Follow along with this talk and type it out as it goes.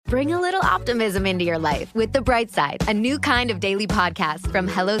Bring a little optimism into your life with The Bright Side, a new kind of daily podcast from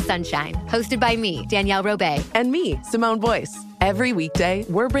Hello Sunshine, hosted by me, Danielle Robay. And me, Simone Boyce. Every weekday,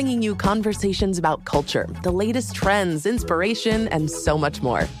 we're bringing you conversations about culture, the latest trends, inspiration, and so much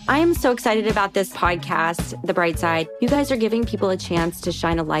more. I am so excited about this podcast, The Bright Side. You guys are giving people a chance to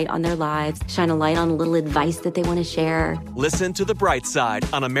shine a light on their lives, shine a light on a little advice that they want to share. Listen to The Bright Side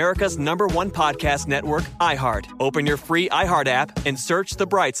on America's #1 podcast network, iHeart. Open your free iHeart app and search The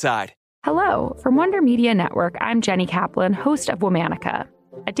Bright Side. Hello. From Wonder Media Network, I'm Jenny Kaplan, host of Womanica,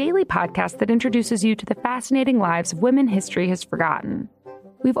 a daily podcast that introduces you to the fascinating lives of women history has forgotten.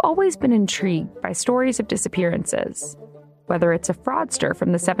 We've always been intrigued by stories of disappearances, whether it's a fraudster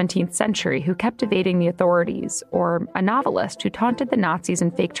from the 17th century who kept evading the authorities, or a novelist who taunted the Nazis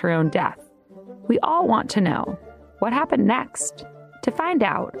and faked her own death. We all want to know, what happened next? To find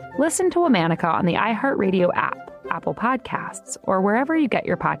out, listen to Womanica on the iHeartRadio app, Apple Podcasts, or wherever you get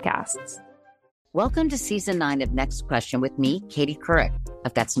your podcasts. Welcome to Season 9 of Next Question with me, Katie Couric.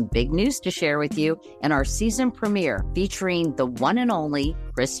 I've got some big news to share with you in our season premiere featuring the one and only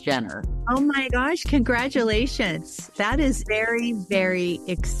Kris Jenner. Oh my gosh, congratulations. That is very, very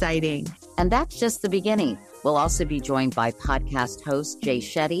exciting. And that's just the beginning. We'll also be joined by podcast host Jay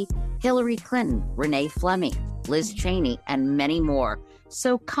Shetty, Hillary Clinton, Renee Fleming, Liz Cheney, and many more.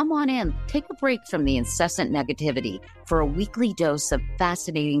 So come on in, take a break from the incessant negativity for a weekly dose of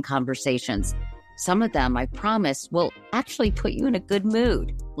fascinating conversations. Some of them, I promise, will actually put you in a good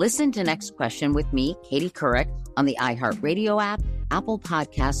mood. Listen to Next Question with me, Katie Couric, on the iHeartRadio app, Apple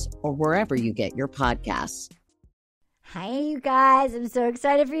Podcasts, or wherever you get your podcasts. Hi, you guys. I'm so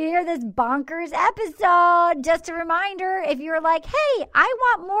excited for you to hear this bonkers episode. Just a reminder, if you're like, hey, I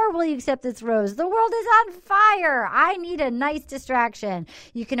want more, will you accept this rose? The world is on fire. I need a nice distraction.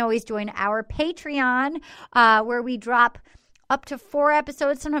 You can always join our Patreon, where we drop up to 4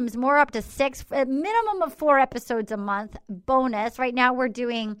 episodes, sometimes more, up to 6, a minimum of 4 episodes a month bonus. Right now we're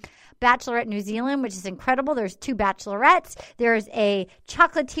doing Bachelorette New Zealand, which is incredible. There's 2 bachelorettes. There's a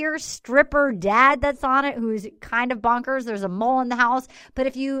chocolatier stripper dad that's on it who's kind of bonkers. There's a mole in the house. But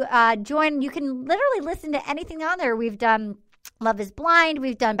if you join, you can literally listen to anything on there. We've done Love is Blind.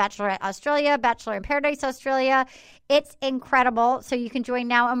 We've done Bachelorette Australia, Bachelor in Paradise Australia. It's incredible. So you can join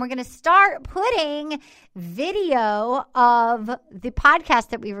now. And we're going to start putting video of the podcast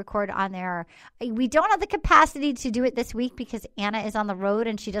that we record on there. We don't have the capacity to do it this week because Anna is on the road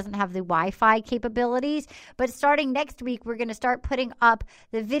and she doesn't have the Wi-Fi capabilities. But starting next week, we're going to start putting up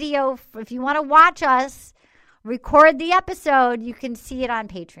the video. If you want to watch us record the episode, you can see it on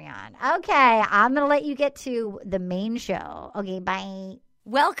Patreon. Okay, I'm going to let you get to the main show. Okay, bye.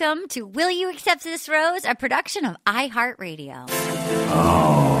 Welcome to Will You Accept This Rose, a production of iHeartRadio.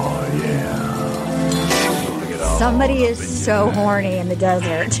 Oh, yeah. Somebody is so horny in the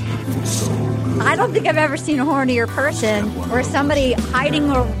desert. I don't think I've ever seen a hornier person or somebody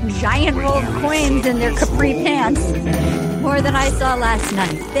hiding a giant roll of coins in their capri pants more than I saw last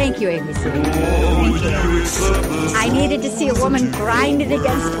night. Thank you, ABC. I needed to see a woman grinding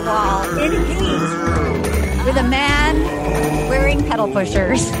against a wall in heat with a man wearing pedal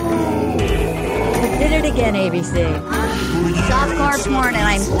pushers. We did it again, ABC. Sophomore porn, and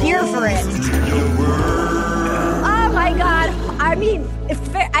I'm here for it. Oh my God. I mean,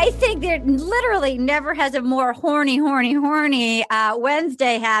 I think there literally never has a more horny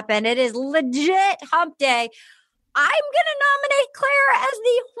Wednesday happen. It is legit hump day. I'm going to nominate Claire as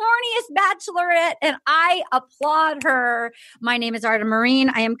the horniest bachelorette, and I applaud her. My name is Arda Marine.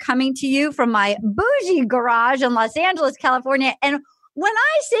 I am coming to you from my bougie garage in Los Angeles, California. And when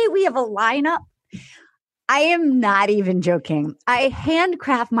I say we have a lineup, I am not even joking. I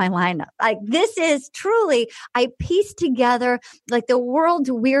handcraft my lineup. Like, this is truly, I pieced together like the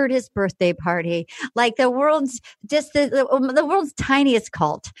world's weirdest birthday party, like the world's just the world's tiniest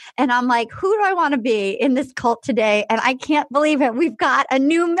cult. And I'm like, who do I want to be in this cult today? And I can't believe it. We've got a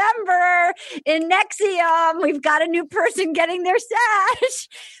new member in NXIVM. We've got a new person getting their sash.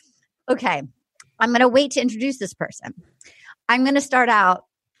 Okay. I'm going to wait to introduce this person. I'm going to start out.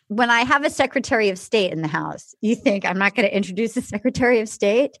 When I have a Secretary of State in the house, you think I'm not going to introduce the Secretary of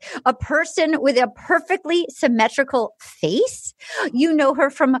State? A person with a perfectly symmetrical face? You know her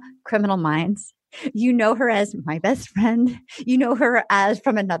from Criminal Minds. You know her as My Best Friend. You know her as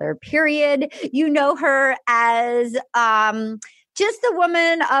From Another Period. You know her as just the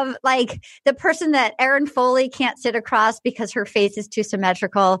woman of like the person that Aaron Foley can't sit across because her face is too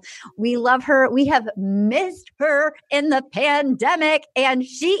symmetrical. We love her. We have missed her in the pandemic, and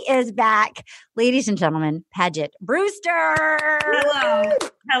she is back. Ladies and gentlemen, Paget Brewster.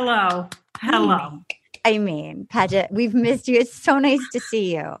 Hello. I mean, Paget, we've missed you. It's so nice to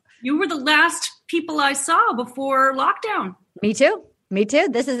see you. You were the last people I saw before lockdown. Me too.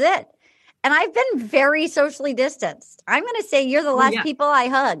 This is it. And I've been very socially distanced. I'm going to say you're the last people I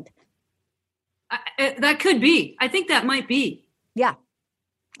hugged. That could be. I think that might be. Yeah.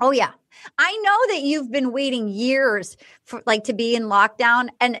 Oh, yeah. I know that you've been waiting years for to be in lockdown,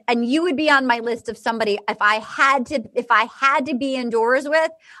 and you would be on my list of somebody if I had to be indoors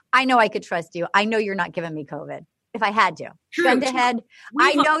with. I know I could trust you. I know you're not giving me COVID if I had to. True. Ahead.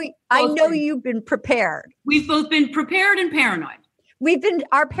 I know you've been prepared. We've both been prepared and paranoid.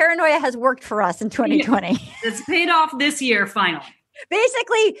 Our paranoia has worked for us in 2020. Yeah. It's paid off this year finally.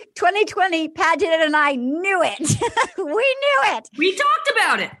 Basically, 2020, Paget and I knew it. We knew it. We talked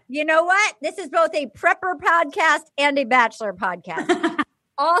about it. You know what? This is both a prepper podcast and a bachelor podcast.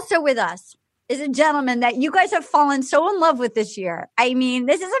 Also with us is a gentleman that you guys have fallen so in love with this year. I mean,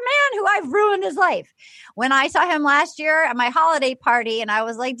 this is a man who I've ruined his life. When I saw him last year at my holiday party and I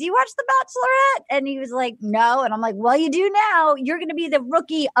was like, do you watch The Bachelorette? And he was like, no. And I'm like, well, you do now. You're going to be the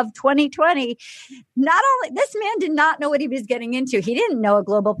rookie of 2020. Not only, this man did not know what he was getting into. He didn't know a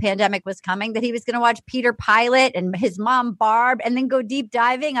global pandemic was coming, that he was going to watch Peter Pilot and his mom Barb and then go deep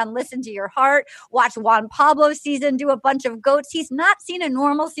diving on Listen to Your Heart, watch Juan Pablo season, do a bunch of goats. He's not seen a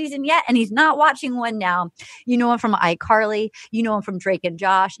normal season yet, and he's not watching one now. You know him from iCarly. You know him from Drake and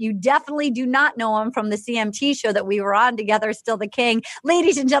Josh. You definitely do not know him from the CMT show that we were on together, Still the King.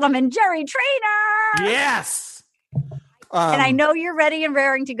 Ladies and gentlemen, Jerry Trainer. Yes. And I know you're ready and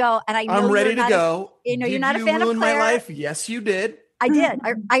raring to go. And I'm ready to go. You're not a fan of Claire. My life? Yes, you did. I did.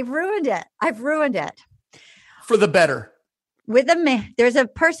 I ruined it. I've ruined it. For the better. There's a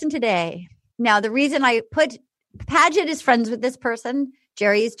person today. Now, the reason I put Paget is friends with this person.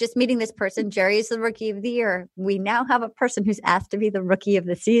 Jerry is just meeting this person. Jerry is the rookie of the year. We now have a person who's asked to be the rookie of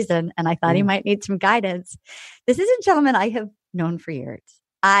the season, and I thought he might need some guidance. This is a gentleman I have known for years.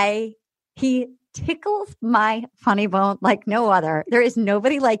 He tickles my funny bone like no other. There is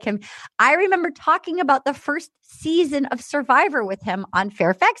nobody like him. I remember talking about the first season of Survivor with him on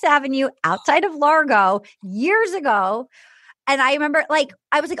Fairfax Avenue outside of Largo years ago. And I remember,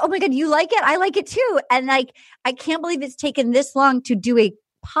 I was like, oh my God, you like it? I like it too. And I can't believe it's taken this long to do a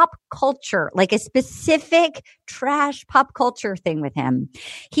pop culture, a specific trash pop culture thing with him.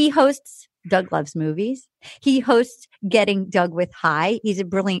 He hosts Doug Loves Movies. He hosts Getting Doug with High. He's a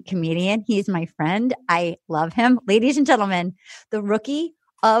brilliant comedian. He's my friend. I love him. Ladies and gentlemen, the rookie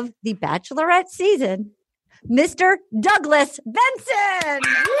of the Bachelorette season, Mr. Douglas Benson.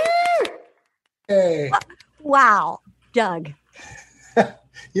 Hey. Wow. Doug.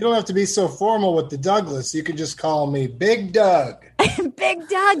 You don't have to be so formal with the Douglas. You can just call me Big Doug. Big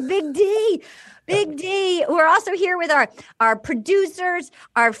Doug, Big D. Big D. We're also here with our producers,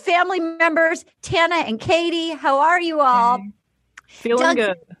 our family members, Tana and Katie. How are you all? Feeling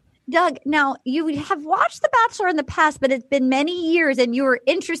good. Doug, now you have watched The Bachelor in the past, but it's been many years and you were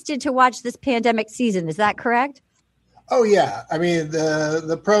interested to watch this pandemic season. Is that correct? Oh, yeah. I mean,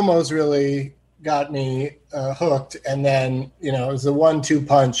 the promos really got me hooked. And then, it was the 1-2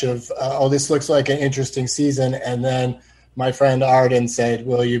 punch of, this looks like an interesting season. And then my friend Arden said,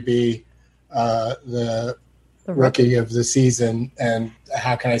 will you be the rookie of the season? And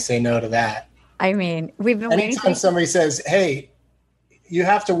how can I say no to that? I mean, we've been waiting. Anytime somebody says, hey, you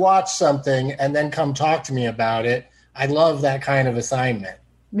have to watch something and then come talk to me about it, I love that kind of assignment.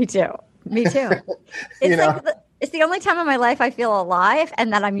 Me too. It's it's the only time in my life I feel alive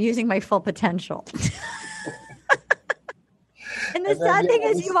and that I'm using my full potential. And the sad thing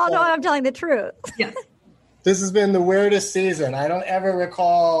is, you all know I'm telling the truth. Yes. This has been the weirdest season. I don't ever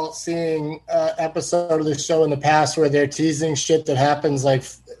recall seeing an episode of the show in the past where they're teasing shit that happens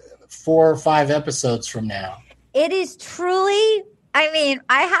 4 or 5 episodes from now. It is truly, I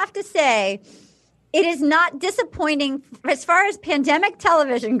have to say, it is not disappointing as far as pandemic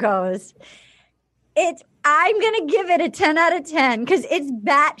television goes. I'm going to give it a 10 out of 10 because it's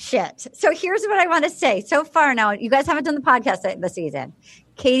batshit. So here's what I want to say. So far now, you guys haven't done the podcast this season.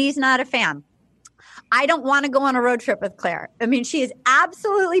 Katie's not a fan. I don't want to go on a road trip with Claire. I mean, she is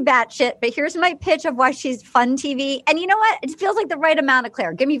absolutely batshit, but here's my pitch of why she's fun TV. And you know what? It feels like the right amount of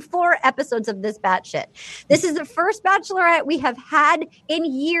Claire. Give me 4 episodes of this batshit. This is the first Bachelorette we have had in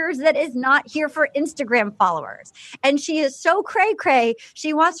years that is not here for Instagram followers. And she is so cray-cray.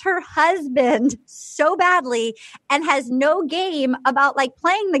 She wants her husband so badly and has no game about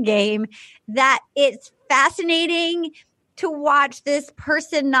playing the game that it's fascinating to watch this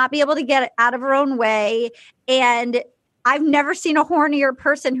person not be able to get out of her own way. And I've never seen a hornier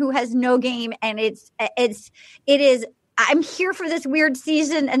person who has no game. And it is I'm here for this weird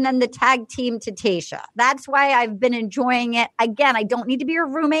season, and then the tag team to Tayshia. That's why I've been enjoying it. Again, I don't need to be your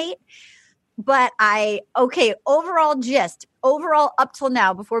roommate, but overall gist, overall up till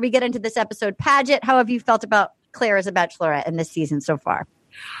now, before we get into this episode, Paget, how have you felt about Claire as a bachelorette in this season so far?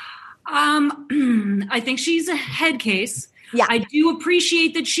 I think she's a head case. Yeah. I do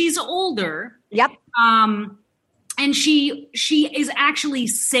appreciate that she's older. Yep. And she is actually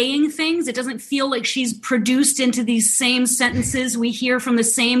saying things. It doesn't feel like she's produced into these same sentences we hear from the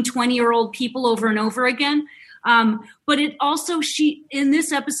same 20-year-old people over and over again. But it also, in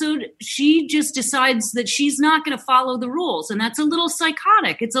this episode, she just decides that she's not going to follow the rules. And that's a little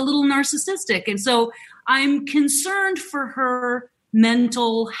psychotic. It's a little narcissistic. And so I'm concerned for her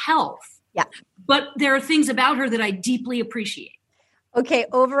mental health. Yeah. But there are things about her that I deeply appreciate. Okay,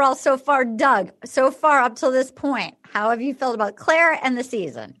 overall so far, Doug, so far up till this point, how have you felt about Claire and the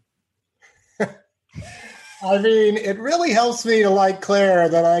season? I mean, it really helps me to like Claire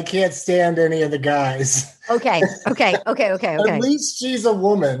that I can't stand any of the guys. Okay. At least she's a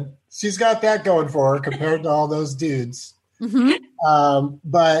woman. She's got that going for her compared to all those dudes. Mm-hmm.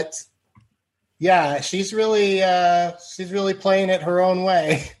 But yeah, she's really playing it her own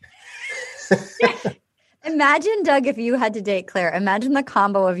way. Imagine, Doug, if you had to date Claire. Imagine the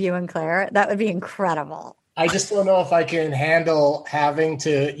combo of you and Claire. That would be incredible. I just don't know if I can handle having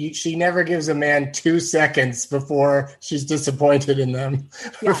to. She never gives a man 2 seconds before she's disappointed in them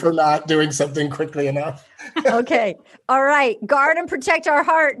for not doing something quickly enough. Okay. All right. Guard and protect our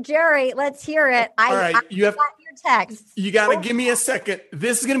heart. Jerry, let's hear it. All right. You have your text. You got to give me a second.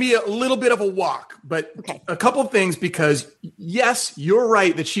 This is going to be a little bit of a walk, but a couple of things, because yes, you're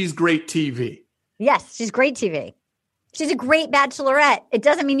right that she's great TV. Yes, she's great TV. She's a great bachelorette. It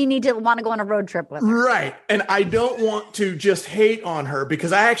doesn't mean you need to want to go on a road trip with her. Right. And I don't want to just hate on her,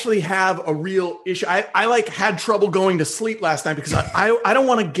 because I actually have a real issue. I had trouble going to sleep last night because I don't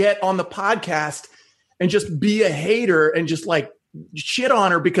want to get on the podcast and just be a hater and just like shit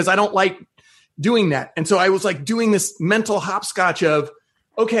on her, because I don't like doing that. And so I was like doing this mental hopscotch of,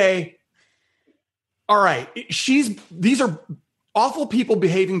 okay, all right, these are awful people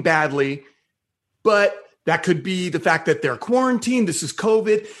behaving badly, but that could be the fact that they're quarantined. This is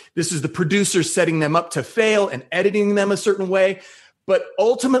COVID. This is the producers setting them up to fail and editing them a certain way. But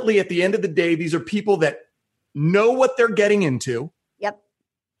ultimately, at the end of the day, these are people that know what they're getting into. Yep.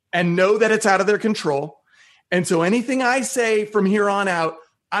 And know that it's out of their control. And so anything I say from here on out,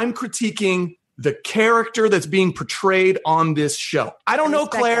 I'm critiquing the character that's being portrayed on this show. I don't know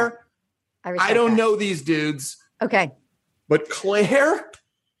Claire. I don't know these dudes. Okay. But Claire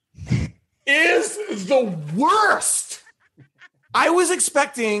is the worst. I was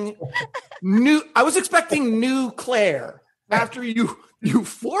expecting new Claire after you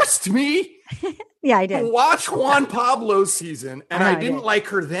forced me I did. to watch Juan Pablo's season, and I didn't like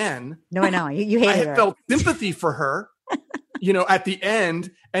her then. No, I know. You hated her. I felt sympathy for her, at the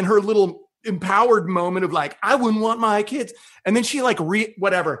end, and her little empowered moment of like, I wouldn't want my kids. And then she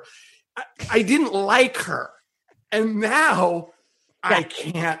whatever. I didn't like her. And now I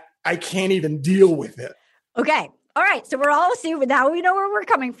can't even deal with it. Okay. All right. So now we know where we're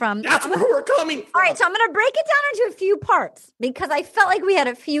coming from. That's where we're coming from. All right. So I'm going to break it down into a few parts, because I felt like we had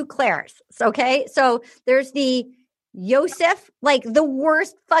a few Claires. Okay. So there's the Yosef, like the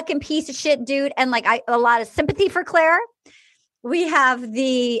worst fucking piece of shit dude. And like a lot of sympathy for Claire. We have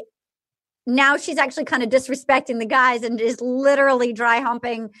now she's actually kind of disrespecting the guys and is literally dry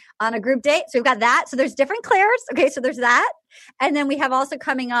humping on a group date. So we've got that. So there's different Claires. Okay. So there's that. And then we have also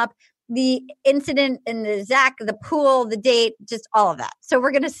coming up the incident in the Zach, the pool, the date, just all of that. So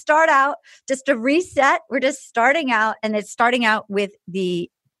we're going to start out, just to reset. We're just starting out, and it's starting out with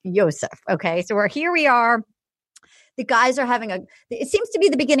the Yosef. Okay. So we are. The guys are having it seems to be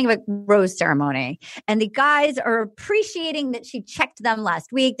the beginning of a rose ceremony, and the guys are appreciating that she checked them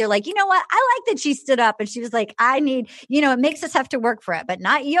last week. They're like, you know what? I like that she stood up and she was like, it makes us have to work for it, but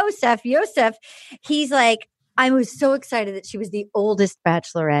not Yosef. Yosef, he's like, I was so excited that she was the oldest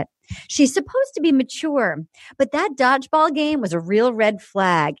bachelorette. She's supposed to be mature, but that dodgeball game was a real red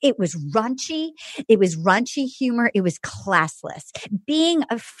flag. It was raunchy. It was raunchy humor. It was classless. Being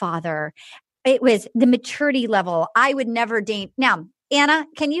a father, it was the maturity level. I would never date. Now, Anna,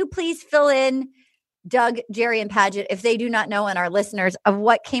 can you please fill in Doug, Jerry, and Paget, if they do not know, and our listeners, of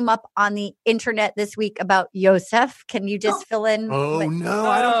what came up on the internet this week about Yosef? Can you just fill in? Oh,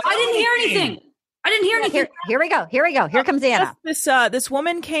 no. I didn't hear anything. Here we go. Here comes Anna. This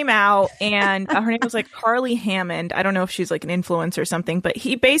woman came out, and her name was like Carly Hammond. I don't know if she's like an influencer or something, but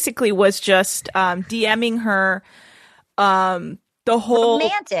he basically was just DMing her the whole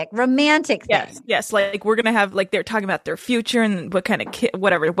romantic thing. Yes. Like we're gonna have like they're talking about their future and what kind of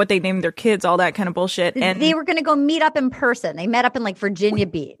what they named their kids, all that kind of bullshit. And they were gonna go meet up in person. They met up in like Virginia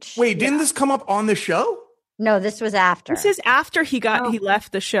Beach. Wait, didn't this come up on the show? No, this was after. This is after he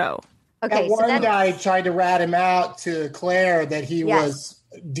left the show. Okay, one guy tried to rat him out to Claire that he was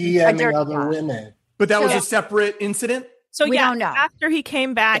DMing other women, but that was a separate incident. So we don't know. After he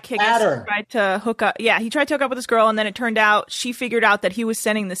came back, he tried to hook up. Yeah, he tried to hook up with this girl, and then it turned out she figured out that he was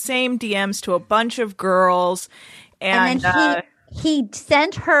sending the same DMs to a bunch of girls, and then he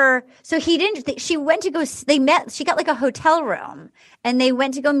sent her. So he didn't. She went to go. They met. She got like a hotel room, and they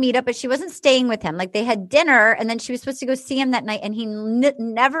went to go meet up. But she wasn't staying with him. Like they had dinner, and then she was supposed to go see him that night, and he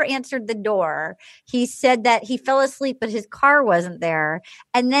never answered the door. He said that he fell asleep, but his car wasn't there,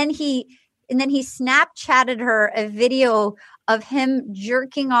 and then he Snapchatted her a video of him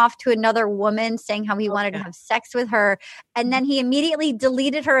jerking off to another woman, saying how he wanted to have sex with her. And then he immediately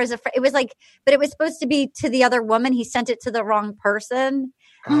deleted her as a friend. It was like, but it was supposed to be to the other woman. He sent it to the wrong person.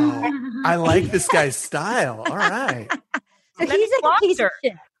 Oh, I like this guy's style. All right. So he's a piece of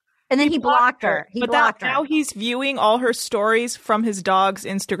shit. And then he blocked her. Now he's viewing all her stories from his dog's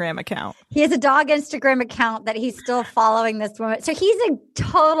Instagram account. He has a dog Instagram account that he's still following this woman. So he's a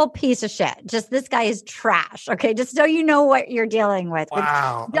total piece of shit. Just this guy is trash. Okay, just so you know what you're dealing with.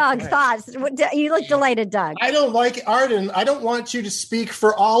 Wow. Doug, thoughts? You look delighted, Doug. I don't like Arden. I don't want you to speak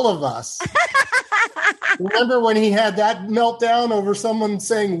for all of us. Remember when he had that meltdown over someone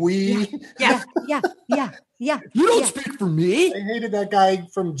saying we? Yeah. You don't speak for me. I hated that guy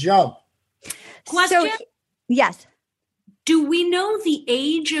from jump. Question? Yes. Do we know the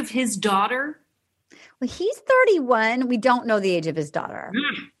age of his daughter? Well, he's 31. We don't know the age of his daughter.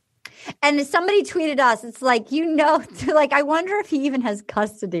 And somebody tweeted us, it's like, like, I wonder if he even has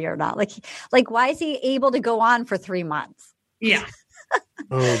custody or not. Like, why is he able to go on for 3 months? Yeah.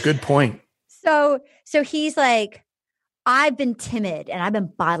 Oh, good point. So he's like, I've been timid and I've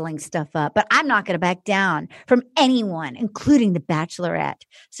been bottling stuff up, but I'm not going to back down from anyone, including the Bachelorette.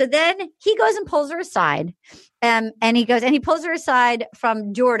 So then he goes and pulls her aside. And he pulls her aside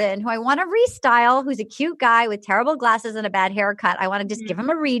from Jordan, who I want to restyle, who's a cute guy with terrible glasses and a bad haircut. I want to just give him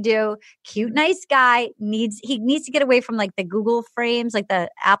a redo. Cute, nice guy. He needs to get away from like the Google frames, like the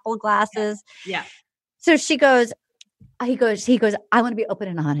Apple glasses. Yeah. So he goes, I want to be open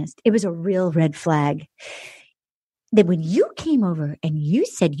and honest. It was a real red flag. That when you came over and you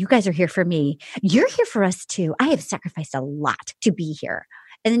said, you guys are here for me, you're here for us too. I have sacrificed a lot to be here.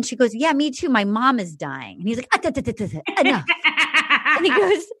 And then she goes, yeah, me too. My mom is dying. And he's like, enough. And he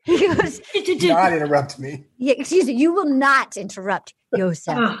goes, do not interrupt me. Yeah, excuse me. You will not interrupt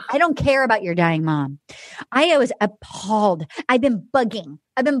Yosef. I don't care about your dying mom. I was appalled. I've been bugging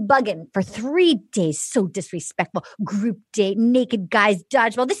for 3 days. So disrespectful. Group date, naked guys,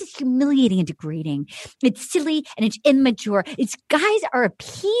 dodgeball. This is humiliating and degrading. It's silly and it's immature. It's guys are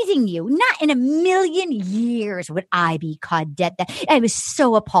appeasing you. Not in a million years would I be caught dead. I was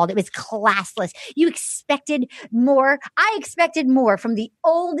so appalled. It was classless. You expected more. I expected more from the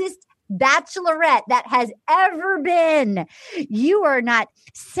oldest Bachelorette that has ever been. You are not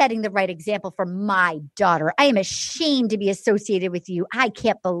setting the right example for my daughter. I am ashamed to be associated with you. I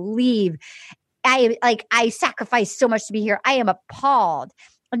can't believe I sacrificed so much to be here. I am appalled.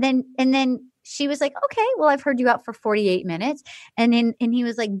 And then she was like, okay, well, I've heard you out for 48 minutes. And he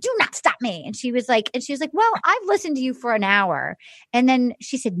was like, do not stop me. And she was like, well, I've listened to you for an hour. And then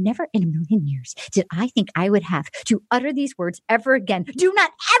she said, never in a million years did I think I would have to utter these words ever again. Do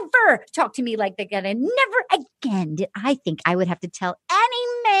not ever talk to me like that again. And never again did I think I would have to tell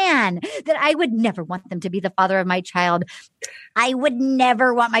any man that I would never want them to be the father of my child. I would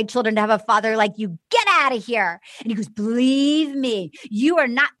never want my children to have a father like you. Get out of here. And he goes, believe me, you are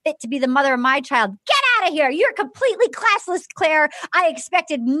not fit to be the mother of my child. Get out of here. You're completely classless, Claire. I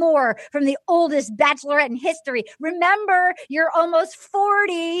expected more from the oldest Bachelorette in history. Remember, you're almost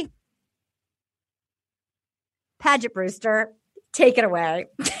 40. Paget Brewster, take it away.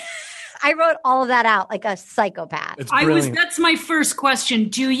 I wrote all of that out like a psychopath. That's my first question.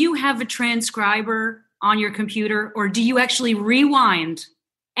 Do you have a transcriber on your computer, or do you actually rewind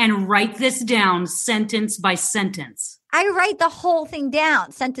and write this down sentence by sentence? I write the whole thing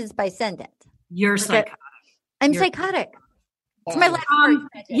down sentence by sentence. You're psychotic. I'm psychotic. It's my life.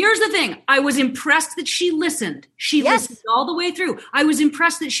 Here's the thing. I was impressed that she listened. She listened all the way through. I was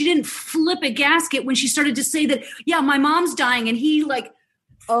impressed that she didn't flip a gasket when she started to say that, yeah, my mom's dying. And he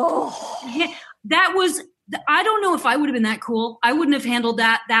that was, I don't know if I would have been that cool. I wouldn't have handled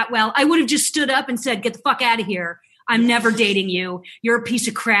that well. I would have just stood up and said, get the fuck out of here. I'm never dating you. You're a piece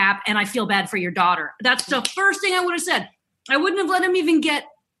of crap. And I feel bad for your daughter. That's the first thing I would have said. I wouldn't have let him even get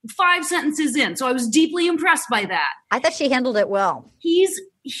 5 sentences in. So I was deeply impressed by that. I thought she handled it well. He's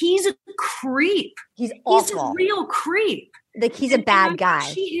a creep. He's awful. He's a real creep. Like he's a bad guy.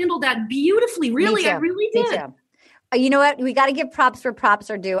 She handled that beautifully. Really, I really did. You know what? We got to give props where props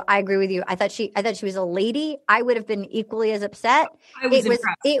are due. I agree with you. I thought she was a lady. I would have been equally as upset.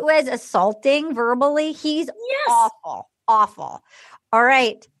 It was assaulting verbally. He's awful. All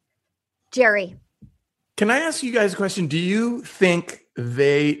right, Jerry. Can I ask you guys a question? Do you think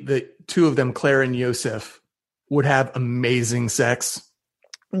the two of them, Claire and Yosef, would have amazing sex?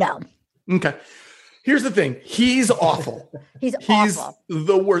 No. Okay. Here's the thing. He's awful. He's awful.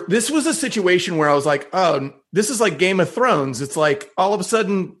 The worst. This was a situation where I was like, oh, this is like Game of Thrones. It's like all of a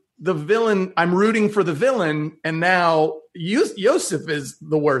sudden the villain, I'm rooting for the villain, and now Yosef is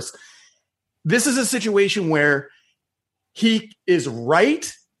the worst. This is a situation where he is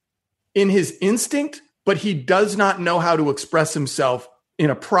right in his instinct, but he does not know how to express himself in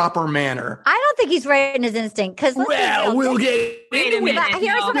a proper manner. I don't think he's right in his instinct because we'll get into that.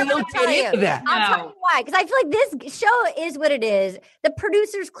 Here's what I'm going to tell you. I'll tell you why. Because I feel like this show is what it is. The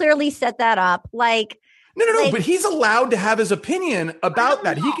producers clearly set that up. Like no. But he's allowed to have his opinion about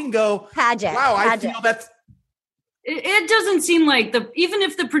that. He can go, Pageant. I feel that's. It doesn't seem like even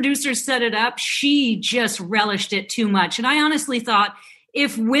if the producers set it up, she just relished it too much. And I honestly thought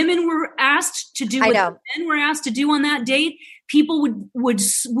if women were asked to do what men were asked to do on that date, people would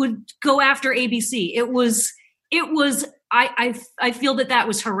go after ABC. It was I feel that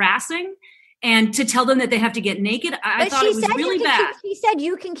was harassing, and to tell them that they have to get naked, I thought it was really bad. She said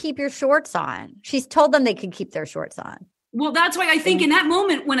you can keep your shorts on. She's told them they can keep their shorts on. Well, that's why I think in that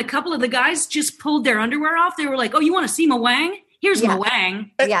moment when a couple of the guys just pulled their underwear off, they were like, "Oh, you want to see my wang? Here's my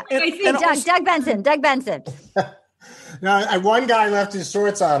wang." Yeah, Doug Benson. No, one guy left his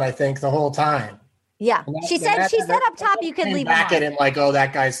shorts on, I think, the whole time. Yeah. She said up top you could leave back at him like, oh,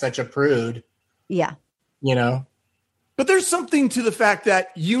 that guy's such a prude. Yeah. You know? But there's something to the fact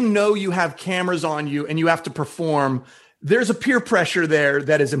that you have cameras on you and you have to perform. There's a peer pressure there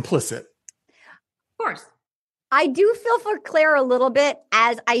that is implicit. Of course. I do feel for Claire a little bit,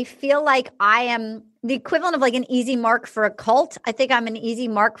 as I feel like I am the equivalent of like an easy mark for a cult. I think I'm an easy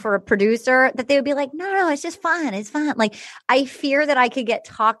mark for a producer, that they would be like, no, it's just fun. It's fun. Like, I fear that I could get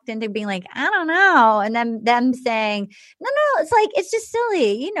talked into being like, I don't know. And then them saying, no, it's like, it's just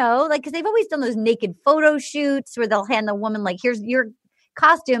silly, like, cause they've always done those naked photo shoots where they'll hand the woman like, here's your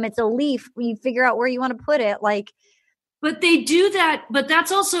costume. It's a leaf. You figure out where you want to put it. Like, but they do that. But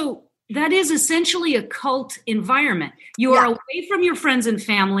that is essentially a cult environment. You are away from your friends and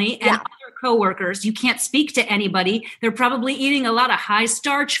family and other coworkers. You can't speak to anybody. They're probably eating a lot of high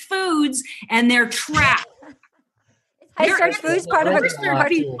starch foods, and they're trapped. High starch foods part of it.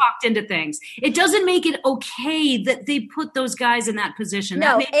 Being talked into things. It doesn't make it okay that they put those guys in that position.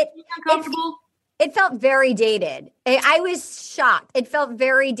 No, that makes me uncomfortable. It felt very dated. I was shocked. It felt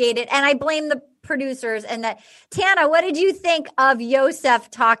very dated, and I blame the producers. And that, Tana, what did you think of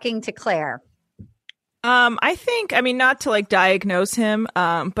Yosef talking to Claire? I think, not to like diagnose him,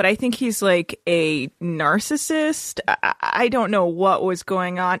 but I think he's like a narcissist. I don't know what was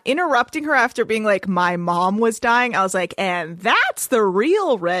going on. Interrupting her after being like, my mom was dying. I was like, and that's the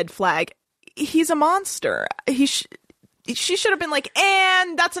real red flag. He's a monster. She should have been like,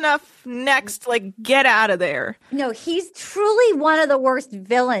 and that's enough. Next, like, get out of there. No, he's truly one of the worst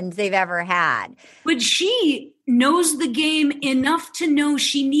villains they've ever had. But she knows the game enough to know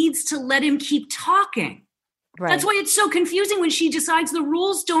she needs to let him keep talking. Right. That's why it's so confusing when she decides the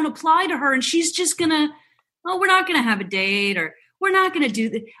rules don't apply to her and she's just gonna, we're not gonna have a date, or we're not gonna do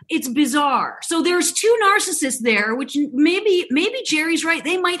that. It's bizarre. So there's two narcissists there, which maybe Jerry's right.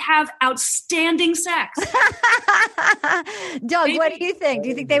 They might have outstanding sex. Doug, what do you think? Do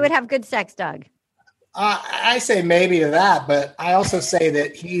you think they would have good sex, Doug? I say maybe to that, but I also say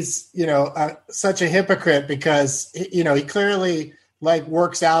that he's, such a hypocrite because, he clearly like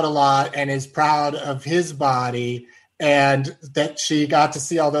works out a lot and is proud of his body, and that she got to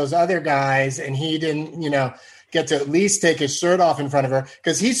see all those other guys and he didn't, get to at least take his shirt off in front of her,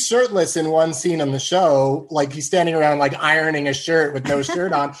 because he's shirtless in one scene on the show. Like, he's standing around like ironing a shirt with no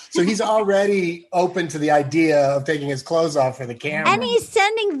shirt on. So he's already open to the idea of taking his clothes off for the camera. And he's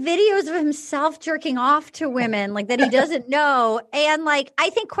sending videos of himself jerking off to women like that he doesn't know. And like, I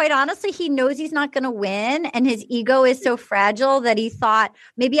think quite honestly, he knows he's not going to win. And his ego is so fragile that he thought,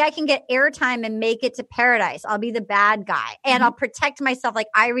 maybe I can get airtime and make it to paradise. I'll be the bad guy and I'll protect myself. Like,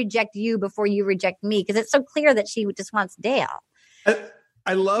 I reject you before you reject me. Because it's so clear that she just wants Dale.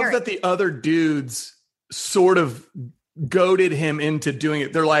 I love that the other dudes sort of goaded him into doing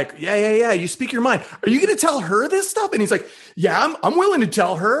it. They're like, yeah. You speak your mind. Are you going to tell her this stuff? And he's like, yeah, I'm willing to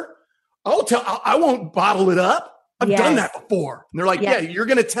tell her. I won't bottle it up. I've done that before. And they're like, yeah, you're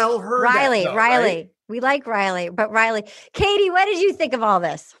going to tell her. Riley. Right? We like Riley, but Riley. Katie, what did you think of all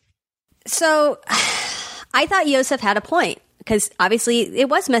this? So I thought Yosef had a point because obviously it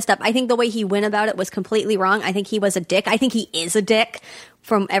was messed up. I think the way he went about it was completely wrong. I think he was a dick. I think he is a dick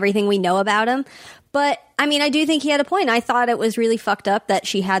from everything we know about him. But I mean, I do think he had a point. I thought it was really fucked up that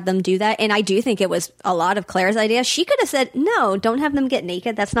she had them do that. And I do think it was a lot of Claire's idea. She could have said, no, don't have them get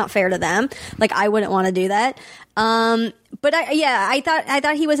naked. That's not fair to them. Like, I wouldn't want to do that. But I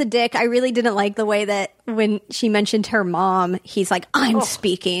thought he was a dick. I really didn't like the way that when she mentioned her mom, he's like, I'm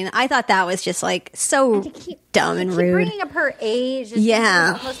speaking. I thought that was just like so dumb and rude. Bringing up her age.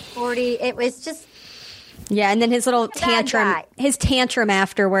 Almost 40. It was just. Yeah, and then his little tantrum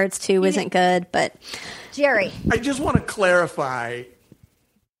afterwards too isn't good, but Jerry. I just want to clarify,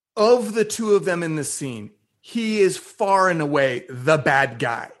 of the two of them in the scene, he is far and away the bad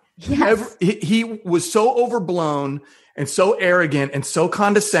guy. Yes. He was so overblown and so arrogant and so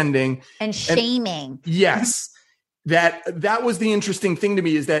condescending. And shaming. Yes. That was the interesting thing to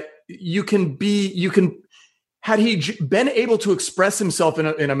me, is that had he been able to express himself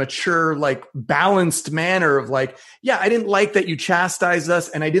in a mature, like balanced manner of like, yeah, I didn't like that you chastised us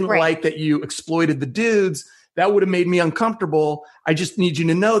and I didn't like that you exploited the dudes. That would have made me uncomfortable. I just need you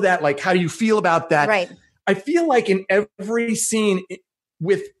to know that. Like, how do you feel about that? Right. I feel like in every scene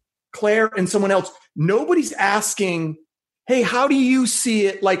with Claire and someone else, nobody's asking, hey, how do you see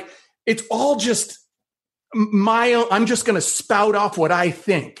it? Like, it's all just my own. I'm just going to spout off what I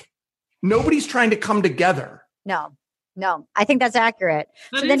think. Nobody's trying to come together. No, I think that's accurate.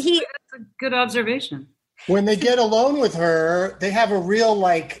 That's a good observation. When they get alone with her, they have a real,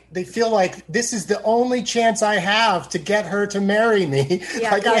 they feel like this is the only chance I have to get her to marry me.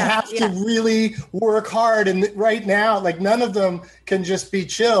 I have to really work hard. And right now, none of them can just be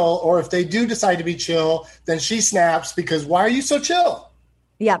chill. Or if they do decide to be chill, then she snaps because why are you so chill?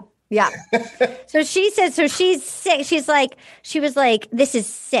 Yeah. So she said, so she's sick. She was like, this is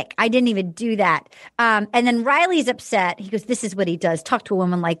sick. I didn't even do that. And then Riley's upset. He goes, this is what he does. Talk to a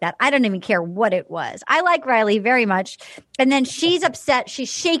woman like that. I don't even care what it was. I like Riley very much. And then she's upset.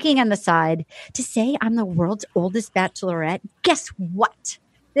 She's shaking on the side to say, I'm the world's oldest bachelorette. Guess what?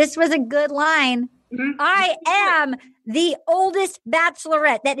 This was a good line. Mm-hmm. I am the oldest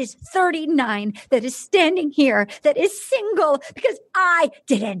bachelorette that is 39, that is standing here, that is single because I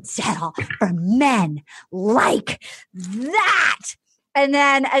didn't settle for men like that. And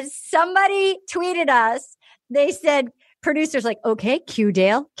then as somebody tweeted us, they said, producers like, okay, Q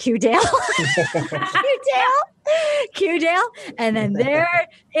Dale. And then there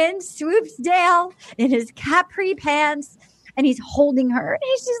in swoops Dale in his capri pants. And he's holding her. And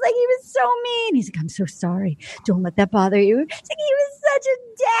he's just like, he was so mean. He's like, I'm so sorry. Don't let that bother you. It's like, he was such a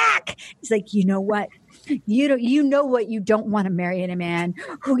dick. He's like, you know what? You know what you don't want to marry in a man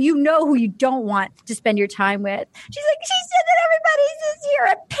who you don't want to spend your time with. She's like, she said that everybody's just here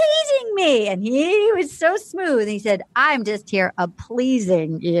appeasing me. And he was so smooth. He said, I'm just here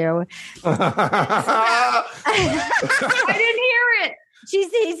pleasing you. I didn't hear it. She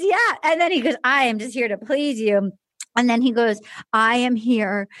says, yeah. And then he goes, I am just here to please you. And then he goes, I am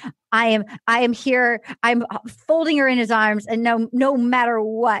here. I am here. I'm folding her in his arms. And no matter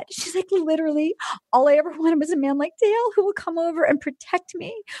what, she's like, literally, all I ever wanted was a man like Dale who will come over and protect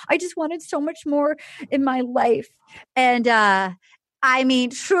me. I just wanted so much more in my life. And I mean,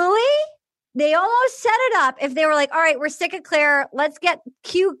 truly, they almost set it up. If they were like, all right, we're sick of Claire. Let's get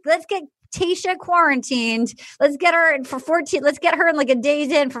Tayshia quarantined. Let's get her let's get her in like a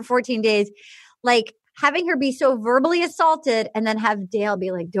days in for 14 days. Like, having her be so verbally assaulted and then have Dale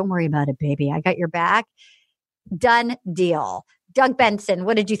be like, don't worry about it, baby. I got your back. Done deal. Doug Benson,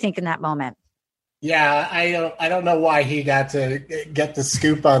 what did you think in that moment? Yeah, I don't know why he got to get the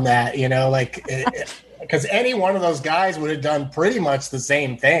scoop on that, because any one of those guys would have done pretty much the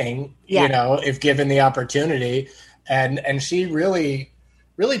same thing, if given the opportunity. And she really,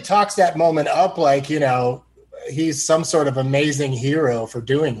 really talks that moment up like, he's some sort of amazing hero for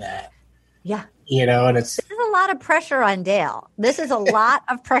doing that. Yeah. And this is a lot of pressure on Dale.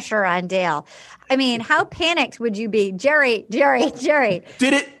 I mean, how panicked would you be? Jerry. That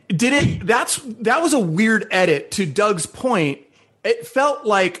was a weird edit to Doug's point. It felt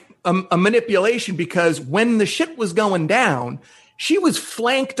like a manipulation because when the shit was going down, she was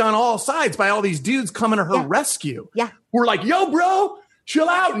flanked on all sides by all these dudes coming to her rescue. Yeah. We're like, yo, bro, chill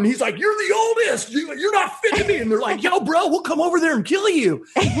out. And he's like, you're the oldest. You're not fit to me. And they're like, yo, bro, we'll come over there and kill you.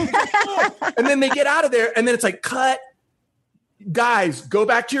 And then they get out of there. And then it's like, cut. guys, go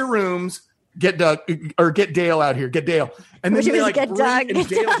back to your rooms. Get Doug or get Dale out here. Get Dale. And then they like get Doug. And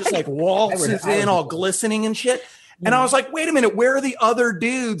Dale just like waltzes in all glistening and shit. And I was like, wait a minute, where are the other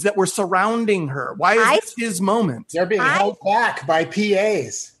dudes that were surrounding her? Why is this his moment? They're being held back by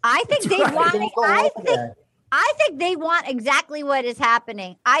PAs. I think I think they want exactly what is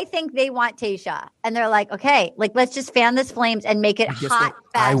happening. I think they want Tayshia. And they're like, okay, like let's just fan this flames and make it hot.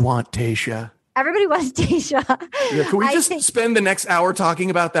 I want Tayshia. Everybody wants Tayshia. Yeah, can we just spend the next hour talking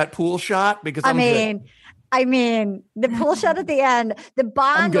about that pool shot? Because I mean, the pool shot at the end, the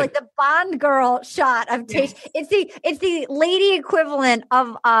Bond, like the Bond girl shot of Tayshia. It's the lady equivalent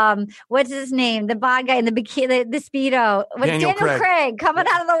of what's his name? The Bond guy in the bikini, the Speedo. Daniel Craig coming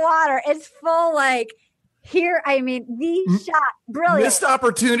out of the water. It's full like. Here, I mean, the shot, brilliant. Missed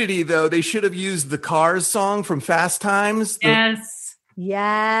opportunity, though. They should have used the Cars song from Fast Times. Yes.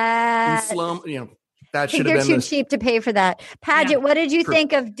 That should have been. They're too cheap to pay for that. Paget, what did you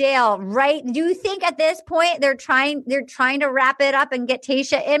think of Dale? Right? Do you think at this point they're trying to wrap it up and get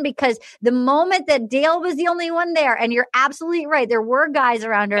Tayshia in? Because the moment that Dale was the only one there, and you're absolutely right, there were guys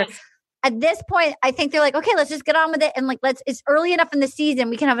around her. Yes. At this point, I think they're like, okay, let's just get on with it. And like, it's early enough in the season.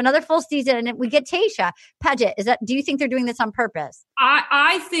 We can have another full season and we get Tayshia. Paget, do you think they're doing this on purpose?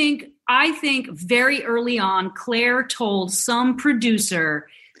 I think very early on, Claire told some producer,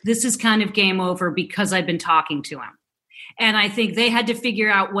 this is kind of game over because I've been talking to him. And I think they had to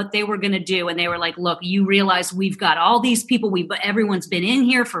figure out what they were going to do. And they were like, look, you realize we've got all these people. Everyone's been in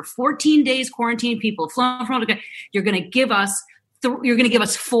here for 14 days, quarantine people. You're going to give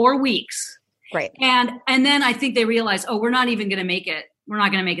us 4 weeks. Right. And then I think they realized, we're not even going to make it. We're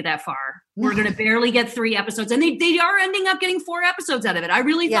not going to make it that far. We're going to barely get 3 episodes. And they are ending up getting 4 episodes out of it. I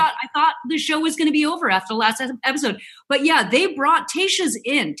thought the show was going to be over after the last episode. But yeah, they brought Tayshia's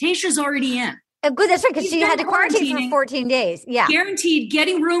in. Tayshia's already in. Good, that's right, because she had to quarantine for 14 days. Yeah. Guaranteed,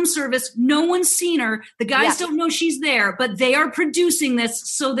 getting room service. No one's seen her. The guys don't know she's there, but they are producing this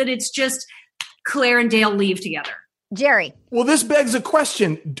so that it's just Claire and Dale leave together. Jerry. Well, this begs a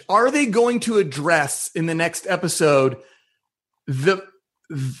question. Are they going to address in the next episode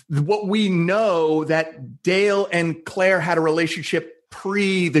what we know that Dale and Claire had a relationship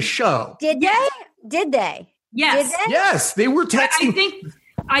pre the show? Did they? Yes. Did they? Yes, they were texting.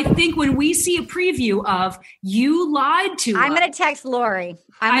 I think when we see a preview of you lied to I'm going to text Lori.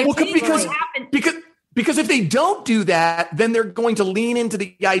 Because if they don't do that, then they're going to lean into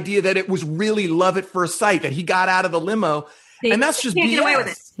the idea that it was really love at first sight, that he got out of the limo. And that's just BS. Get away with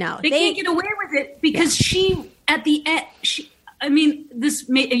it. No, they can't get away with it because she, at the end,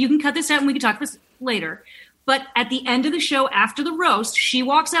 you can cut this out and we can talk this later. But at the end of the show, after the roast, she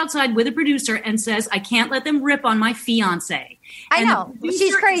walks outside with a producer and says, I can't let them rip on my fiance. I know.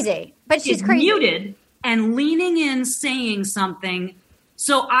 She's crazy. But she's crazy. Muted and leaning in, saying something.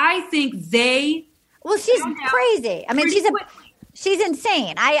 So I think they... Well, she's crazy. I mean, she's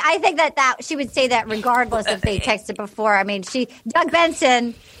insane. I think that she would say that regardless if they texted before. I mean, Doug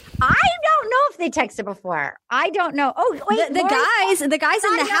Benson... I don't know if they texted before. I don't know. Oh, wait. The guys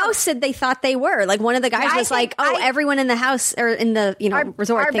in the house said they thought they were. Like one of the guys was like, everyone in the house or in the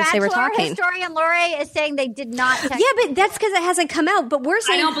resort thinks they were talking. Our historian Lori is saying they did not text. Yeah, but that's because it hasn't come out. But we're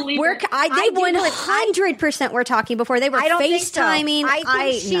saying I don't believe it. They 100% were talking before. They were FaceTiming. I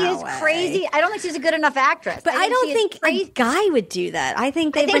think she is crazy. I don't think she's a good enough actress. But I don't think a guy would do that. I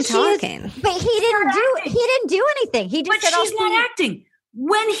think they've been talking. But he didn't do anything. He just said, she's not acting.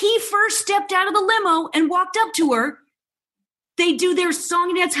 When he first stepped out of the limo and walked up to her, they do their song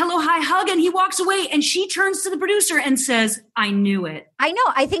and dance, hello, hi, hug, and he walks away and she turns to the producer and says, I knew it. I know.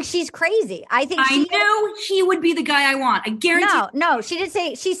 I think she's crazy. I knew he would be the guy I want. I guarantee. No, she didn't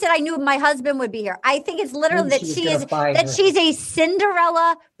say, she said, I knew my husband would be here. I think it's literally she's a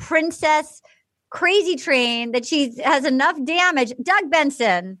Cinderella princess crazy train, that she has enough damage. Doug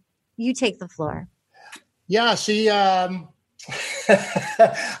Benson, you take the floor. Yeah, she...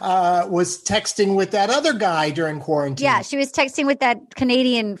 was texting with that other guy during quarantine. Yeah, she was texting with that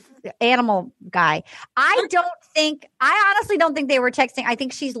Canadian animal guy. I honestly don't think they were texting. I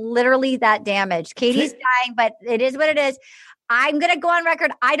think she's literally that damaged. Katie's dying, but it is what it is. I'm going to go on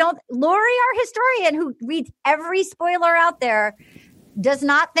record. Lori, our historian who reads every spoiler out there, does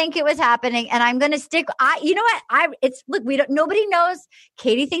not think it was happening. And I'm going to stick. You know what? Nobody knows.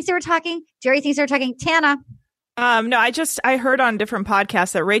 Katie thinks they were talking. Jerry thinks they were talking. Tana. No, I heard on different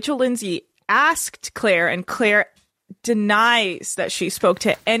podcasts that Rachel Lindsay asked Claire and Claire denies that she spoke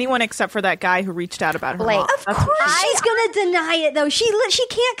to anyone except for that guy who reached out about her mom. Of course she's going to deny it, though. She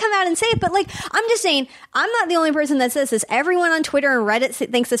can't come out and say it. But, like, I'm just saying, I'm not the only person that says this. Everyone on Twitter and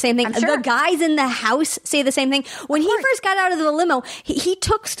Reddit thinks the same thing. The guys in the house say the same thing. When he first got out of the limo, he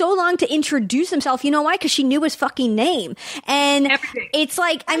took so long to introduce himself. You know why? Because she knew his fucking name. And it's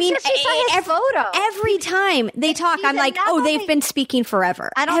like, I mean, every time they talk, I'm like, they've been speaking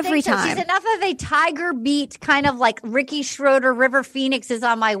forever. I don't every think so. time. She's enough of a Tiger Beat kind of like Ricky Schroeder, River Phoenix is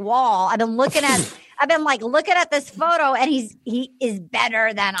on my wall. I've been looking at this photo, and he is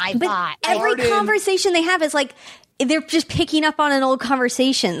better than I thought. Every conversation they have is like they're just picking up on an old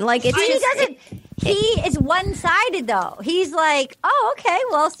conversation. Like he is one-sided though. He's like, oh, okay,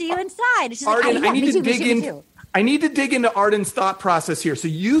 well, I'll see you inside. She's Arden, like, I need to dig into Arden's thought process here. So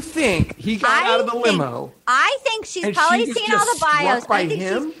you think he got out of the limo? I think she's probably seen all the bios.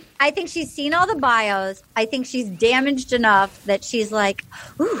 I think she's seen all the bios. I think she's damaged enough that she's like,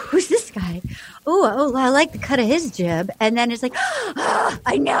 ooh, who's this guy? Oh, I like the cut of his jib. And then it's like, oh,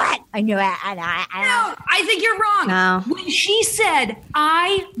 I knew it. No, I think you're wrong. No. When she said,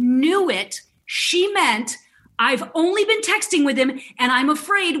 I knew it, she meant, I've only been texting with him, and I'm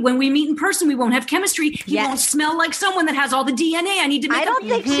afraid when we meet in person, we won't have chemistry. He won't smell like someone that has all the DNA. I need to make I don't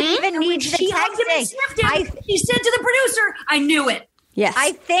think she even needs the texting. She said to the producer, I knew it. Yes.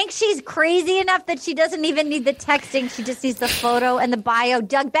 I think she's crazy enough that she doesn't even need the texting. She just needs the photo and the bio.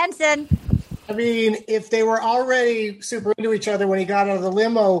 Doug Benson. I mean, if they were already super into each other when he got out of the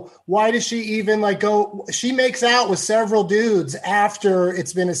limo, why does she even go? She makes out with several dudes after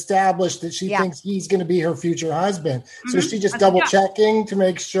it's been established that she thinks he's going to be her future husband. So is she just double checking to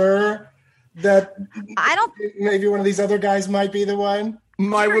make sure that maybe one of these other guys might be the one?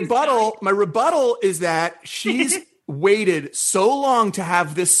 My rebuttal is that she's waited so long to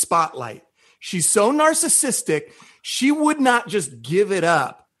have this spotlight. She's so narcissistic. She would not just give it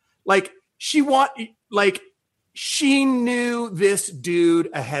up. She knew this dude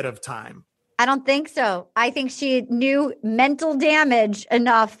ahead of time. I don't think so. I think she knew mental damage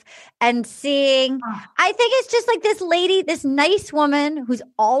enough and seeing. I think it's just like this lady, this nice woman who's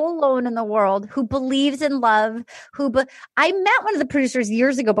all alone in the world, who believes in love. I met one of the producers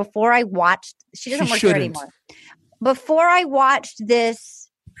years ago before I watched. She doesn't work there anymore. Before I watched this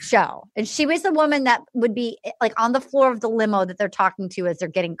show, and she was the woman that would be like on the floor of the limo that they're talking to as they're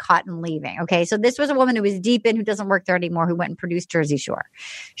getting caught and leaving. Okay, so this was a woman who was deep in, who doesn't work there anymore, who went and produced Jersey Shore.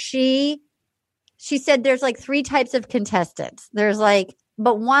 She said there's like 3 types of contestants. There's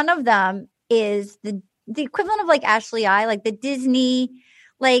but one of them is the equivalent of like Ashley I, like the Disney,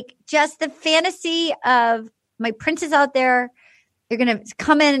 like just the fantasy of my prince is out there. You're gonna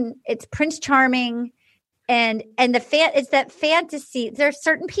come in. It's Prince Charming. And it's that fantasy. There's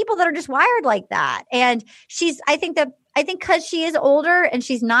certain people that are just wired like that. And I think because she is older and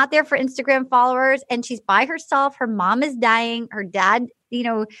she's not there for Instagram followers and she's by herself, her mom is dying, her dad,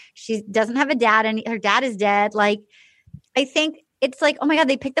 she doesn't have a dad and her dad is dead. Like, I think it's like, oh my God,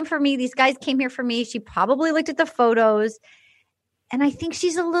 they picked them for me. These guys came here for me. She probably looked at the photos. And I think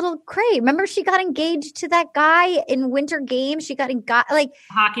she's a little cray. Remember, she got engaged to that guy in Winter Games. She got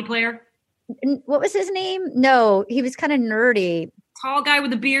hockey player. What was his name? No, he was kind of nerdy. Tall guy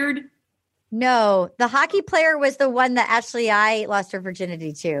with a beard. No, the hockey player was the one that Ashley I lost her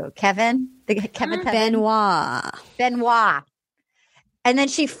virginity to. Kevin Benoit. And then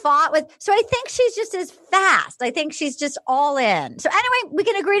she fought with. So I think she's just as fast. I think she's just all in. So anyway, we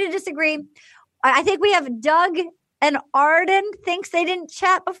can agree to disagree. I think we have Doug and Arden thinks they didn't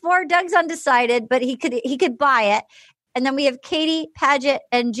chat before. Doug's undecided, but he could buy it. And then we have Katie, Paget,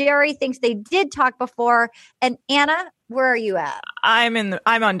 and Jerry thinks they did talk before. And Anna, where are you at? I'm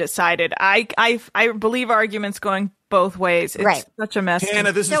undecided. I believe arguments going both ways. It's such a mess.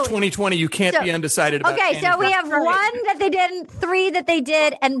 Anna, this is 2020. You can't be undecided about Okay, so we have 1 that they didn't, 3 that they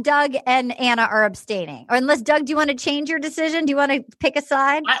did, and Doug and Anna are abstaining. Or unless, Doug, do you want to change your decision? Do you want to pick a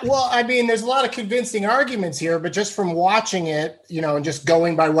side? There's a lot of convincing arguments here, but just from watching it, and just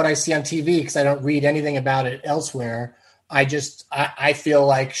going by what I see on TV, because I don't read anything about it elsewhere, I feel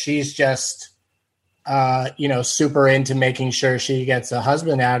like she's just, super into making sure she gets a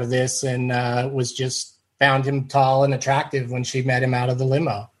husband out of this and found him tall and attractive when she met him out of the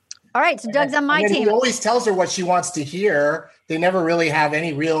limo. All right. So Doug's on my team. He always tells her what she wants to hear. They never really have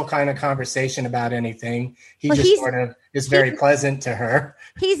any real kind of conversation about anything. He sort of is very pleasant to her.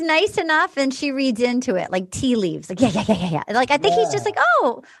 He's nice enough and she reads into it like tea leaves. Like, yeah. Like, I think he's just like,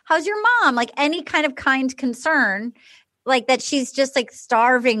 oh, how's your mom? Like any kind of kind concern. Like that she's just like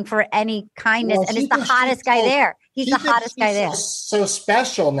starving for any kindness and it's the hottest guy there. He's the hottest guy there. So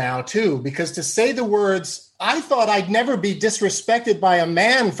special now, too, because to say the words, I thought I'd never be disrespected by a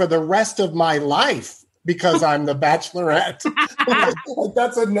man for the rest of my life because I'm the Bachelorette.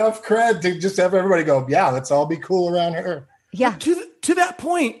 That's enough cred to just have everybody go, yeah, let's all be cool around her. Yeah. To that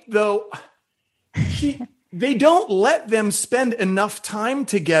point, though, they don't let them spend enough time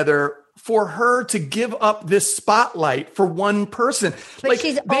together for her to give up this spotlight for one person. But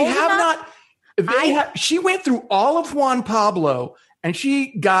she's old enough. She went through all of Juan Pablo and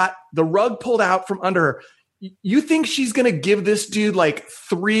she got the rug pulled out from under her. You think she's going to give this dude like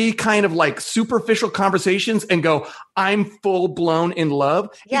 3 kind of like superficial conversations and go, I'm full blown in love?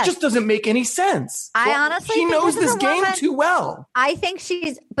 Yes. It just doesn't make any sense. I honestly she think knows this game too well. I think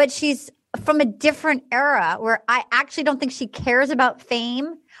she's from a different era where I actually don't think she cares about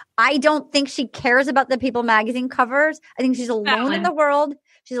fame. I don't think she cares about the People magazine covers. I think she's alone in the world.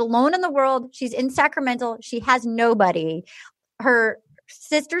 She's alone in the world. She's in Sacramento. She has nobody. Her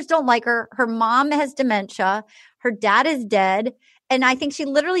sisters don't like her. Her mom has dementia. Her dad is dead. And I think she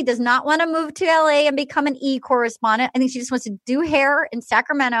literally does not want to move to LA and become an correspondent. I think she just wants to do hair in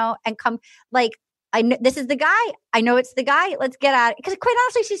Sacramento and come like, I know this is the guy. I know it's the guy. Let's get at it. Because quite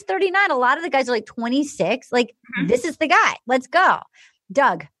honestly, she's 39. A lot of the guys are like 26. Like, this is the guy. Let's go.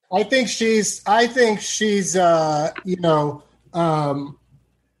 Doug. I think she's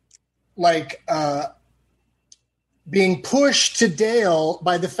being pushed to Dale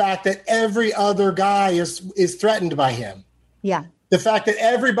by the fact that every other guy is threatened by him. Yeah. The fact that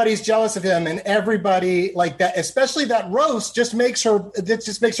everybody's jealous of him and everybody like that, especially that roast, just makes her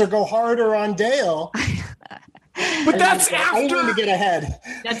go harder on Dale. But that's after. I need to get ahead.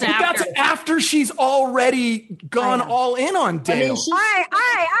 That's after she's already gone all in on Dale. I mean, all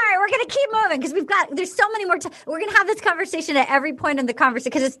right. We're going to keep moving because there's so many more. We're going to have this conversation at every point in the conversation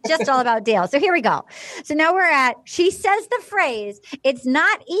because it's just all about Dale. So here we go. So now she says the phrase, it's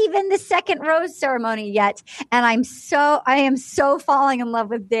not even the second rose ceremony yet. And I am so falling in love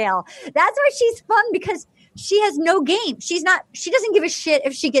with Dale. That's why she's fun because she has no game. She doesn't give a shit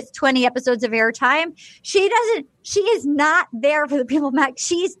if she gets 20 episodes of airtime. She is not there for the People mag.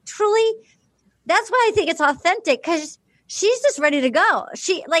 She's truly, that's why I think it's authentic because she's just ready to go.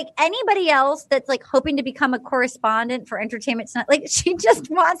 She, like anybody else that's like hoping to become a correspondent for Entertainment Tonight, like she just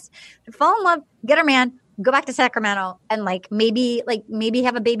wants to fall in love, get her man, go back to Sacramento and maybe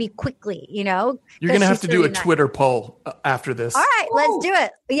have a baby quickly, you know? You're going to have to do a Twitter poll after this. All right, let's do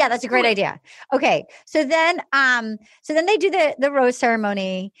it. Yeah, that's a great idea. Okay. So then they do the rose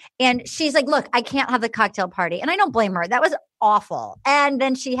ceremony and she's like, look, I can't have the cocktail party. And I don't blame her. That was awful. And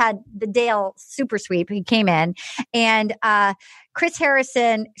then she had the Dale super sweep. He came in and, Chris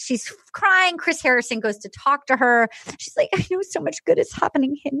Harrison, she's crying. Chris Harrison goes to talk to her. She's like, I know so much good is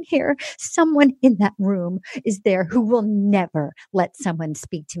happening in here. Someone in that room is there who will never let someone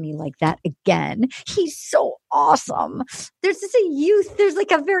speak to me like that again. He's so awesome. There's just a youth. There's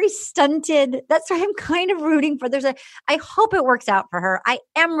like a very stunted. That's why I'm kind of rooting for. I hope it works out for her. I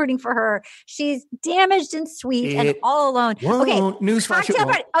am rooting for her. She's damaged and sweet and all alone. Okay. Newsflash.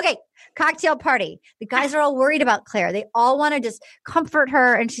 Okay. Cocktail party. The guys are all worried about Claire. They all want to just comfort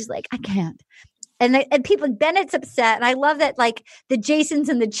her. And she's like, I can't. And Bennett's upset. And I love that like the Jasons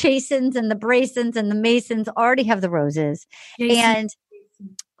and the Chasons and the Braysons and the Masons already have the roses. Jason. And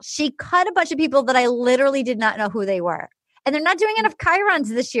she cut a bunch of people that I literally did not know who they were. And they're not doing enough chyrons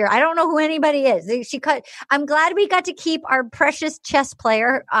this year. I don't know who anybody is. I'm glad we got to keep our precious chess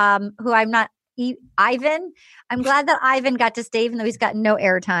player, who I'm not, Ivan. I'm glad that Ivan got to stay, even though he's got no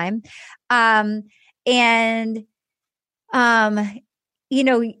airtime. Dale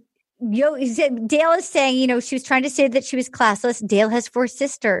is saying, she was trying to say that she was classless. Dale has 4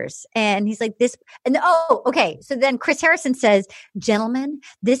 sisters. And he's like this. And okay. So then Chris Harrison says, gentlemen,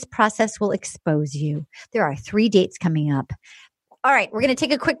 this process will expose you. There are 3 dates coming up. All right. We're going to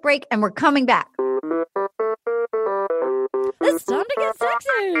take a quick break and we're coming back. It's time to get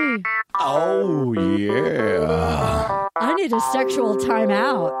sexy. Oh, yeah. I need a sexual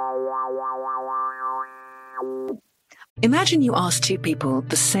timeout. Imagine you ask 2 people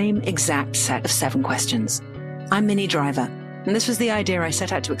the same exact set of 7 questions. I'm Minnie Driver, and this was the idea I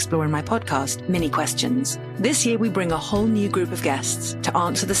set out to explore in my podcast, Minnie Questions. This year, we bring a whole new group of guests to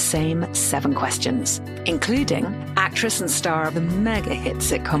answer the same 7 questions, including actress and star of the mega hit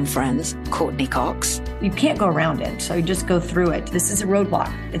sitcom Friends, Courtney Cox. You can't go around it, so you just go through it. This is a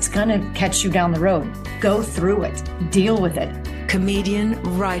roadblock. It's going to catch you down the road. Go through it. Deal with it. Comedian,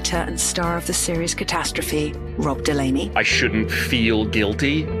 writer, and star of the series Catastrophe, Rob Delaney. I shouldn't feel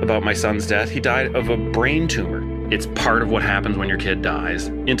guilty about my son's death. He died of a brain tumor. It's part of what happens when your kid dies.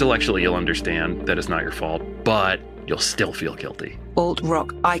 Intellectually, you'll understand that it's not your fault, but you'll still feel guilty.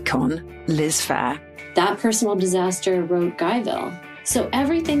 Alt-rock icon Liz Phair. That personal disaster wrote Guyville. So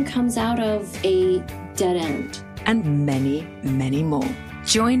everything comes out of a dead end. And many, many more.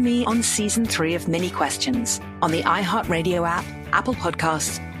 Join me on season 3 of Mini Questions on the iHeartRadio app, Apple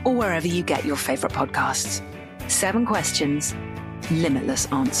Podcasts, or wherever you get your favorite podcasts. 7 questions, limitless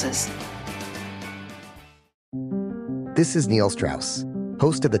answers. This is Neil Strauss,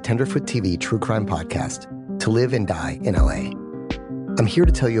 host of the Tenderfoot TV true crime podcast, To Live and Die in LA. I'm here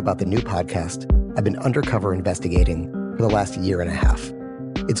to tell you about the new podcast I've been undercover investigating for the last year and a half.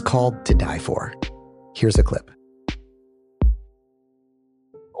 It's called To Die For. Here's a clip.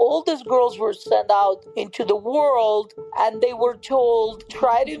 All these girls were sent out into the world and they were told,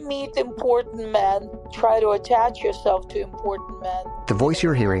 try to meet important men, try to attach yourself to important men. The voice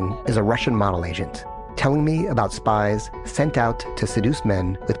you're hearing is a Russian model agent telling me about spies sent out to seduce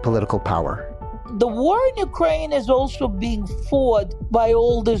men with political power. The war in Ukraine is also being fought by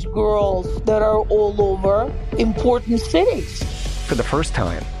all these girls that are all over important cities. For the first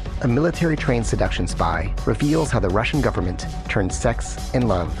time, a military-trained seduction spy reveals how the Russian government turned sex and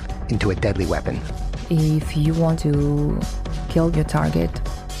love into a deadly weapon. If you want to kill your target,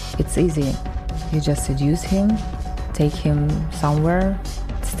 it's easy. You just seduce him, take him somewhere,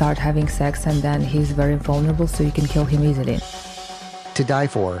 start having sex, and then he's very vulnerable, so you can kill him easily. To Die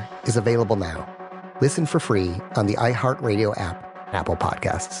For is available now. Listen for free on the iHeartRadio app, Apple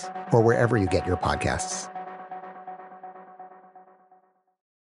Podcasts, or wherever you get your podcasts.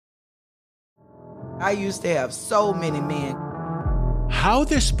 I used to have so many men. How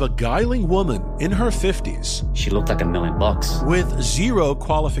this beguiling woman in her 50s, she looked like $1 million, with 0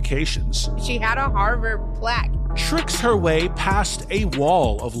 qualifications, she had a Harvard plaque, tricks her way past a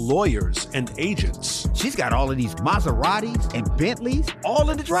wall of lawyers and agents. She's got all of these Maseratis and Bentleys all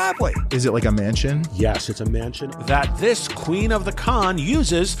in the driveway. Is it like a mansion? Yes, it's a mansion that this queen of the con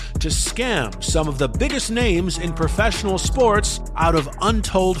uses to scam some of the biggest names in professional sports out of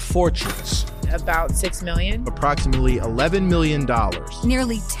untold fortunes. About $6 million. Approximately $11 million.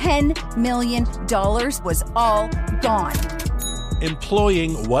 Nearly $10 million was all gone.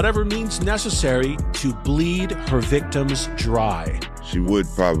 Employing whatever means necessary to bleed her victims dry. She would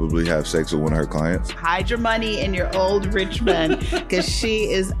probably have sex with one of her clients. Hide your money in your old rich man, because she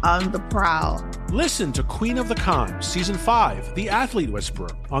is on the prowl. Listen to Queen of the Con, Season 5, The Athlete Whisperer,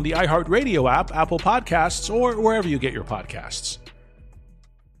 on the iHeartRadio app, Apple Podcasts, or wherever you get your podcasts.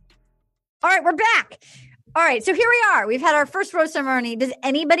 All right, we're back. All right, so here we are. We've had our first rose ceremony. Does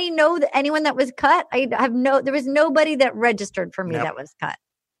anybody know anyone that was cut? There was nobody that registered for me that was cut.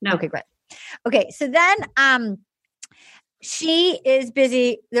 No. Okay, great. Okay, so then she is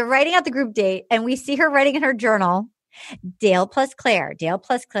busy. They're writing out the group date, and we see her writing in her journal, Dale plus Claire, Dale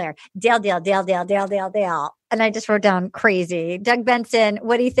plus Claire, Dale. And I just wrote down crazy. Doug Benson,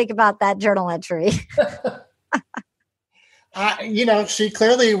 what do you think about that journal entry? She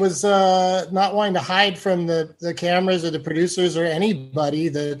clearly was not wanting to hide from the cameras or the producers or anybody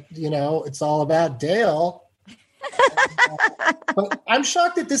that, it's all about Dale. But I'm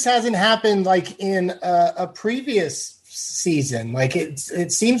shocked that this hasn't happened like in a previous season. Like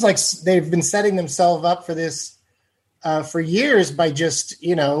it seems like they've been setting themselves up for this for years by just,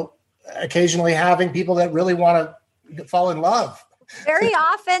 occasionally having people that really want to fall in love. Very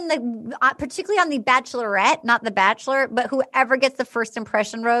often, particularly on The Bachelorette, not The Bachelor, but whoever gets the first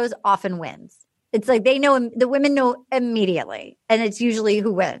impression rose often wins. It's like the women know immediately, and it's usually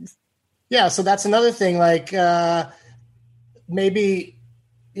who wins. Yeah, so that's another thing. Like maybe,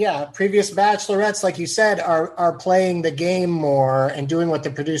 previous Bachelorettes, like you said, are playing the game more and doing what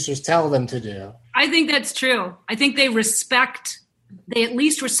the producers tell them to do. I think that's true. I think they at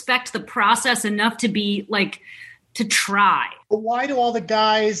least respect the process enough to be like, to try. But why do all the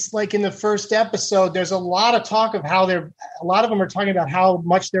guys, like in the first episode, there's a lot of talk of how a lot of them are talking about how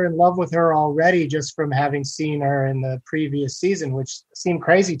much they're in love with her already just from having seen her in the previous season, which seemed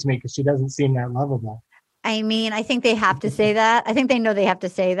crazy to me because she doesn't seem that lovable. I mean, I think they have to say that. I think they know they have to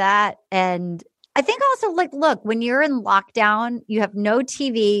say that. And I think also, like, look, when you're in lockdown, you have no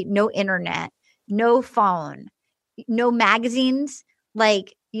TV, no internet, no phone, no magazines,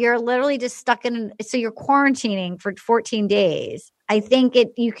 like, you're literally just stuck in, so you're quarantining for 14 days. I think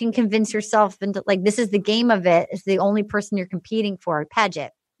you can convince yourself into like, this is the game of it. It's the only person you're competing for,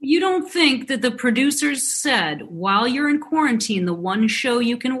 Paget. You don't think that the producers said, while you're in quarantine, the one show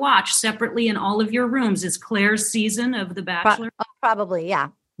you can watch separately in all of your rooms is Claire's season of The Bachelor? Probably, yeah.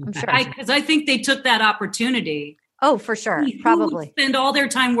 I'm sure. Because I think they took that opportunity. Oh, for sure. Probably. Spend all their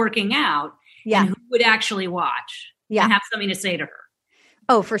time working out. Yeah. and who would actually watch Yeah. and have something to say to her.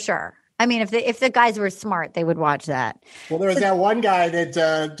 Oh, for sure. I mean, if the guys were smart, they would watch that. Well, there was that one guy that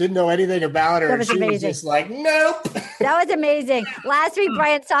didn't know anything about her. That was and she amazing. was just like, nope. That was amazing. Last week,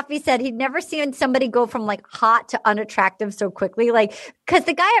 Brian Safi said he'd never seen somebody go from like hot to unattractive so quickly. Like, because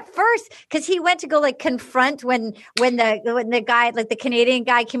the guy at first, because he went to go like confront when the guy, like the Canadian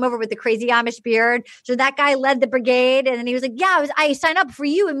guy, came over with the crazy Amish beard. So that guy led the brigade, and then he was like, "Yeah, I signed up for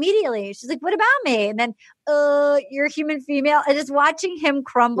you immediately." She's like, "What about me?" And then, you're a human female. And just watching him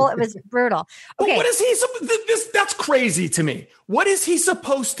crumble, it was brutal. Okay, But what is he? That's crazy to me. What is he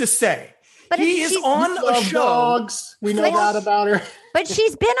supposed to say? But he is on a show. Dogs. We know that about her. But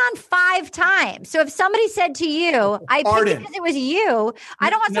she's been on 5 times. So if somebody said to you, I picked it because it was you, I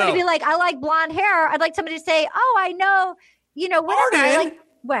don't want somebody to be like, I like blonde hair. I'd like somebody to say, oh, I know, whatever. I like,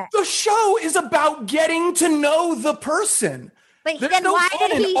 what? The show is about getting to know the person. But There's then no why fun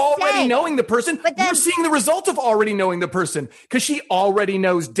did in he already say? knowing the person. But then, we're seeing the result of already knowing the person because she already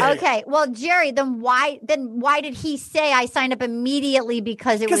knows Dave. Okay, well, Jerry, then why did he say I signed up immediately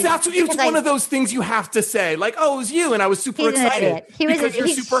because it was? Because it's one of those things you have to say, like, "Oh, it was you," and I was super excited because you're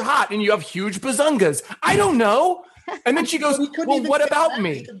super hot and you have huge bazungas. I don't know. And then she goes, "Well, what about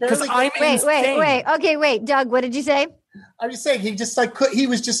me? Because I'm insane." Wait, Doug, what did you say? I'm just saying he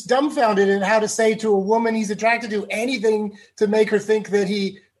was just dumbfounded in how to say to a woman he's attracted to anything to make her think that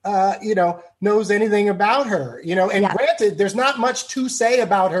he knows anything about her. And granted, there's not much to say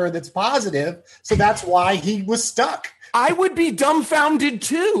about her that's positive, so that's why he was stuck. I would be dumbfounded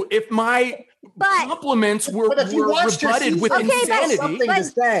too if my compliments were rebutted with insanity.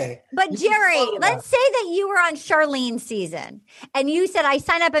 But Jerry, let's say that you were on Charlene's season and you said, I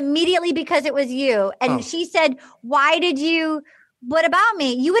signed up immediately because it was you. And she said, why did you? What about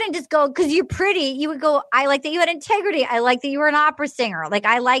me? You wouldn't just go, because you're pretty. You would go, I like that you had integrity. I like that you were an opera singer. Like,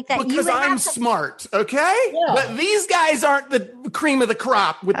 I like that because I'm smart, okay? Yeah. But these guys aren't the cream of the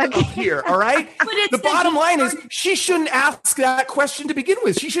crop up here, all right? The bottom line is she shouldn't ask that question to begin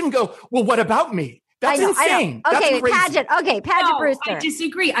with. She shouldn't go, well, what about me? That's insane. Okay, Paget. Okay, Paget Brewster. I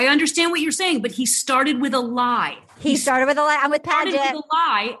disagree. I understand what you're saying, but he started with a lie. He started with a lie. I'm with Paget. Started with a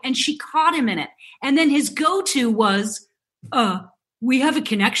lie, and she caught him in it. And then his go-to was, we have a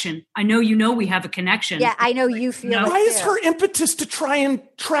connection. I know we have a connection. Yeah, I know you feel it. Why is her impetus to try and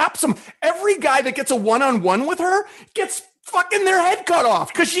trap every guy that gets a one-on-one with her gets fucking their head cut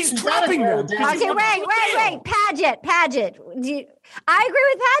off because she's trapping them. Okay, wait. Paget. I agree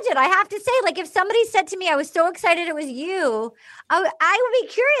with Paget. I have to say, like, if somebody said to me, I was so excited it was you, I would be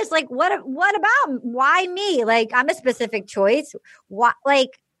curious, like, what about, why me? Like, I'm a specific choice. What,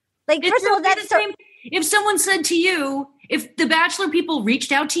 like first of all, that's the same. If someone said to you, if the Bachelor people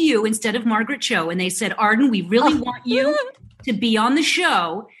reached out to you instead of Margaret Cho and they said, Arden, we really want you to be on the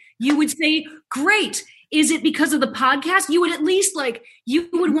show, you would say, great. Is it because of the podcast? You would at least you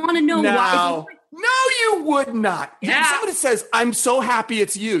would want to know why. No, you would not. Yeah. If somebody says, I'm so happy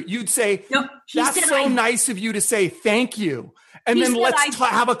it's you, you'd say, that's so nice of you to say thank you. And then let's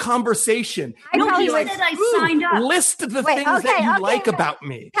have a conversation. He said I signed up. List the things that you like about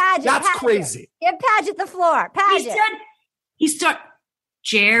me. Paget, that's crazy. Give Paget the floor. Paget.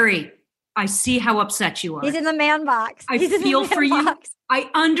 Jerry, I see how upset you are. He's in the man box. I feel for you. I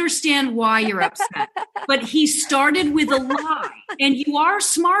understand why you're upset. But he started with a lie. And you are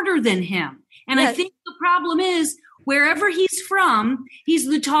smarter than him. And I think the problem is, wherever he's from, he's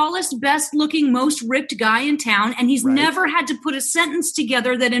the tallest, best-looking, most ripped guy in town, and he's never had to put a sentence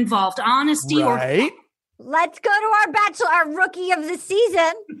together that involved honesty or... Let's go to our Bachelor, our rookie of the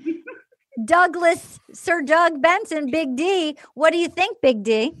season, Sir Doug Benson, Big D. What do you think, Big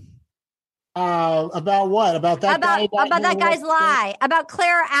D? About what? About that guy? About that guy's lie. About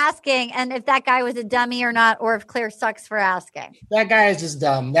Claire asking, and if that guy was a dummy or not, or if Claire sucks for asking. That guy is just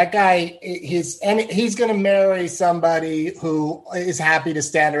dumb. That guy, he's going to marry somebody who is happy to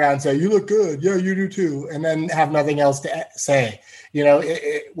stand around and say, you look good. Yeah, you do too. And then have nothing else to say.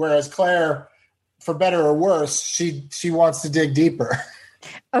 Whereas Claire, for better or worse, she wants to dig deeper.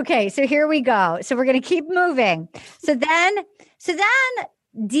 Okay, so here we go. So we're going to keep moving. So then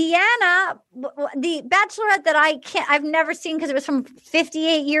Deanna, the Bachelorette that I've never seen because it was from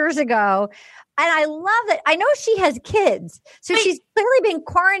 58 years ago. And I love it. I know she has kids. So she's clearly been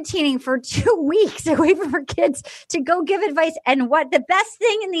quarantining for 2 weeks away from her kids to go give advice. And what the best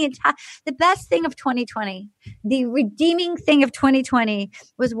thing of 2020, the redeeming thing of 2020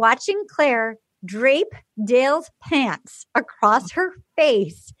 was watching Claire drape Dale's pants across her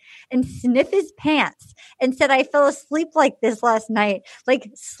face and sniff his pants and said, I fell asleep like this last night.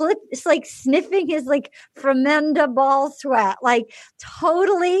 It's like sniffing his Fremenda ball sweat,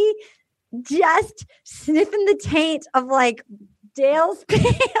 totally just sniffing the taint of like Dale's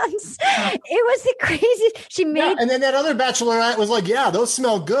pants. It was the craziest. She made, and then that other bachelorette was like, "Yeah, those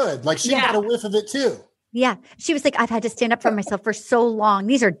smell good." Like she got a whiff of it too. Yeah, she was like, "I've had to stand up for myself for so long.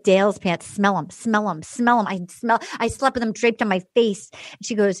 These are Dale's pants. Smell them, smell them, smell them. I slept with them draped on my face." And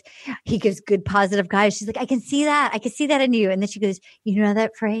she goes, "He gives good, positive guys." She's like, "I can see that. I can see that in you." And then she goes, "You know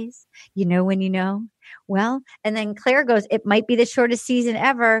that phrase? You know when you know." Well, and then Claire goes, "It might be the shortest season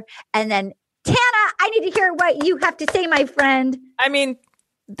ever." And then Tana, I need to hear what you have to say, my friend. I mean,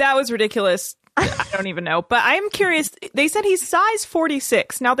 that was ridiculous. I don't even know. But I'm curious. They said he's size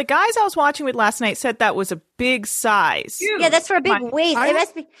 46. Now, the guys I was watching with last night said that was a big size. Yeah, that's for a big waist. It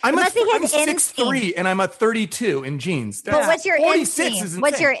must be I'm his 6'3" and I'm a 32 in jeans. But what's your 46 inseam? is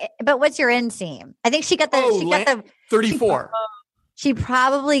What's your inseam? I think she got the 34. She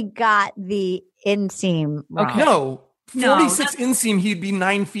probably got the inseam wrong. Okay. No. 46 inseam, he'd be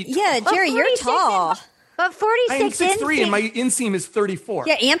 9 feet. Yeah, Jerry, you're tall. But 46 I'm 6'3" and my inseam is 34.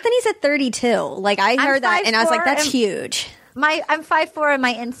 Yeah, Anthony's at 32. Like I heard that and I was like, that's huge. I'm 5'4" and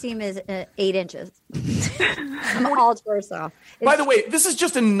my inseam is 8 inches. I'm all torso. By the way, this is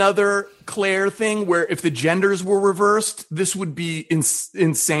just another Claire thing where if the genders were reversed, this would be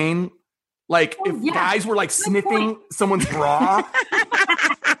insane. Like if guys were like sniffing someone's bra.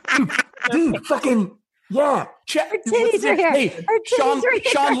 Dude, fucking yeah. Check. Titties are here. Hey,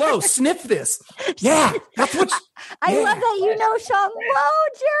 Sean Lowe, sniff this. Yeah, that's what. I love that you know Sean Lowe,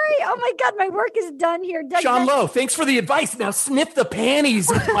 Jerry. Oh my God, my work is done here. Sean Lowe, thanks for the advice. Now sniff the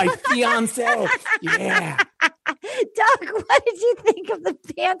panties of my fiance. Yeah. Doug, what did you think of the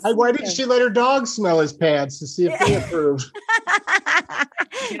pants? Why didn't she let her dog smell his pants to see if they approve?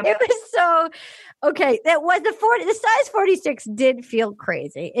 It was so okay. That was the size 46 did feel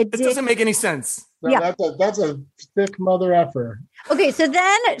crazy. It doesn't make any sense. No, yeah, that's a thick mother effer. Okay, so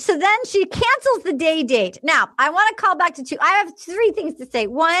then she cancels the date. Now I want to call back to two. I have 3 things to say.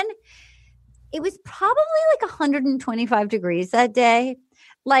 One, it was probably like 125 degrees that day.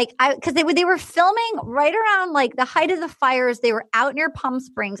 Like because they were filming right around like the height of the fires. They were out near Palm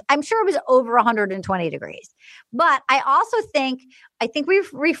Springs. I'm sure it was over 120 degrees. But I also think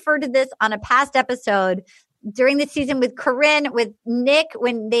we've referred to this on a past episode during the season with Corinne, with Nick,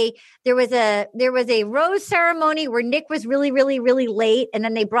 when there was a rose ceremony where Nick was really, really, really late. And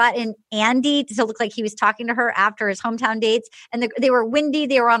then they brought in Andy to look like he was talking to her after his hometown dates. And they were windy.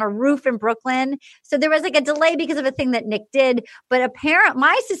 They were on a roof in Brooklyn. So there was like a delay because of a thing that Nick did. But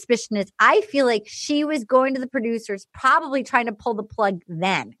my suspicion is I feel like she was going to the producers, probably trying to pull the plug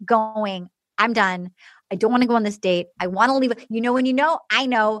then, going, I'm done. I don't want to go on this date. I want to leave. You know when you know? I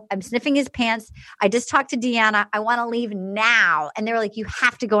know. I'm sniffing his pants. I just talked to Deanna. I want to leave now. And they were like, you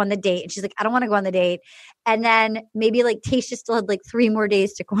have to go on the date. And she's like, I don't want to go on the date. And then maybe like Tayshia still had like 3 more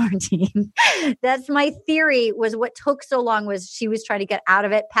days to quarantine. That's my theory, was what took so long was she was trying to get out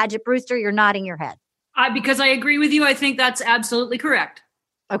of it. Paget Brewster, you're nodding your head. Because I agree with you. I think that's absolutely correct.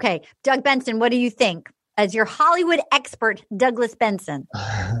 Okay. Doug Benson, what do you think? As your Hollywood expert, Douglas Benson.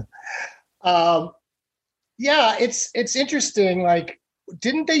 Yeah, it's interesting. Like,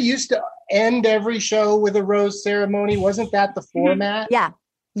 didn't they used to end every show with a rose ceremony? Wasn't that the format? Yeah.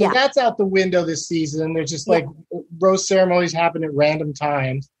 So that's out the window this season. There's just like rose ceremonies happen at random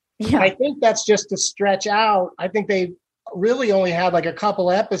times. Yeah. I think that's just to stretch out. I think they really only had like a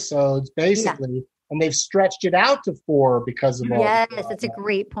couple episodes basically, and they've stretched it out to 4 because of all. Yes, that's a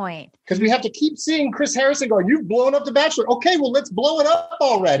great point. Because we have to keep seeing Chris Harrison going, you've blown up The Bachelor. Okay, well, let's blow it up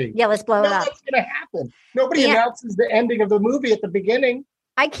already. Yeah, let's blow it up. What's going to happen? Nobody announces the ending of the movie at the beginning.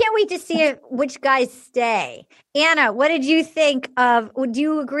 I can't wait to see which guys stay. Anna, what did you think of? Would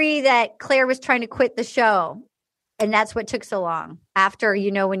you agree that Claire was trying to quit the show, and that's what took so long? After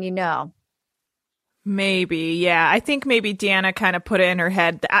you know when you know. Maybe, yeah. I think maybe Deanna kind of put it in her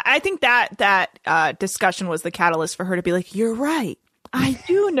head. I think that discussion was the catalyst for her to be like, "You're right. I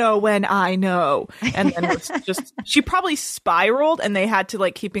do know when I know." And then it's just she probably spiraled, and they had to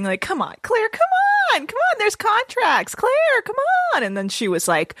like keep being like, "Come on, Claire, come on, there's contracts, Claire, come on." And then she was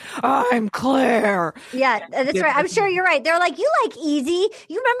like, "I'm Claire." Yeah, that's right. I'm sure you're right. They're like, "You like easy.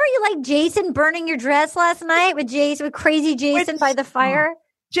 You remember you like Jason burning your dress last night with crazy Jason by the fire?"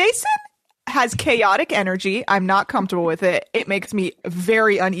 Jason has chaotic energy. I'm not comfortable with it. It makes me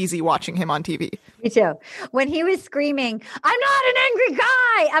very uneasy watching him on TV. Me too. When he was screaming, "I'm not an angry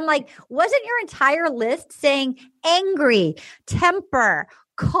guy," I'm like, wasn't your entire list saying angry, temper,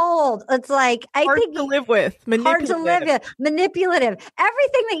 cold? It's like, hard to live with. Hard to live with. Manipulative.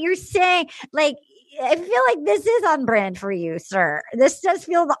 Everything that you're saying, like, I feel like this is on brand for you, sir. This does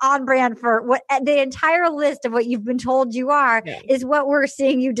feel on brand for what the entire list of what you've been told you are is what we're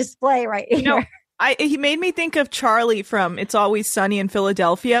seeing you display right here. No, he made me think of Charlie from It's Always Sunny in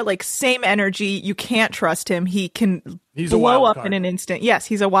Philadelphia. Like, same energy. You can't trust him. He can blow up in an instant. Yes,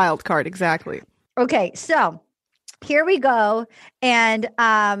 he's a wild card. Exactly. Okay, so here we go. And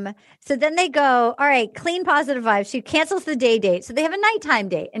so then they go, all right, clean positive vibes. She cancels the date. So they have a nighttime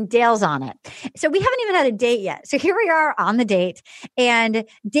date and Dale's on it. So we haven't even had a date yet. So here we are on the date and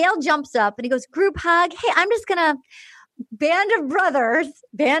Dale jumps up and he goes, group hug. Hey, I'm just going to band of brothers.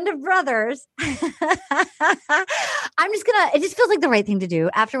 I'm just going to, it just feels like the right thing to do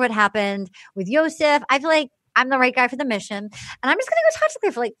after what happened with Yosef. I feel like I'm the right guy for the mission. And I'm just going to go talk to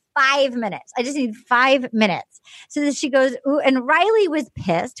her for like 5 minutes. I just need 5 minutes. So then she goes, ooh, and Riley was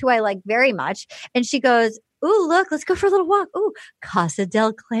pissed, who I like very much. And she goes, ooh, look, let's go for a little walk. Ooh, Casa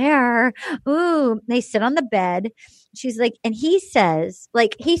del Clare. Ooh, they sit on the bed. She's like, and he says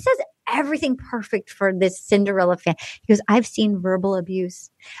everything perfect for this Cinderella fan. He goes, I've seen verbal abuse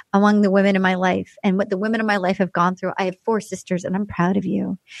among the women in my life and what the women in my life have gone through. I have 4 sisters and I'm proud of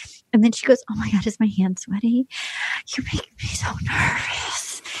you. And then she goes, oh my God, is my hand sweaty? You make me so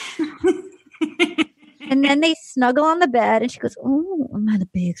nervous. And then they snuggle on the bed and she goes, oh, I'm at a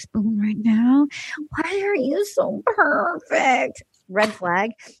big spoon right now. Why are you so perfect? Red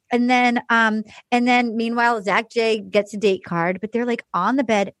flag. And then meanwhile, Zach J gets a date card, but they're like on the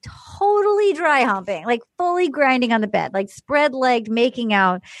bed, totally dry humping, like fully grinding on the bed, like spread legged, making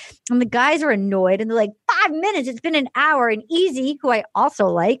out. And the guys are annoyed and they're like, 5 minutes, it's been an hour. And Easy, who I also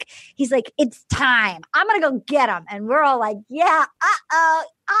like, he's like, it's time. I'm going to go get him. And we're all like, yeah,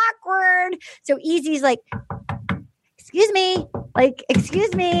 awkward. So Easy's like, excuse me,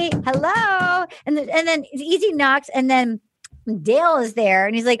 hello. And then Easy knocks and then Dale is there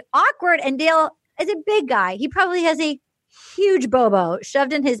and he's like awkward. And Dale is a big guy. He probably has a huge bobo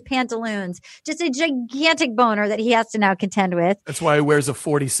shoved in his pantaloons, just a gigantic boner that he has to now contend with. That's why he wears a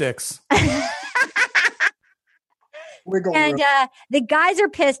 46. And the guys are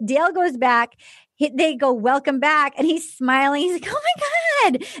pissed. Dale goes back. They go, welcome back. And he's smiling. He's like, oh my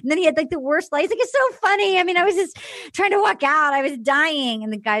God. And then he had like the worst light. He's like, it's so funny. I mean, I was just trying to walk out. I was dying.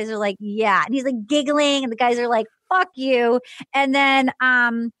 And the guys are like, yeah. And he's like giggling. And the guys are like, fuck you. And then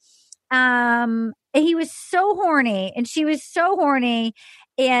he was so horny and she was so horny.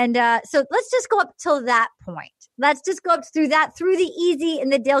 And so let's just go up till that point. Let's just go up through the Easy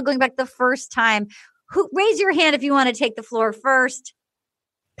and the Dale going back the first time. Raise your hand if you want to take the floor first.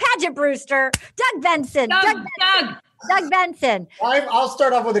 Paget Brewster, Doug Benson. Doug Benson. I'll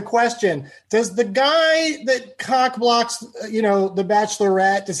start off with a question. Does the guy that cock blocks, the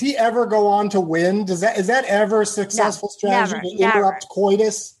Bachelorette, does he ever go on to win? Is that ever a successful strategy to interrupt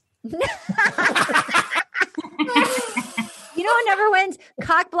coitus? You know what never wins?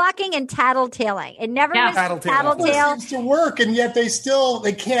 Cock blocking and tattletaling. It never wins. Tattletale. It seems to work, and yet they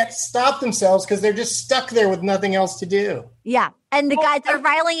can't stop themselves because they're just stuck there with nothing else to do. Yeah, and the guys are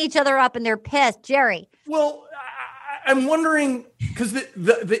riling each other up, and they're pissed. Jerry. Well, I'm wondering because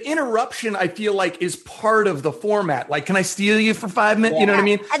the interruption I feel like is part of the format. Like, can I steal you for 5 minutes? You know what I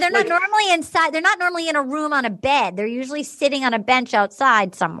mean? And they're not normally inside. They're not normally in a room on a bed. They're usually sitting on a bench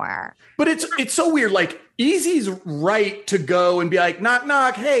outside somewhere. But it's so weird. Like, Easy's right to go and be like, knock,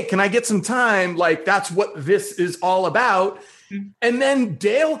 knock. Hey, can I get some time? Like, that's what this is all about. And then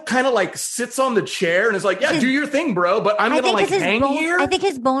Dale kind of like sits on the chair and is like, yeah, do your thing, bro. But I'm going to like hang here. I think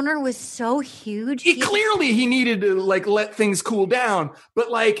his boner was so huge. Clearly he needed to like let things cool down. But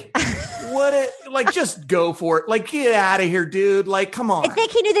like, just go for it. Like, get out of here, dude. Like, come on. I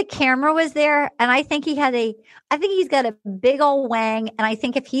think he knew the camera was there. And I think he's got a big old wang. And I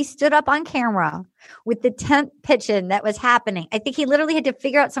think if he stood up on camera with the tent pitching that was happening, I think he literally had to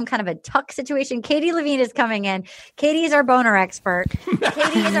figure out some kind of a tuck situation. Katie Levine is coming in. Katie is our boner expert.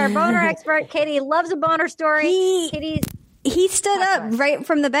 Katie loves a boner story. He stood up right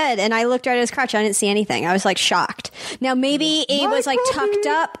from the bed and I looked right at his crotch. I didn't see anything. I was like shocked. Now maybe it was like tucked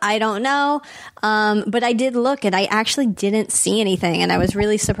up. I don't know. But I did look and I actually didn't see anything. And I was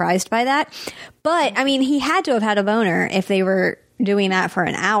really surprised by that. But I mean, he had to have had a boner if they were doing that for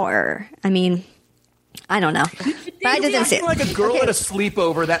an hour. I mean, I don't know. But I didn't see it. Like a girl at a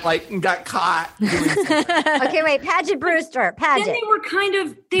sleepover that like got caught doing something. Okay, wait, Paget Brewster. Paget. Then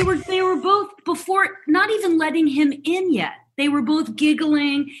they were both before not even letting him in yet. They were both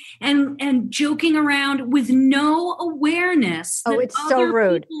giggling and joking around with no awareness that it's so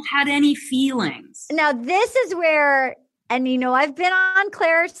rude. People had any feelings. Now this is where, and I've been on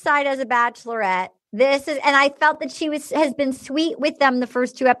Claire's side as a bachelorette. And I felt that she has been sweet with them the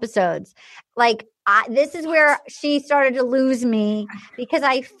first 2 episodes. Like, this is where she started to lose me because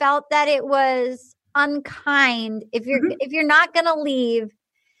I felt that it was unkind. If you're not going to leave,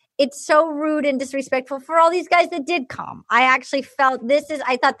 it's so rude and disrespectful for all these guys that did come. I actually felt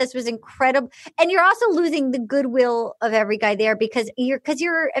I thought this was incredible. And you're also losing the goodwill of every guy there because you're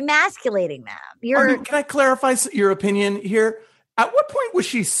emasculating them. Can I clarify your opinion here? At what point was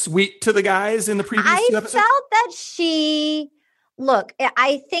she sweet to the guys in the previous two episodes? I felt that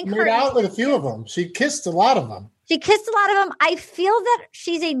I think made out with a few of them. She kissed a lot of them. I feel that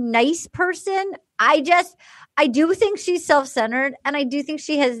she's a nice person. I do think she's self-centered and I do think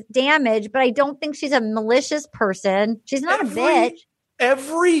she has damage, but I don't think she's a malicious person. She's not a bitch.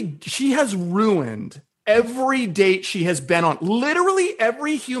 She has ruined every date she has been on. Literally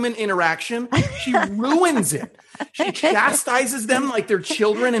every human interaction, she ruins it. She chastises them like they're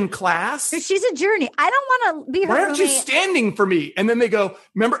children in class. She's a journey. I don't want to be her Why aren't you roommate. standing for me? And then they go,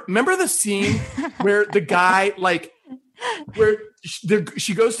 remember the scene where the guy,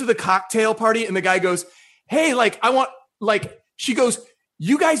 she goes to the cocktail party and the guy goes, hey, she goes,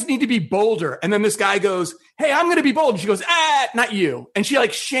 you guys need to be bolder. And then this guy goes, hey, I'm going to be bold. And she goes, not you. And she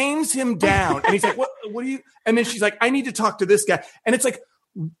shames him down. And he's like, what are you? And then she's like, I need to talk to this guy. And it's like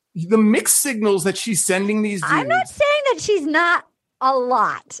the mixed signals that she's sending these dudes. I'm not saying that she's not a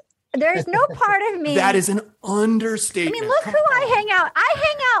lot. There's no part of me. That is an understatement. I mean, look who I hang out. I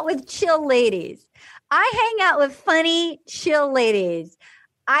hang out with chill ladies. I hang out with funny, chill ladies.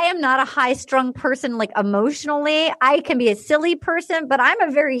 I am not a high-strung person, emotionally. I can be a silly person, but I'm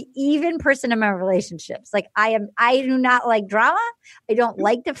a very even person in my relationships. I do not like drama. I don't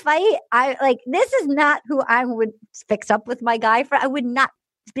like to fight. This is not who I would fix up with my guy friend. I would not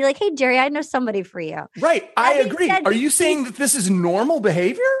be like, hey, Jerry, I know somebody for you. Right. I agree. Are you saying that this is normal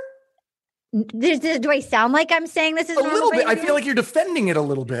behavior? Do I sound like I'm saying this is a little bit? I feel like you're defending it a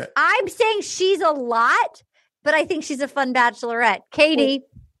little bit. I'm saying she's a lot, but I think she's a fun bachelorette. Katie.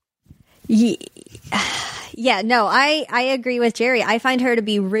 Yeah, no, I agree with Jerry. I find her to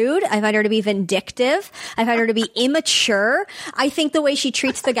be rude. I find her to be vindictive. I find her to be immature. I think the way she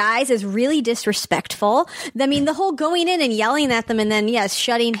treats the guys is really disrespectful. I mean, the whole going in and yelling at them and then, yes,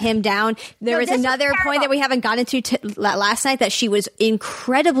 shutting him down. There was another point that we haven't gotten to last night that she was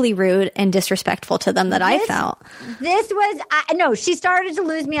incredibly rude and disrespectful to them that I felt. She started to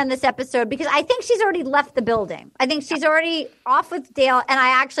lose me on this episode because I think she's already left the building. I think she's already off with Dale. And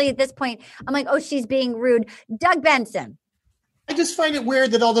I actually, at this point, I'm like, oh, she's being rude. Doug Benson. I just find it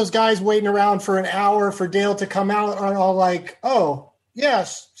weird that all those guys waiting around for an hour for Dale to come out are all like, oh,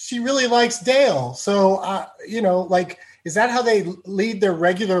 yes, she really likes Dale. So, is that how they lead their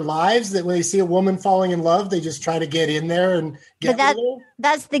regular lives? That when they see a woman falling in love, they just try to get in there and get with her?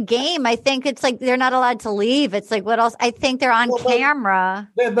 That's the game. I think it's like they're not allowed to leave. It's like, what else? I think they're on camera.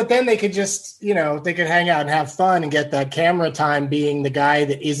 But then they could just, they could hang out and have fun and get that camera time being the guy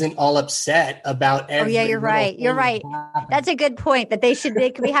that isn't all upset about everything. Oh, yeah, you're right. You're right. That's a good point that they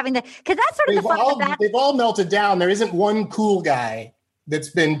could be having because that's sort of the fun. They've all melted down. There isn't one cool guy that's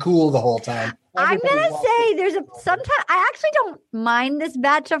been cool the whole time. I'm going to say sometimes I actually don't mind this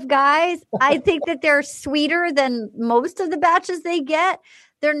batch of guys. I think that they're sweeter than most of the batches they get.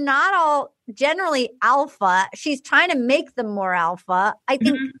 They're not all generally alpha. She's trying to make them more alpha.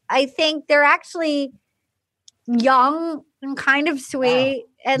 I think they're actually young and kind of sweet.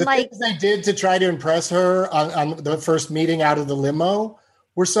 Wow. And the things they did to try to impress her on the first meeting out of the limo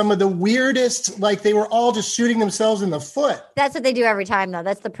were some of the weirdest, they were all just shooting themselves in the foot. That's what they do every time, though.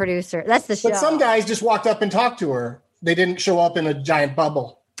 That's the producer. That's the show. But some guys just walked up and talked to her. They didn't show up in a giant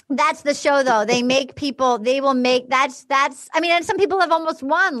bubble. That's the show, though. They make people, and some people have almost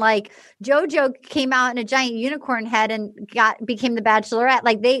won. Like JoJo came out in a giant unicorn head and became the Bachelorette.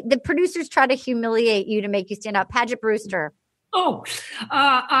 The producers try to humiliate you to make you stand up. Paget Brewster.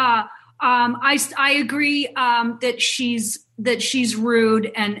 I agree that she's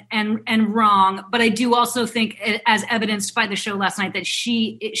rude and wrong, but I do also think, as evidenced by the show last night, that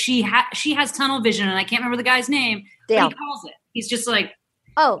she has tunnel vision, and I can't remember the guy's name. Dale. But he calls it. He's just like,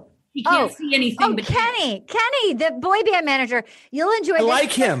 he can't see anything. Oh, but Kenny, the boy band manager. You'll enjoy. I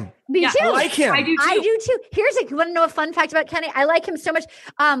like him. Me too. I like him. I do too. You want to know a fun fact about Kenny? I like him so much.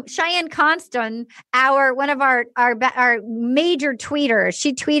 Cheyenne Constant, one of our major tweeters,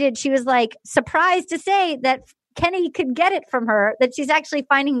 she tweeted. She was like surprised to say that Kenny could get it from her, that she's actually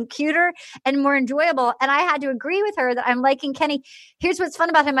finding him cuter and more enjoyable. And I had to agree with her that I'm liking Kenny. Here's what's fun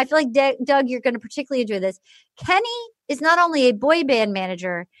about him. I feel like, Doug, you're going to particularly enjoy this. Kenny is not only a boy band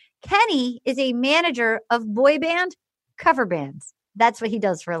manager, Kenny is a manager of boy band cover bands. That's what he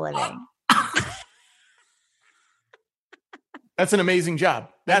does for a living. That's an amazing job.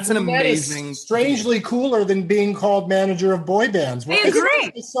 That's an amazing. Strangely cooler than being called manager of boy bands. I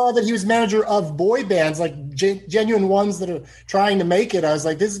agree. I saw that he was manager of boy bands, like genuine ones that are trying to make it. I was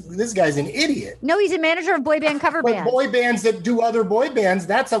like, this guy's an idiot. No, he's a manager of boy band cover bands. Boy bands that do other boy bands,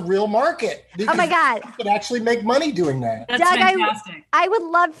 that's a real market. Oh my God. You could actually make money doing that. That's Doug, fantastic. I would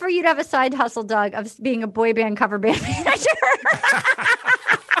love for you to have a side hustle, Doug, of being a boy band cover band manager.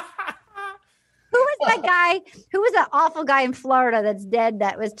 Who was that guy? Who was that awful guy in Florida that's dead?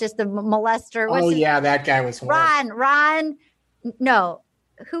 That was just a molester. That guy was horrible. Ron. No,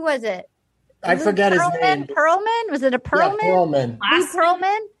 who was it? I forget his name. Perlman? Was it a Perlman? Yeah,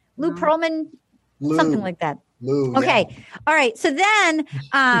 Perlman. Lou Perlman? Something like that. Lou. Okay. Yeah. All right. So then,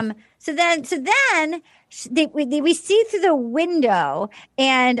 we see through the window,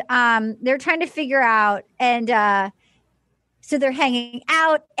 and they're trying to figure out, and so they're hanging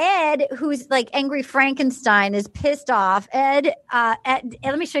out. Ed, who's like angry Frankenstein, is pissed off. Ed,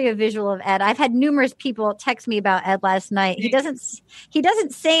 let me show you a visual of Ed. I've had numerous people text me about Ed last night. He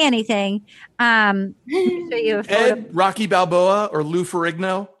doesn't say anything. Let me show you a photo. Ed, Rocky Balboa, or Lou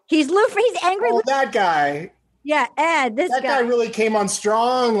Ferrigno? He's angry. Oh, that guy. Yeah, Ed. That guy really came on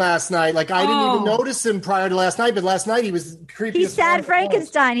strong last night. Like I didn't even notice him prior to last night, but last night he was creepy. He's sad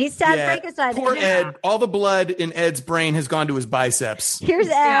Frankenstein. He's sad Frankenstein. Poor Ed. All the blood in Ed's brain has gone to his biceps. Here's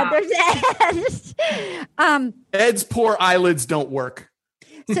Ed. Yeah. There's Ed. Ed's poor eyelids don't work.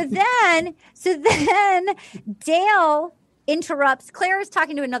 So then Dale interrupts. Claire is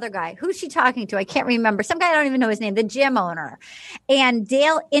talking to another guy. Who's she talking to? I can't remember. Some guy I don't even know his name. The gym owner. And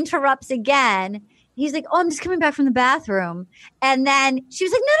Dale interrupts again. He's like, "Oh, I'm just coming back from the bathroom," and then she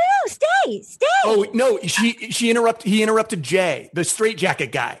was like, "No, stay." Oh no, he interrupted Jay, the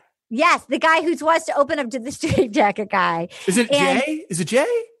straitjacket guy. Yes, the guy who wants to open up to the straitjacket guy. Is it Jay? Is it Jay?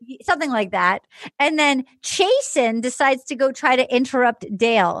 Something like that. And then Chasen decides to go try to interrupt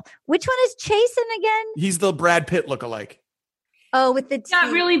Dale. Which one is Chasen again? He's the Brad Pitt lookalike. Oh, with the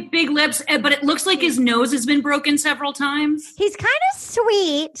got really big lips, but it looks like his nose has been broken several times. He's kind of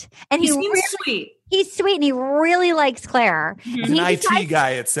sweet, and he seems sweet. He's sweet, and he really likes Claire. He's an IT guy,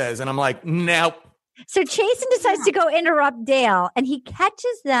 it says, and I'm like, nope. So Chasen decides to go interrupt Dale, and he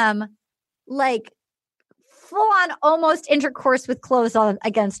catches them like full on almost intercourse with clothes on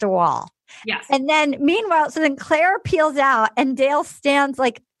against a wall. Yes. And then meanwhile, so then Claire peels out, and Dale stands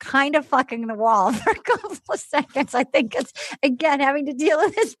like kind of fucking the wall for a couple of seconds. I think it's again having to deal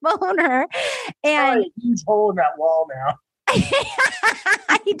with his boner. And huge hole in that wall now.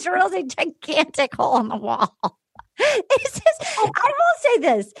 He drills a gigantic hole in the wall. It's just, I will say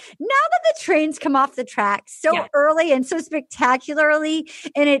this. Now that the trains come off the track so early and so spectacularly,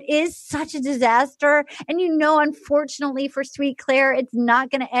 and it is such a disaster, and unfortunately for Sweet Claire, it's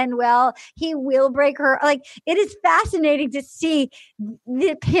not going to end well. He will break her. Like, it is fascinating to see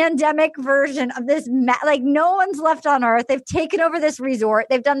the pandemic version of this. Like, no one's left on Earth. They've taken over this resort.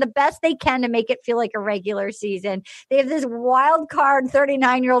 They've done the best they can to make it feel like a regular season. They have this wild card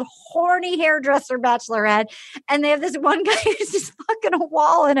 39-year-old horny hairdresser bachelorette, and they have this one guy who's just fucking a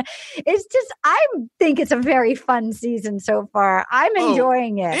wall, and it's just, I think it's a very fun season so far. I'm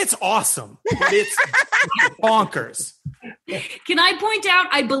enjoying it. It's awesome. But it's bonkers. Can I point out,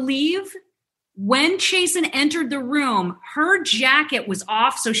 I believe when Chasen entered the room, her jacket was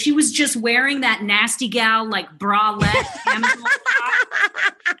off, so she was just wearing that nasty gal like bralette.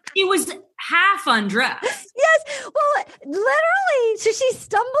 She was half undressed. Yes. Well, literally, so she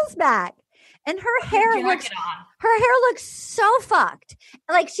stumbles back. And her hair looks so fucked.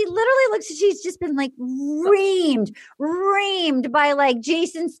 Like, she literally looks, she's just been like reamed by like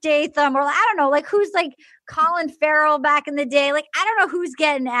Jason Statham, or I don't know, like who's like Colin Farrell back in the day. Like, I don't know who's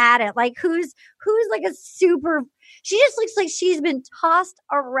getting at it. Like who's like a super, she just looks like she's been tossed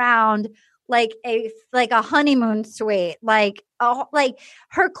around like a honeymoon suite. Like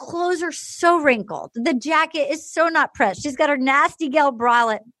her clothes are so wrinkled. The jacket is so not pressed. She's got her nasty gal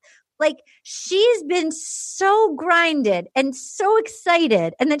bralette. Like, she's been so grinded and so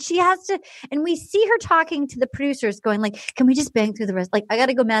excited. And then she has to, and we see her talking to the producers going like, can we just bang through the rest? Like, I got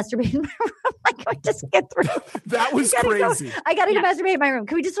to go masturbate in my room. Like, can we just get through? That was crazy. I got to go masturbate in my room.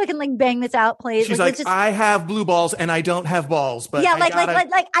 Can we just fucking like bang this out, please? She's like I have blue balls and I don't have balls. But yeah,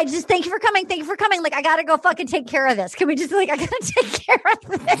 I just, thank you for coming. Thank you for coming. Like, I got to go fucking take care of this. Can we just I got to take care of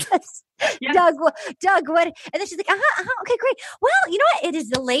this. Yes. Doug, what? And then she's like, okay, great. Well, you know what?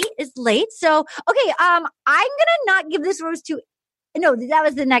 It's late. So, okay, I'm going to not give this rose to, no, that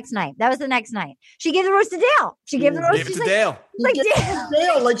was the next night. She gave the rose to Dale. She gave the rose to Dale. Like,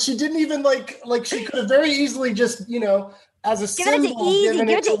 Dale. Like, she didn't even like she could have very easily just, as a Give it to symbol, Easy. giving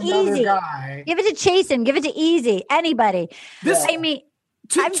Give it to another Easy. guy. Give it to Chasen. Give it to Easy. Anybody. This- I mean,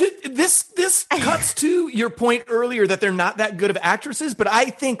 This cuts to your point earlier that they're not that good of actresses, but I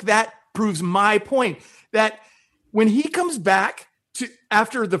think that proves my point that when he comes back to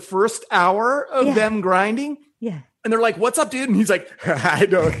after the first hour of them grinding, and they're like, "What's up, dude?" And he's like,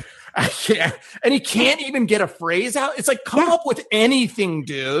 I can't, and he can't even get a phrase out. It's like, come up with anything,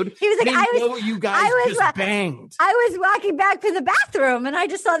 dude. He was like, I know you guys just banged. I was walking back to the bathroom and I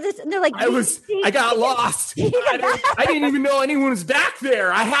just saw this, and they're like, I got lost. I didn't even know anyone was back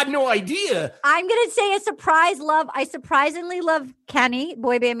there. I had no idea. I'm going to say a surprise love. I surprisingly love Kenny,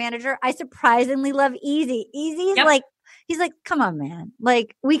 boy band manager. I surprisingly love Easy. Easy's like, he's like, come on, man.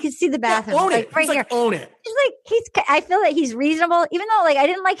 Like, we could see the bathroom. Own like, it. right He's here. like, own it. He's like, I feel that he's reasonable, even though like I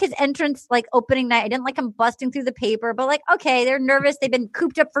didn't like his entrance, like opening night. I didn't like him busting through the paper, but like, okay, they're nervous. They've been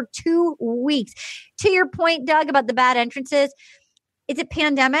cooped up for 2 weeks. To your point, Doug, about the bad entrances, it's a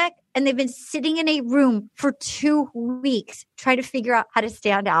pandemic and they've been sitting in a room for 2 weeks trying to figure out how to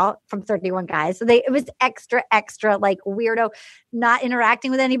stand out from 31 guys. So it was extra like weirdo, not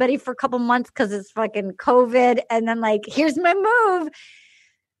interacting with anybody for a couple months because it's fucking COVID. And then like, here's my move.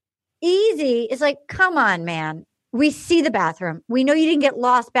 Easy is like, come on, man. We see the bathroom. We know you didn't get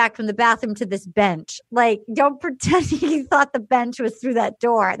lost back from the bathroom to this bench. Like, don't pretend you thought the bench was through that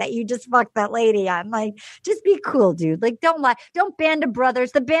door that you just fucked that lady on. Like, just be cool, dude. Like, don't lie. Don't Band of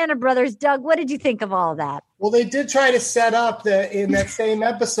Brothers. The Band of Brothers. Doug, what did you think of all that? Well, they did try to set up that in that same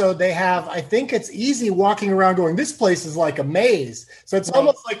episode, they have, I think it's Easy walking around going, this place is like a maze. So it's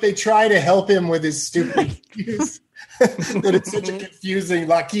almost like they try to help him with his stupid excuse. That it's such a confusing,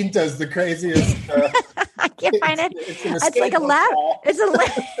 La Quinta is the craziest. I can't find it. It's like a lab. It's an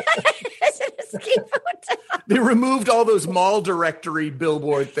escape hotel. They removed all those mall directory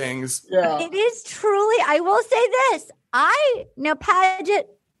billboard things. Yeah. It is truly, I will say this. Now Paget,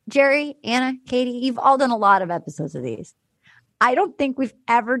 Jerry, Anna, Katie, you've all done a lot of episodes of these. I don't think we've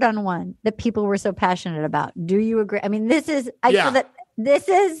ever done one that people were so passionate about. Do you agree? I mean, feel that this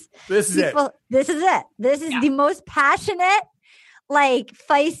is it. This is the most passionate, like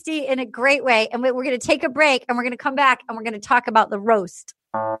feisty in a great way. And we're going to take a break and we're going to come back and we're going to talk about the roast.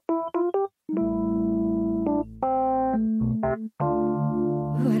 Ooh,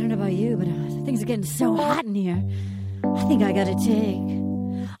 I don't know about you, but things are getting so hot in here. I think I got to take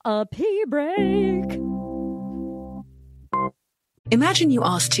a pee break. Imagine you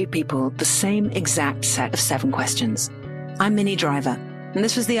ask two people the same exact set of 7 questions. I'm Minnie Driver, and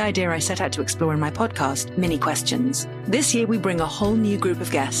this was the idea I set out to explore in my podcast, Mini Questions. This year, we bring a whole new group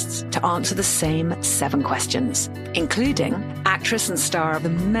of guests to answer the same 7 questions, including actress and star of the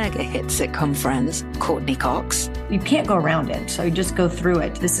mega hit sitcom Friends, Courtney Cox. You can't go around it, so you just go through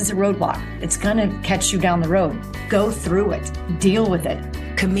it. This is a roadblock. It's going to catch you down the road. Go through it. Deal with it.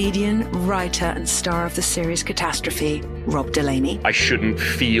 Comedian, writer, and star of the series Catastrophe, Rob Delaney. I shouldn't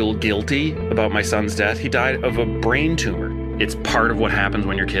feel guilty about my son's death. He died of a brain tumor. It's part of what happens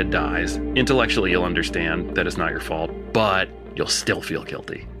when your kid dies. Intellectually, you'll understand that it's not your fault, but you'll still feel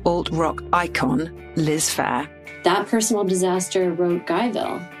guilty. Alt-rock icon, Liz Phair. That personal disaster wrote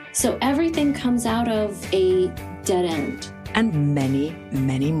Guyville. So everything comes out of a dead end. And many,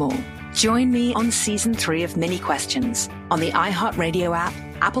 many more. Join me on Season 3 of Mini Questions on the iHeartRadio app,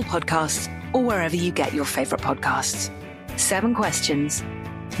 Apple Podcasts, or wherever you get your favorite podcasts. 7 questions,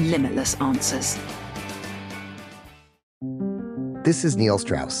 limitless answers. This is Neil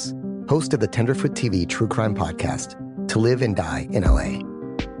Strauss, host of the Tenderfoot TV true crime podcast, To Live and Die in LA.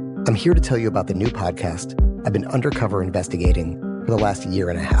 I'm here to tell you about the new podcast I've been undercover investigating for the last year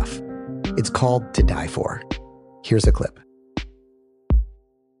and a half. It's called To Die For. Here's a clip.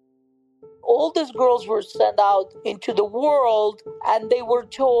 All these girls were sent out into the world and they were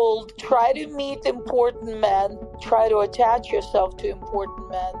told, try to meet important men, try to attach yourself to important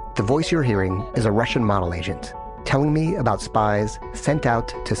men. The voice you're hearing is a Russian model agent telling me about spies sent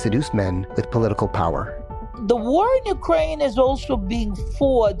out to seduce men with political power. The war in Ukraine is also being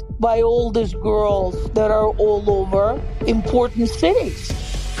fought by all these girls that are all over important cities.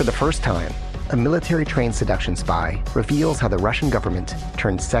 For the first time, a military-trained seduction spy reveals how the Russian government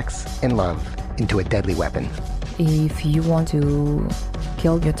turned sex and love into a deadly weapon. If you want to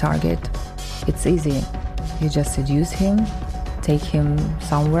kill your target, it's easy. You just seduce him, take him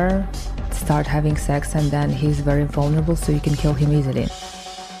somewhere, start having sex, and then he's very vulnerable, so you can kill him easily.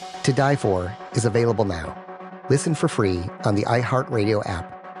 To Die For is available now. Listen for free on the iHeartRadio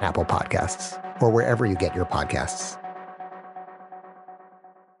app, Apple Podcasts, or wherever you get your podcasts.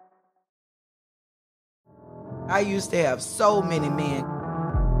 I used to have so many men.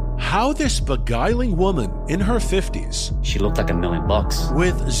 How this beguiling woman in her 50s, she looked like $1 million,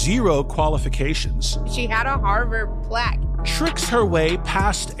 with 0 qualifications, She had a Harvard plaque. tricks her way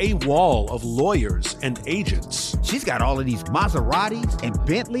past a wall of lawyers and agents. She's got all of these Maseratis and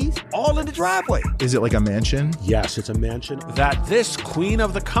Bentleys all in the driveway. Is it like a mansion? Yes, it's a mansion that this queen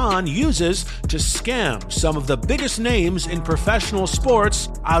of the con uses to scam some of the biggest names in professional sports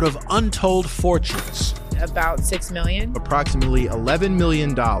out of untold fortunes. About $6 million. Approximately $11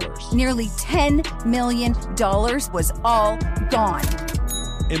 million. Nearly $10 million was all gone.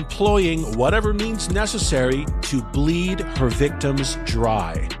 Employing whatever means necessary to bleed her victims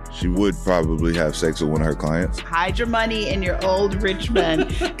dry. She would probably have sex with one of her clients. Hide your money in your old rich man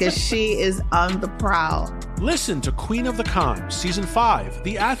because she is on the prowl. Listen to Queen of the Con, Season 5,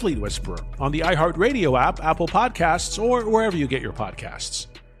 The Athlete Whisperer, on the iHeartRadio app, Apple Podcasts, or wherever you get your podcasts.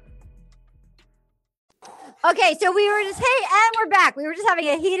 Okay, so we were just, and we're back. We were just having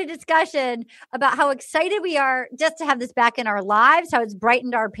a heated discussion about how excited we are just to have this back in our lives, how it's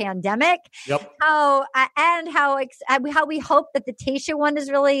brightened our pandemic. Yep. How we hope that the Tayshia one is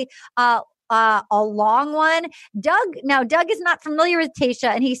really a long one. Doug is not familiar with Tayshia,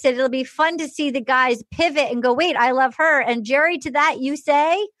 and he said it'll be fun to see the guys pivot and go, wait, I love her. And Jerry, to that you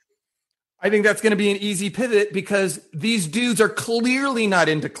say? I think that's going to be an easy pivot because these dudes are clearly not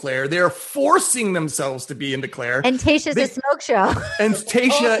into Claire. They're forcing themselves to be into Claire. And Tayshia's a smoke show. And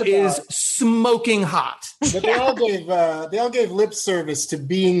Tayshia is smoking hot. But they all gave lip service to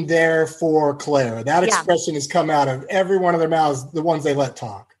being there for Claire. That expression has come out of every one of their mouths, the ones they let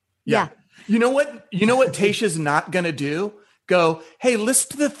talk. Yeah. You know what Tayshia's not going to do? Go, hey,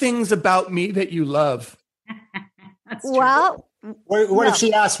 list the things about me that you love. Well, what if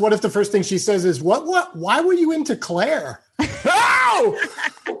she asks, what if the first thing she says is, why were you into Claire? Oh,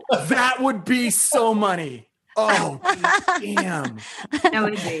 that would be so money. Oh, damn. That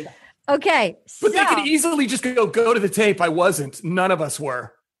would be. Okay. But they could easily just go to the tape. I wasn't. None of us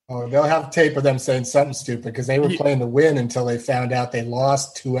were. Oh, they'll have tape of them saying something stupid because they were playing to win until they found out they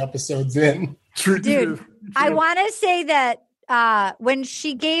lost 2 episodes in. Dude, I want to say that when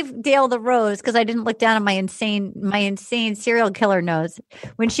she gave Dale the rose, because I didn't look down at my insane serial killer nose,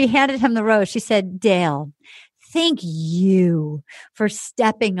 when she handed him the rose, she said, Dale, thank you for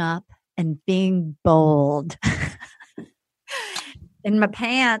stepping up and being bold. In my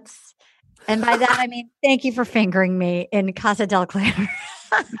pants. And by that, I mean, thank you for fingering me in Casa del Claire.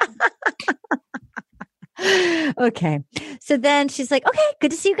 Okay. So then she's like, okay,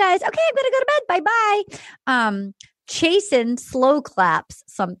 good to see you guys. Okay, I'm going to go to bed. Bye-bye. Chasen slow claps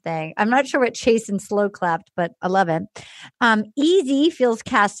something. I'm not sure what Chasen slow clapped, but I love it. Easy feels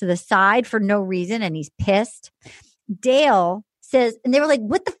cast to the side for no reason, and he's pissed. Dale says, and they were like,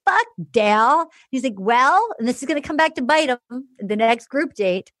 what the fuck, Dale? He's like, well, and this is going to come back to bite him the next group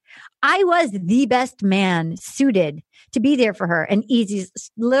date. I was the best man suited to be there for her. And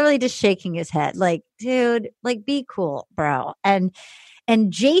Easy's literally just shaking his head like, dude, like, be cool, bro. And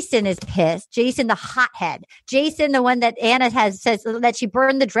Jason is pissed. Jason, the hothead. Jason, the one that Anna says that she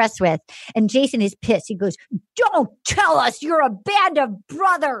burned the dress with. And Jason is pissed. He goes, don't tell us you're a band of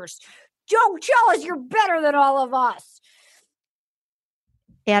brothers. Don't tell us you're better than all of us.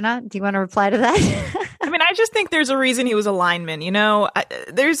 Anna, do you want to reply to that? I mean, I just think there's a reason he was a lineman. You know,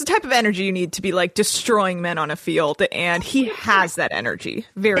 there's a type of energy you need to be like destroying men on a field, and he has that energy.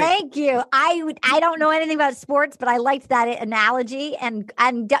 Thank you. I don't know anything about sports, but I liked that analogy, and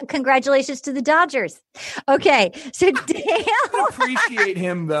congratulations to the Dodgers. Okay, so Dale, I can appreciate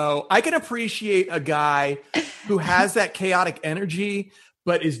him though. I can appreciate a guy who has that chaotic energy,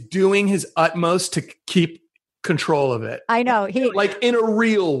 but is doing his utmost to keep control of it. I know. He like in a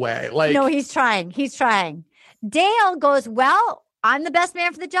real way. Like, no, he's trying. He's trying. Dale goes, well, I'm the best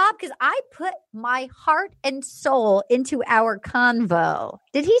man for the job because I put my heart and soul into our convo.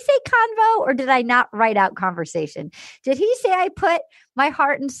 Did he say convo or did I not write out conversation? Did he say I put my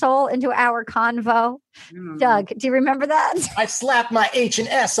heart and soul into our convo? Doug, do you remember that? I slapped my H and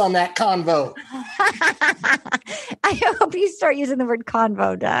S on that convo. I hope you start using the word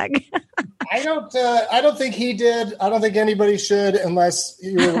convo, Doug. I don't think he did. I don't think anybody should unless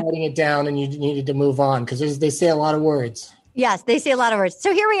you were writing it down and you needed to move on because they say a lot of words. Yes, they say a lot of words.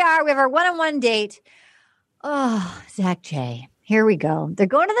 So here we are. We have our one-on-one date. Oh, Zach J. Here we go. They're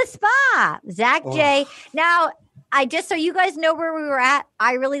going to the spa. Zach J. Now, just so you guys know where we were at,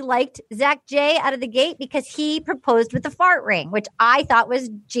 I really liked Zach J out of the gate because he proposed with the fart ring, which I thought was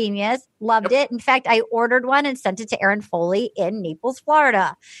genius. Loved it. In fact, I ordered one and sent it to Aaron Foley in Naples,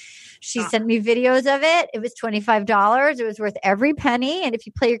 Florida. She sent me videos of it. It was $25. It was worth every penny. And if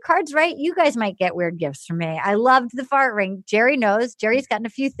you play your cards right, you guys might get weird gifts from me. I loved the fart ring. Jerry knows. Jerry's gotten a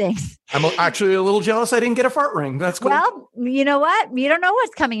few things. I'm actually a little jealous I didn't get a fart ring. That's cool. Well, you know what? You don't know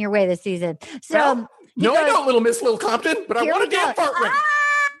what's coming your way this season. So well, no, I don't, Little Miss Little Compton, but I want a damn fart ring.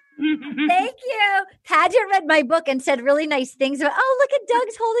 Thank you. Paget read my book and said really nice things about, oh, look at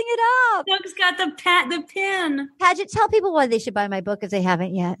Doug's holding it up. Doug's got the pin. Paget, tell people why they should buy my book if they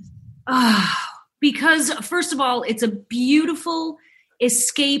haven't yet. Because first of all, it's a beautiful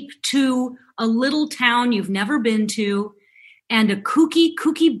escape to a little town you've never been to and a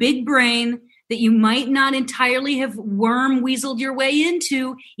kooky big brain that you might not entirely have worm-weaseled your way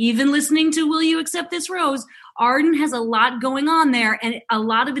into, even listening to Will You Accept This Rose? Arden has a lot going on there, and a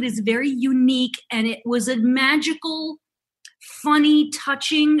lot of it is very unique, and it was a magical, funny,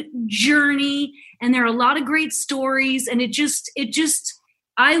 touching journey, and there are a lot of great stories, and it just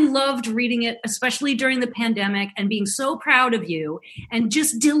I loved reading it, especially during the pandemic, and being so proud of you and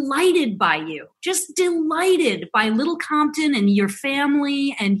just delighted by you, just delighted by Little Compton and your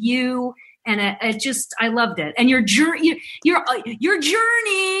family and you. And I loved it. And your journey as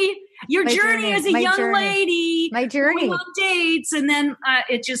a young lady. My journey. Love dates. And then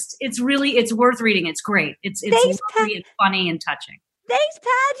it's worth reading. It's great. It's funny and touching. Thanks,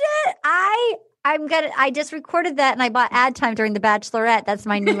 Paget. I just recorded that and I bought ad time during The Bachelorette. That's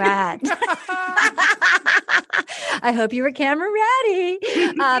my new ad. I hope you were camera ready.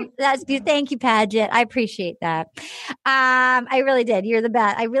 Thank you, Paget. I appreciate that. I really did. You're the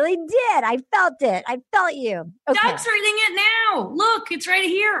best. I really did. I felt it. I felt you. Okay. Doug's reading it now. Look, it's right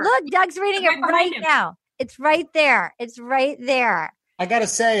here. Look, Doug's reading it right now. It's right there. It's right there. I got to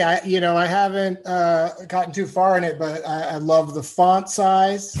say, I haven't gotten too far in it, but I love the font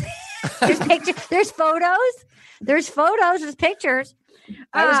size. There's pictures. There's photos. There's pictures.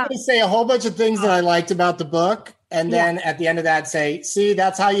 I was going to say a whole bunch of things that I liked about the book. And then at the end of that, say, see,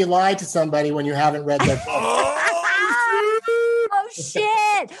 that's how you lie to somebody when you haven't read their book. Oh,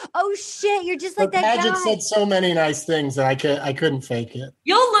 shit. You're just like that Paget guy. said so many nice things that I couldn't fake it.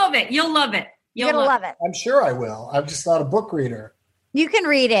 You'll love it. You're going to love it. I'm sure I will. I'm just not a book reader. You can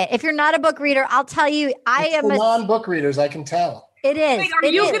read it. If you're not a book reader, I'll tell you, I am a non-book readers. I can tell. It is. Wait, are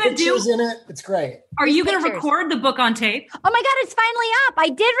you going to do in it? It's great. Are you going to record the book on tape? Oh my God, it's finally up. I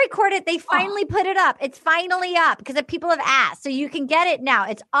did record it. They finally put it up. It's finally up because people have asked. So you can get it now.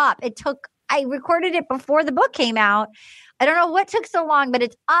 It's up. I recorded it before the book came out. I don't know what took so long, but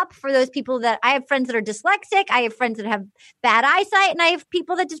it's up for those people that I have friends that are dyslexic. I have friends that have bad eyesight, and I have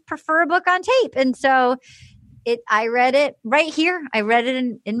people that just prefer a book on tape. And so I read it right here. I read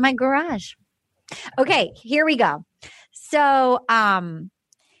it in my garage. Okay, here we go. So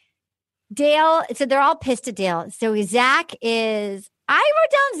Dale, so they're all pissed at Dale. So I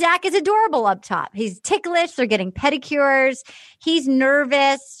wrote down Zach is adorable up top. He's ticklish. They're getting pedicures. He's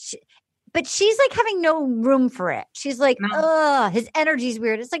nervous. But she's like having no room for it. She's like, his energy's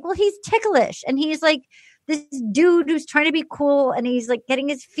weird. It's like, well, he's ticklish. And he's like this dude who's trying to be cool. And he's like getting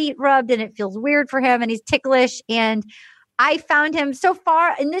his feet rubbed and it feels weird for him. And he's ticklish. And I found him so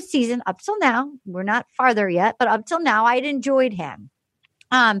far in this season, up till now, we're not farther yet, but up till now, I'd enjoyed him.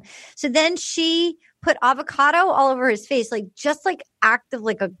 So then she put avocado all over his face, just active,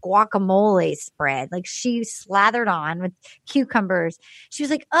 like a guacamole spread. Like she slathered on with cucumbers. She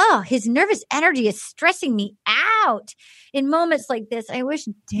was like, oh, his nervous energy is stressing me out. In moments like this, I wish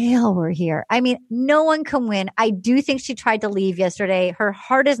Dale were here. I mean, no one can win. I do think she tried to leave yesterday. Her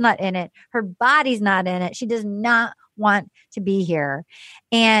heart is not in it. Her body's not in it. She does not want to be here.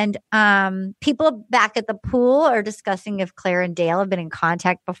 And people back at the pool are discussing if Claire and Dale have been in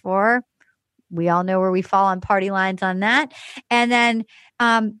contact before. We all know where we fall on party lines on that. And then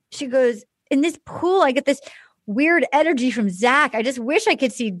she goes, in this pool, I get this weird energy from Zach. I just wish I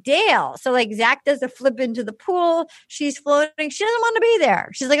could see Dale. So Zach does a flip into the pool. She's floating. She doesn't want to be there.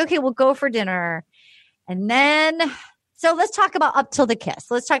 She's like, okay, we'll go for dinner. And then, so let's talk about up till the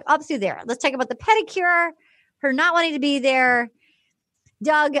kiss. Let's talk up through there. Let's talk about the pedicure, her not wanting to be there.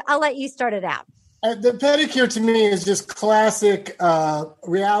 Doug, I'll let you start it out. The pedicure to me is just classic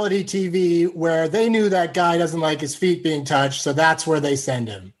reality TV where they knew that guy doesn't like his feet being touched, so that's where they send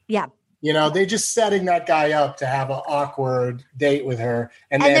him. Yeah. They're just setting that guy up to have an awkward date with her.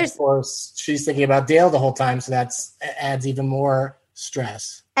 And then, of course, she's thinking about Dale the whole time, so that adds even more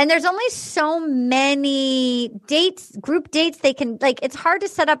stress. And there's only so many group dates they can, it's hard to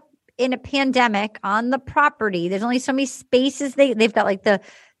set up in a pandemic on the property. There's only so many spaces. They've got the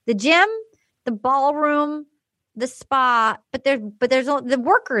gym, the ballroom, the spa, but there's the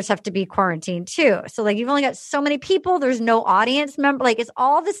workers have to be quarantined too. So like you've only got so many people. There's no audience member. Like it's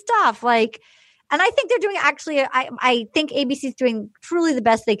all the stuff. Like, and I think they're doing actually. I think ABC's doing truly the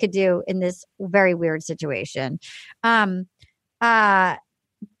best they could do in this very weird situation. But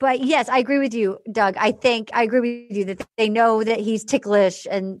yes, I agree with you, Doug. I agree with you that they know that he's ticklish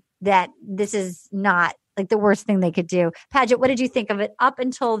and that this is not like the worst thing they could do. Paget, what did you think of it up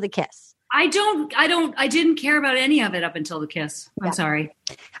until the kiss? I didn't care about any of it up until the kiss. I'm sorry.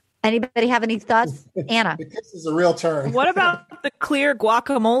 Anybody have any thoughts? Anna. The kiss is a real turn. What about the clear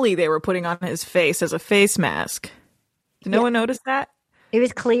guacamole they were putting on his face as a face mask? Did no one notice that? It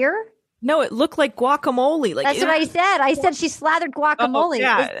was clear? No, it looked like guacamole. Like that's what I said. I said she slathered guacamole.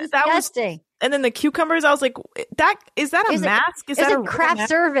 It's disgusting. And then the cucumbers, I was like, is that a mask? Is that a craft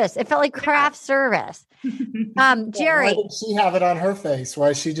service? It felt like craft service. Jerry. Why did she have it on her face? Why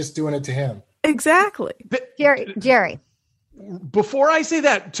is she just doing it to him? Exactly. Jerry. Before I say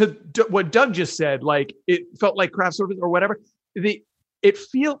that, to what Doug just said, like it felt like craft service or whatever, it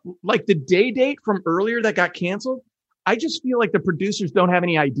feel like the date from earlier that got canceled. I just feel like the producers don't have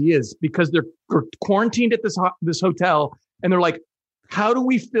any ideas because they're quarantined at this hotel and they're like, how do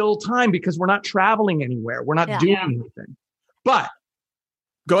we fill time? Because we're not traveling anywhere. We're not doing anything. But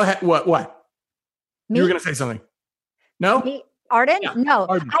go ahead. What? Me? You were going to say something. No? Me? Arden? Yeah. No.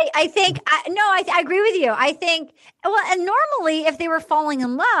 Arden. I think, I agree with you. I think, and normally if they were falling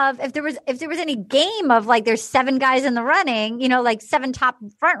in love, if there was any game of like, there's 7 guys in the running, like 7 top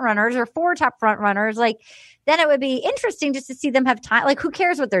front runners or 4 top front runners, like, then it would be interesting just to see them have time. Like, who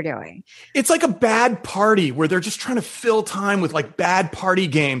cares what they're doing? It's like a bad party where they're just trying to fill time with like bad party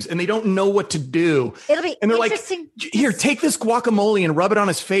games and they don't know what to do. It'll be and they're interesting. Like, here, take this guacamole and rub it on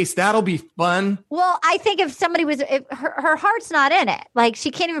his face. That'll be fun. Well, I think if somebody if her heart's not in it, like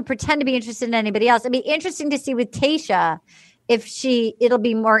she can't even pretend to be interested in anybody else. It'd be interesting to see with Tayshia if it'll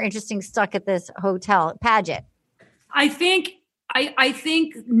be more interesting stuck at this hotel. Paget. I think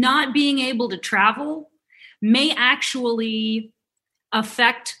not being able to travel may actually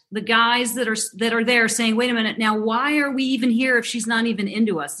affect the guys that are there saying, wait a minute, now why are we even here if she's not even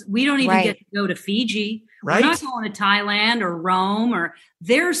into us? We don't even get to go to Fiji. Right? We're not going to Thailand or Rome, or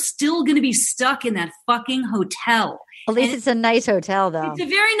they're still going to be stuck in that fucking hotel. At least it's a nice hotel, though. It's a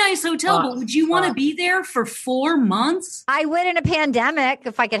very nice hotel, but would you want to be there for 4 months? I would in a pandemic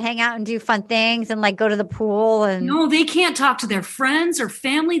if I could hang out and do fun things and like go to the pool. And no, they can't talk to their friends or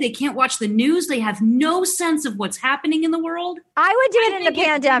family. They can't watch the news. They have no sense of what's happening in the world. I would do it in a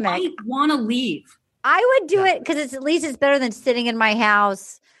pandemic. I want to leave. I would do it because at least it's better than sitting in my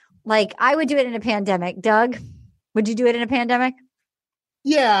house. Like I would do it in a pandemic. Doug, would you do it in a pandemic?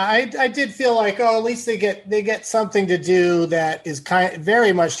 Yeah, I did feel like, at least they get something to do that is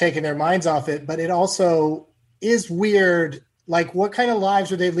very much taking their minds off it. But it also is weird. Like, what kind of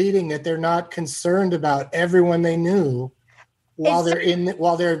lives are they leading that they're not concerned about everyone they knew while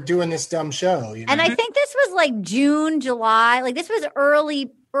they're doing this dumb show? And I think this was like June, July. Like this was early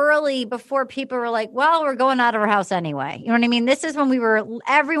before people were like, well, we're going out of our house anyway. You know what I mean? This is when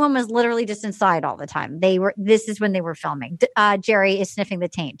everyone was literally just inside all the time. This is when they were filming. Jerry is sniffing the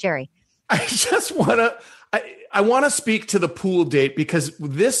taint. Jerry. I just I want to speak to the pool date because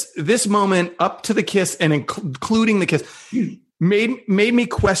this moment up to the kiss and including the kiss made me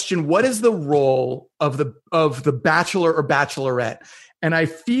question what is the role of the bachelor or bachelorette. And I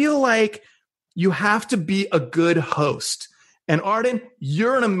feel like you have to be a good host. And Arden,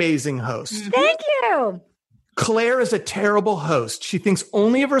 you're an amazing host. Thank you. Claire is a terrible host. She thinks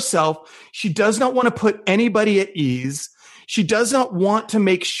only of herself. She does not want to put anybody at ease. She does not want to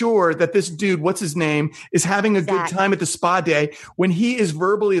make sure that this dude, what's his name, is having a good time at the spa day when he is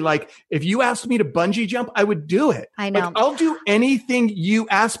verbally like, if you asked me to bungee jump, I would do it. I know. Like, I'll do anything you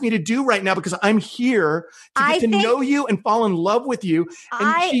ask me to do right now because I'm here to get to know you and fall in love with you.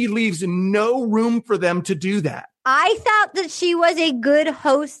 And she leaves no room for them to do that. I thought that she was a good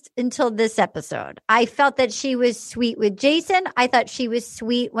host until this episode. I felt that she was sweet with Jason. I thought she was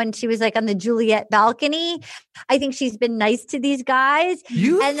sweet when she was like on the Juliet balcony. I think she's been nice to these guys.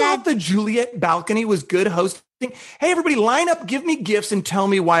 You thought the Juliet balcony was good hosting? Hey, everybody, line up, give me gifts, and tell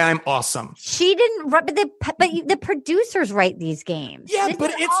me why I'm awesome. She didn't, but the producers write these games. Yeah,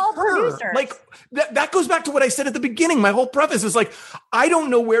 but it's her. Producers. Like that goes back to what I said at the beginning. My whole preface is like, I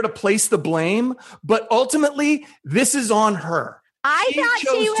don't know where to place the blame, but ultimately, this is on her. She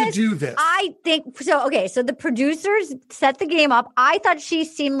chose to do this. I think so. Okay, so the producers set the game up. I thought she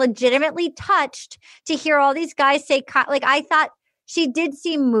seemed legitimately touched to hear all these guys say, like, I thought she did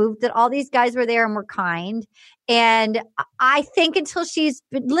seem moved that all these guys were there and were kind. And I think until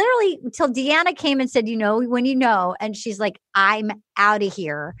Deanna came and said, when you know, and she's like, I'm out of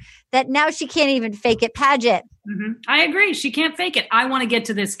here, that now she can't even fake it. Paget. Mm-hmm. I agree. She can't fake it. I want to get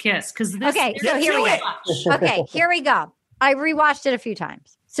to this kiss because okay, so here we go. Okay, here we go. I rewatched it a few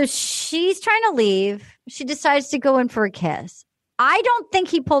times. So she's trying to leave. She decides to go in for a kiss. I don't think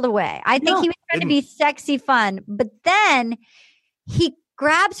he pulled away. I think he was trying to be sexy fun, but then he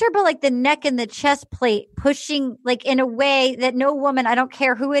grabs her by like the neck and the chest plate, pushing like in a way that no woman, I don't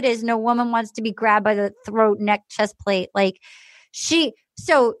care who it is, no woman wants to be grabbed by the throat, neck, chest plate.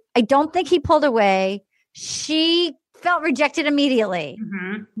 So I don't think he pulled away. She felt rejected immediately.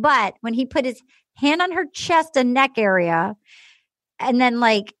 Mm-hmm. But when he put his hand on her chest and neck area, and then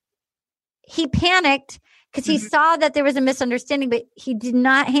like he panicked because he saw that there was a misunderstanding, but he did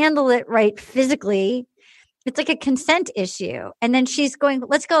not handle it right physically. It's like a consent issue. And then she's going,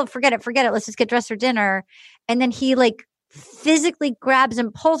 let's go, forget it. Let's just get dressed for dinner. And then he like physically grabs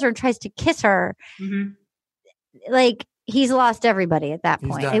and pulls her and tries to kiss her. Mm-hmm. Like he's lost everybody at that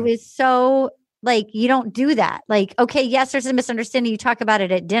point. It was so like, you don't do that. Like, okay, yes, there's a misunderstanding. You talk about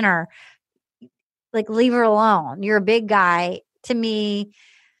it at dinner. Like, leave her alone. You're a big guy. To me,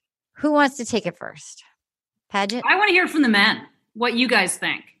 who wants to take it first? Paget? I want to hear from the men what you guys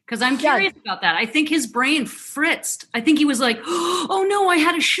think. Because I'm curious about that. I think his brain fritzed. I think he was like, oh no, I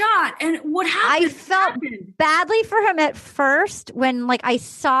had a shot. And what happened? I felt badly for him at first when like I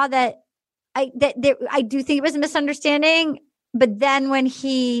saw that I do think it was a misunderstanding. But then when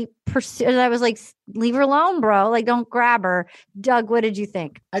he pursued, I was like, leave her alone, bro. Like, don't grab her. Doug, what did you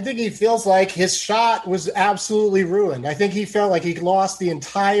think? I think he feels like his shot was absolutely ruined. I think he felt like he lost the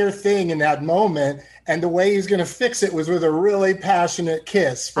entire thing in that moment. And the way he's going to fix it was with a really passionate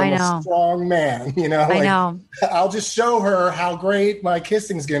kiss from a strong man. I know. I'll just show her how great my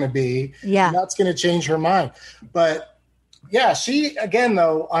kissing's going to be. Yeah. And that's going to change her mind. But yeah, she, again,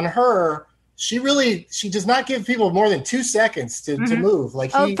 though, on her, she does not give people more than 2 seconds to move. Like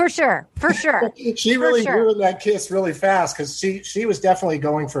for sure. She really ruined that kiss really fast because she was definitely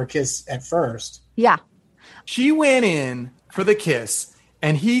going for a kiss at first. Yeah. She went in for the kiss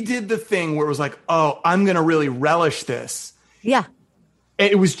and he did the thing where it was like, oh, I'm going to really relish this. Yeah.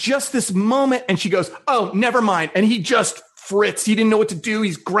 It was just this moment and she goes, oh, never mind. And he just fritzed. He didn't know what to do.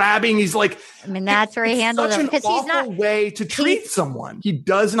 He's grabbing. He's like, I mean, that's where he handled it. Such an awful way to treat someone. He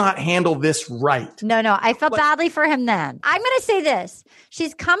does not handle this right. No. I felt badly for him then. I'm going to say this.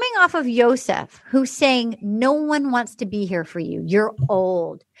 She's coming off of Yosef, who's saying, no one wants to be here for you. You're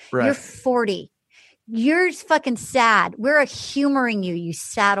old. Right. You're 40. You're fucking sad. We're humoring you, you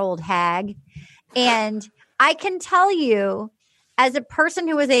sad old hag. And I can tell you, as a person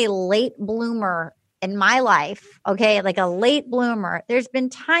who was a late bloomer in my life, okay, like a late bloomer, there's been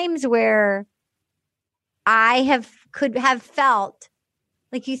times where I could have felt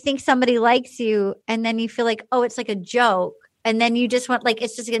like you think somebody likes you and then you feel like, oh, it's like a joke. And then you just want, like,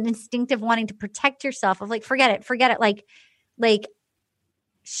 it's just an instinctive wanting to protect yourself of like, forget it. Like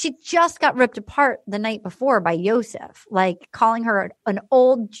she just got ripped apart the night before by Yosef, like calling her an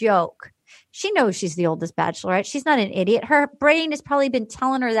old joke. She knows she's the oldest bachelorette. She's not an idiot. Her brain has probably been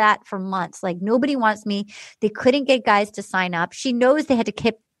telling her that for months. Like, nobody wants me. They couldn't get guys to sign up. She knows they had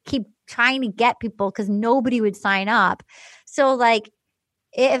to keep trying to get people because nobody would sign up. So, like,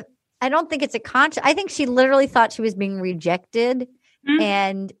 I don't think it's a conscious. I think she literally thought she was being rejected. Mm-hmm.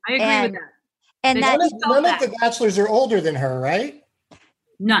 And I agree with that. And none of the bachelors are older than her, right?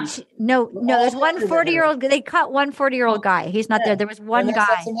 None. No. There's one 40-year-old. They cut one 40-year-old guy. He's not there. There was one guy.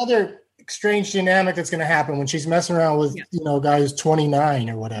 That's another strange dynamic that's going to happen when she's messing around with a guy who's 29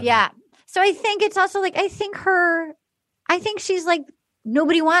 or whatever. Yeah. So I think it's also like I think she's like,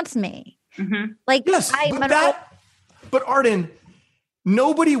 nobody wants me. Mm-hmm. Like, yes, but Arden,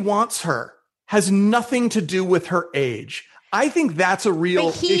 nobody wants her. Has nothing to do with her age. I think that's a real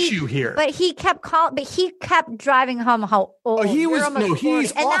issue here. But he kept driving home how old. Oh, he's awful, and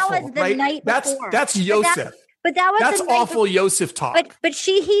that was the night before. That's Yosef. But that was that's awful Yosef talk. But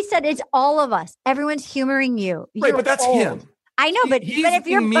he said it's all of us. Everyone's humoring you. Right, but that's old. him. I know, but if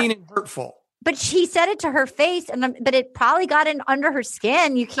you're mean and hurtful. But she said it to her face, but it probably got in under her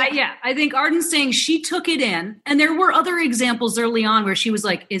skin. You can't. I think Arden's saying she took it in, and there were other examples early on where she was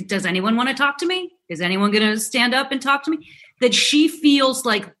like, "Does anyone want to talk to me? Is anyone going to stand up and talk to me?" That she feels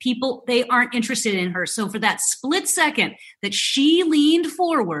like they aren't interested in her. So for that split second that she leaned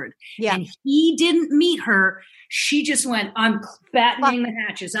forward and he didn't meet her, she just went, I'm battening the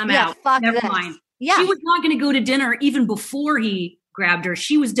hatches. I'm out. Never mind. Yeah. She was not going to go to dinner even before he grabbed her.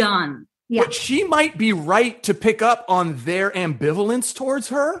 She was done. Yeah. But she might be right to pick up on their ambivalence towards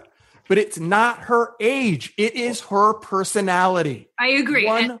her, but it's not her age. It is her personality. I agree.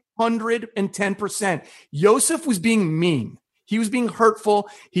 110%. Yosef was being mean. He was being hurtful.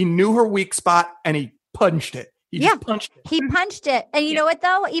 He knew her weak spot and he punched it. He just punched it. He punched it. And you know what,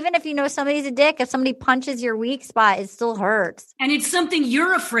 though? Even if you know somebody's a dick, if somebody punches your weak spot, it still hurts. And it's something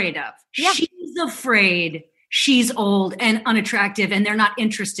you're afraid of. Yeah. She's afraid she's old and unattractive and they're not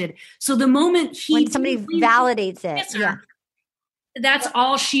interested. So the moment when somebody validates it, that's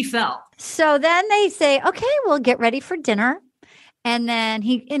all she felt. So then they say, okay, we'll get ready for dinner. And then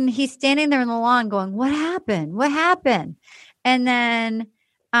he's standing there in the lawn going, what happened? What happened? And then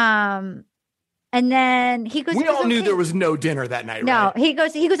he goes, we all knew there was no dinner that night, no, right? he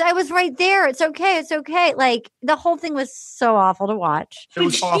goes, I was right there. It's okay. It's okay. Like the whole thing was so awful to watch. It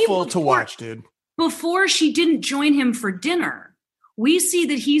was awful to watch, dude. Before she didn't join him for dinner, we see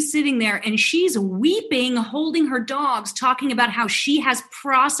that he's sitting there and she's weeping, holding her dogs, talking about how she has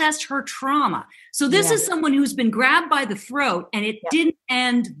processed her trauma. So this is someone who's been grabbed by the throat and it didn't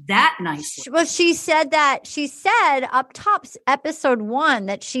end that nicely. Well, she said up top, episode 1,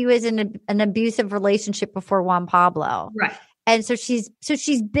 that she was in an abusive relationship before Juan Pablo. Right. And so she's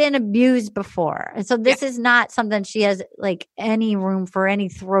been abused before. And so this is not something she has like any room for any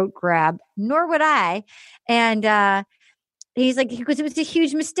throat grab, nor would I. And he goes, it was a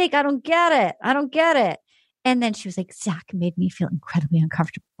huge mistake. I don't get it. And then she was like, Zach made me feel incredibly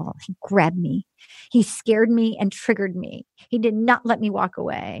uncomfortable. He grabbed me. He scared me and triggered me. He did not let me walk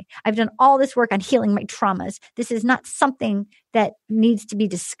away. I've done all this work on healing my traumas. This is not something that needs to be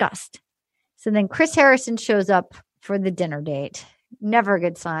discussed. So then Chris Harrison shows up for the dinner date. Never a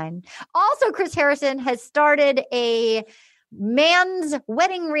good sign. Also, Chris Harrison has started a man's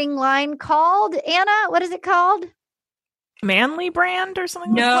wedding ring line called, Anna, what is it called? Manly Brand or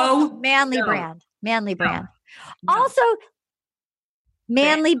something? Manly Brand. Manly Brand. Also,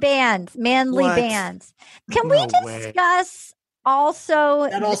 Manly Bands. Manly Bands. Can we discuss also?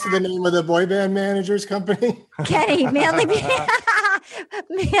 And also the name of the boy band managers company? Kenny, Manly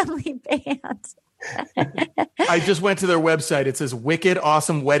Manly Bands. I just went to their website. It says Wicked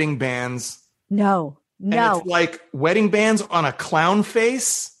Awesome Wedding Bands. No. And it's like wedding bands on a clown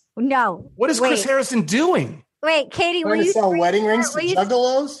face. No. What is Chris Harrison doing? Wait, Katie, will you sell wedding rings to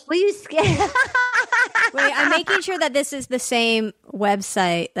juggalos? Will you Wait, I'm making sure that this is the same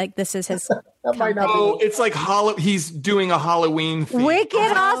website. Like this is his. That might not be. It's like he's doing a Halloween thing. Wicked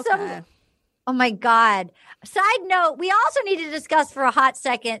awesome. Okay. Oh my God. Side note, we also need to discuss for a hot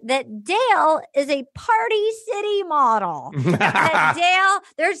second that Dale is a Party City model. That Dale,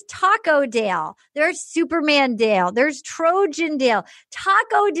 there's Taco Dale, there's Superman Dale, there's Trojan Dale.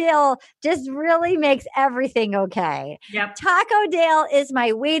 Taco Dale just really makes everything okay. Yep. Taco Dale is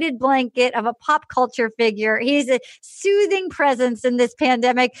my weighted blanket of a pop culture figure. He's a soothing presence in this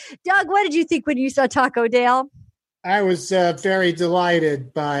pandemic. Doug, what did you think when you saw Taco Dale? I was very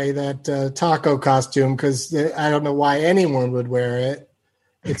delighted by that taco costume because I don't know why anyone would wear it.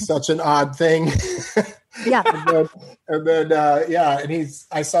 It's such an odd thing. Yeah. and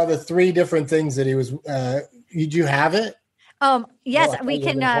I saw the 3 different things that he was. Did you have it? Yes, we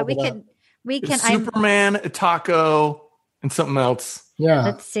can. Superman, a taco, and something else. Yeah.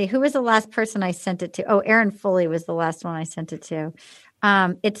 Let's see. Who was the last person I sent it to? Oh, Aaron Foley was the last one I sent it to.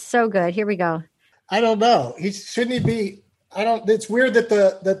 It's so good. Here we go. I don't know. Shouldn't he be? It's weird that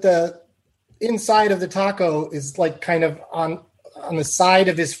the inside of the taco is like kind of on the side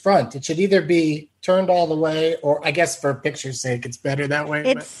of his front. It should either be turned all the way, or I guess for picture's sake, it's better that way.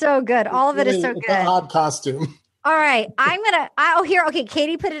 It's so good. All of it is so good. It's an odd costume. All right, here. Okay,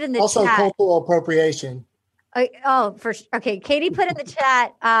 Katie put it in the chat. Also, cultural appropriation. Okay. Katie put in the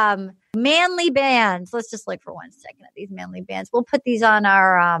chat. Manly bands. Let's just look for 1 second at these manly bands. We'll put these on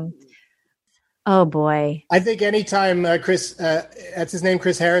our. Oh boy! I think anytime Chris, that's his name,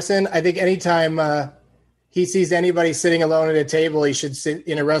 Chris Harrison. I think anytime he sees anybody sitting alone at a table, he should sit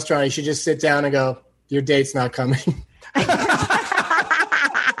in a restaurant. He should just sit down and go, "Your date's not coming."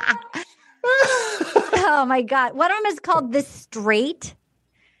 Oh my God! One of them is called the Straight,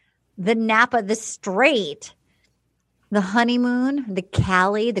 the Napa, the Straight, the Honeymoon, the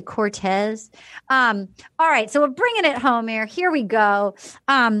Cali, the Cortez. All right, so we're bringing it home here. Here we go.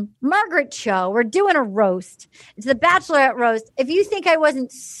 Margaret Cho, we're doing a roast. It's the Bachelorette roast. If you think I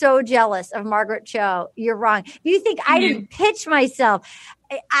wasn't so jealous of Margaret Cho, you're wrong. If you think I didn't pitch myself,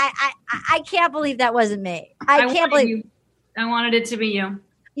 I can't believe that wasn't me. I can't believe. I wanted it to be you.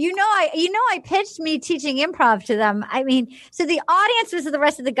 I pitched me teaching improv to them. I mean, so the audience was the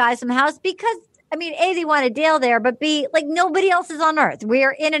rest of the guys from the house because I mean, A, they wanted Dale there, but B, like nobody else is on Earth. We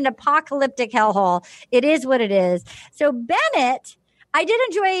are in an apocalyptic hellhole. It is what it is. So Bennett, I did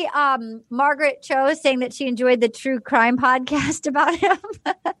enjoy Margaret Cho saying that she enjoyed the true crime podcast about him.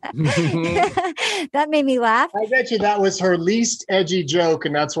 That made me laugh. I bet you that was her least edgy joke,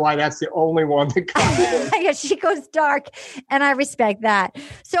 and that's why that's the only one that got Yeah, she goes dark, and I respect that.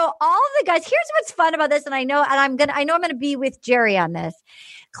 So all of the guys, here's what's fun about this, and I know I'm gonna be with Jerry on this.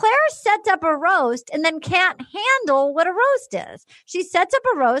 Claire sets up a roast and then can't handle what a roast is. She sets up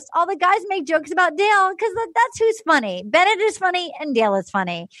a roast. All the guys make jokes about Dale because that's who's funny. Bennett is funny and Dale is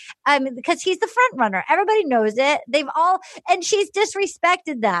funny because he's the front runner. Everybody knows it. And she's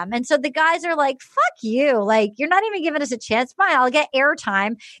disrespected them. And so the guys are like, fuck you. Like, you're not even giving us a chance. Fine, I'll get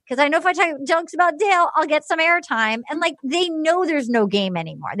airtime because I know if I talk jokes about Dale, I'll get some airtime. And like, they know there's no game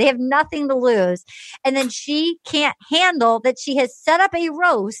anymore. They have nothing to lose. And then she can't handle that she has set up a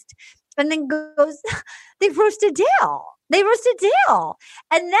roast and then goes, they roasted Dale.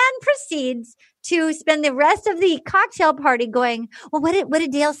 And then proceeds to spend the rest of the cocktail party going, well, what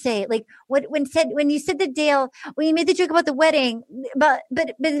did Dale say? Like when you said that Dale, when you made the joke about the wedding, but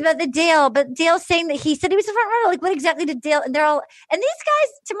Dale saying that he said he was the front runner, like what exactly did Dale, and they're all, and these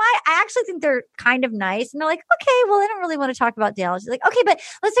guys, I actually think they're kind of nice. And they're like, okay, well, I don't really want to talk about Dale. She's like, okay, but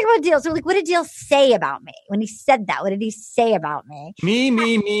let's talk about Dale. So like, what did Dale say about me when he said that? What did he say about me?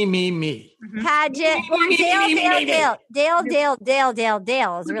 Me. Pageant.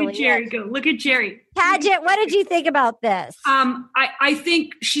 Dale is really Jerry. Go look at Jerry. Pageant, what did you think about this? I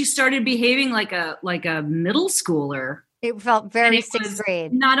think she started behaving like a middle schooler. It felt very sixth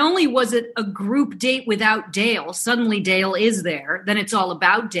grade. Not only was it a group date without Dale, suddenly Dale is there, then it's all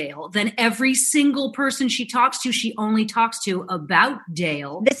about Dale. Then every single person she talks to, she only talks to about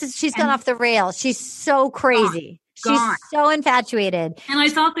Dale. She's gone off the rails. She's so crazy. She's so infatuated. And I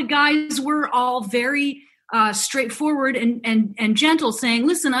thought the guys were all very straightforward and gentle, saying,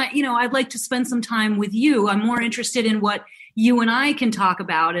 listen, I'd like to spend some time with you. I'm more interested in what you and I can talk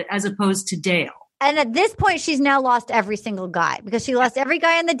about it as opposed to Dale. And at this point, she's now lost every single guy because she lost every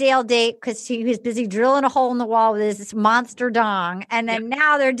guy on the Dale date because he was busy drilling a hole in the wall with this monster dong. And then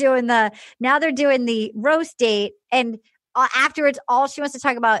now they're doing the roast date. And afterwards, all she wants to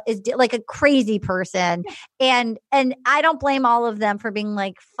talk about is like a crazy person. And I don't blame all of them for being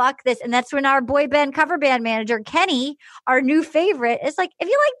like, fuck this. And that's when our boy band cover band manager, Kenny, our new favorite, is like, if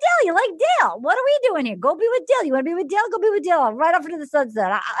you like Dale, you like Dale. What are we doing here? Go be with Dale. You want to be with Dale? Go be with Dale. Right off into the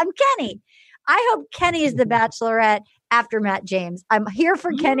sunset. I'm Kenny. I hope Kenny is the Bachelorette after Matt James. I'm here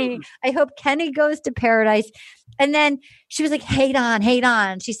for Kenny. I hope Kenny goes to paradise. And then she was like, hate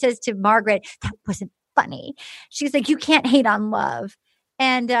on. She says to Margaret, that wasn't funny. She's like, you can't hate on love.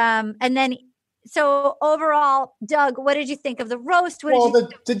 And then, so overall, Doug, what did you think of the roast?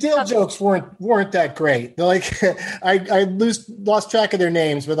 The Dale jokes weren't that great. They're like, I lost track of their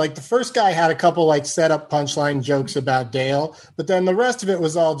names, but like the first guy had a couple like set up punchline jokes about Dale, but then the rest of it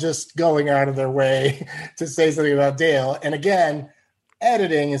was all just going out of their way to say something about Dale. And again,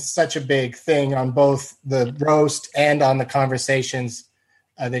 editing is such a big thing on both the roast and on the conversations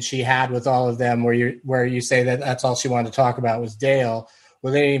that she had with all of them, where you say that that's all she wanted to talk about was Dale.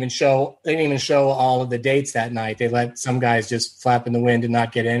 Well, they didn't even show all of the dates that night. They let some guys just flap in the wind and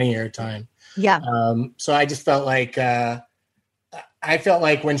not get any airtime. Yeah. So I just felt like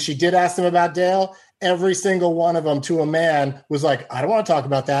when she did ask them about Dale, every single one of them to a man was like, I don't want to talk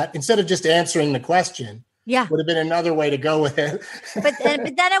about that. Instead of just answering the question. Yeah. Would have been another way to go with it. but then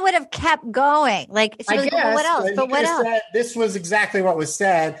it would have kept going. Like, she was like, well, what else? But what else? This was exactly what was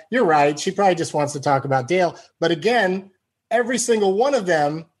said. You're right. She probably just wants to talk about Dale. But again, every single one of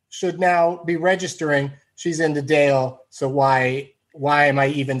them should now be registering she's into Dale. So why am I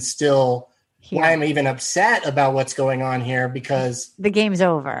even why am I even upset about what's going on here? Because the game's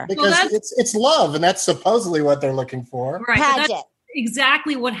over. Because it's love, and that's supposedly what they're looking for. Right. That's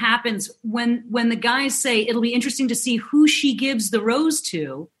exactly what happens when the guys say it'll be interesting to see who she gives the rose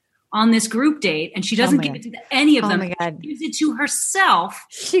to on this group date, and she doesn't give it to any of them. She gives it to herself.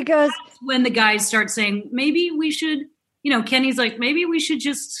 She goes, that's when the guys start saying, maybe we should. Kenny's like, maybe we should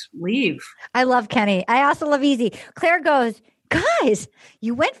just leave. I love Kenny. I also love Easy. Claire goes, guys,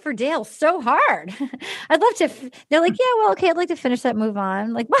 you went for Dale so hard. I'd love to. They're like, yeah, well, okay, I'd like to finish that, move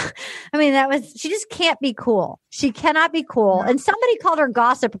on. Like, well, I mean, she just can't be cool. She cannot be cool. And somebody called her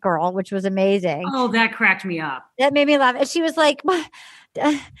Gossip Girl, which was amazing. Oh, that cracked me up. That made me laugh. And she was like,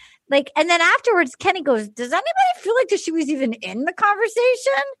 and then afterwards, Kenny goes, does anybody feel like that she was even in the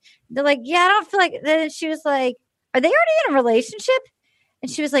conversation? They're like, yeah, I don't feel like. Then she was like, are they already in a relationship?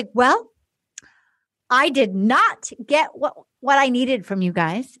 And she was like, well, I did not get what I needed from you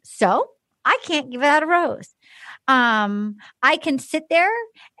guys. So I can't give out a rose. I can sit there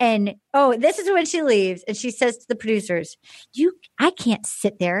and this is when she leaves and she says to the producers, I can't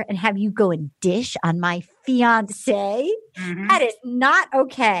sit there and have you go and dish on my fiance. Mm-hmm. That is not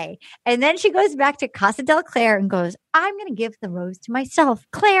okay. And then she goes back to Casa del Claire and goes, I'm going to give the rose to myself.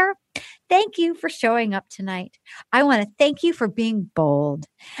 Claire, thank you for showing up tonight. I want to thank you for being bold.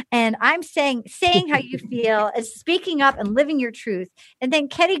 And I'm saying how you feel and speaking up and living your truth. And then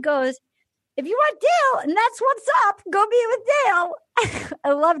Kenny goes, if you want Dale and that's what's up, go be with Dale.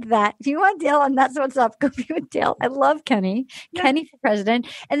 I loved that. If you want Dale and that's what's up, go be with Dale. I love Kenny. Yeah. Kenny for president.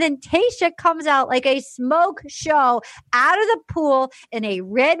 And then Tayshia comes out like a smoke show out of the pool in a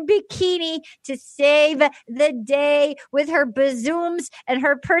red bikini to save the day with her bazooms and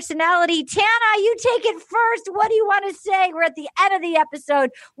her personality. Tana, you take it first. What do you want to say? We're at the end of the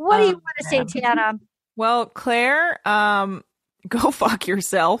episode. What do you want to say, Tana? Well, Claire, go fuck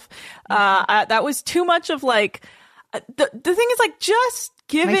yourself. That was too much of like, the thing is like, just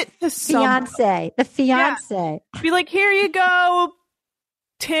give it to fiance. The fiance. Yeah. Be like, here you go,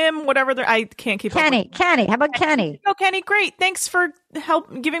 Tim, whatever. I can't keep Kenny. Kenny. How about Kenny? Oh, Kenny, great. Thanks for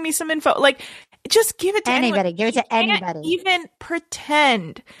giving me some info. Like, just give it to anybody. Anyone. Give it to anybody. Even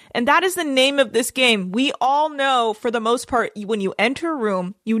pretend. And that is the name of this game. We all know, for the most part, when you enter a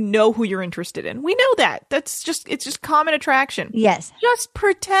room, you know who you're interested in. We know that. It's just common attraction. Yes. Just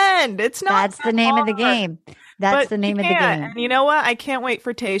pretend. It's not. That's the name of the game. That's the name of the game. And you know what? I can't wait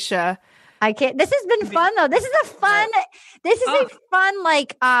for Tayshia. I can't. This has been fun though. This is a fun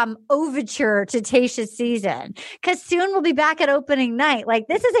like overture to Tayshia's season, because soon we'll be back at opening night. Like,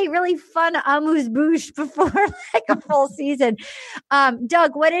 this is a really fun amuse-bouche before like a full season.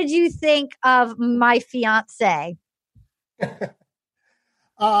 Doug, what did you think of My Fiance?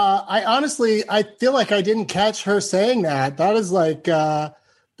 I feel like I didn't catch her saying that. That is like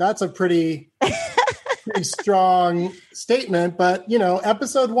that's a pretty strong statement. But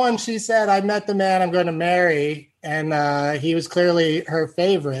episode 1, she said, I met the man I'm going to marry, and he was clearly her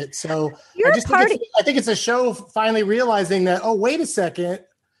favorite. So I think it's a show finally realizing that, oh, wait a second,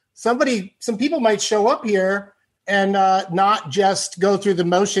 some people might show up here and not just go through the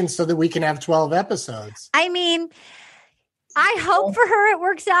motions so that we can have 12 episodes. I mean, I hope for her it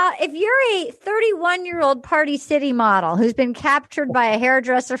works out. If you're a 31-year-old Party City model who's been captured by a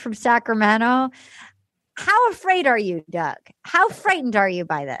hairdresser from Sacramento, how afraid are you, Doug? How frightened are you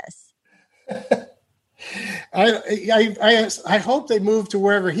by this? I hope they move to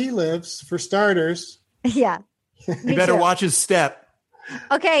wherever he lives, for starters. Yeah. You better watch his step.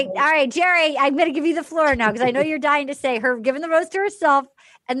 Okay. All right, Jerry, I'm going to give you the floor now, because I know you're dying to say her giving the rose to herself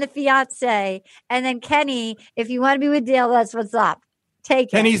and the fiance. And then Kenny, if you want to be with Dale, that's what's up. Take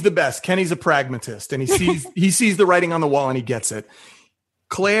it. Kenny's the best. Kenny's a pragmatist, and he sees the writing on the wall and he gets it.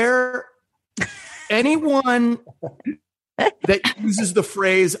 Claire, anyone that uses the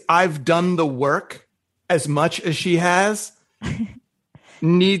phrase "I've done the work" as much as she has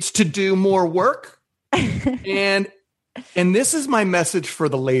needs to do more work. And this is my message for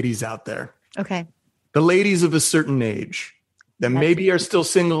the ladies out there. Okay. The ladies of a certain age that maybe are still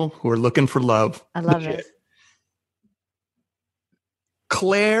single, who are looking for love. I love it.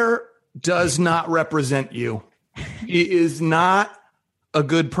 Claire does not represent you. She is not a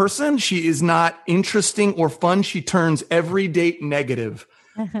good person. She is not interesting or fun. She turns every date negative,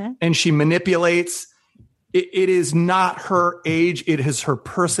 and she manipulates. It is not her age. It is her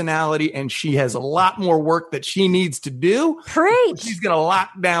personality, and she has a lot more work that she needs to do. Preach. She's going to lock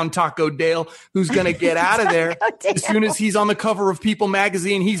down Taco Dale, who's going to get out of there as soon as he's on the cover of People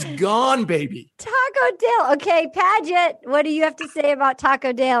magazine. He's gone, baby. Taco Dale. Okay, Paget, what do you have to say about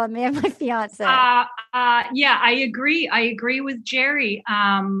Taco Dale and Man, My Fiance? Yeah, I agree. I agree with Jerry.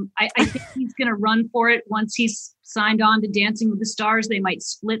 I think he's going to run for it once he's signed on to Dancing with the Stars. They might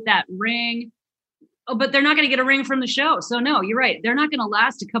split that ring. Oh, but they're not going to get a ring from the show. So no, you're right. They're not going to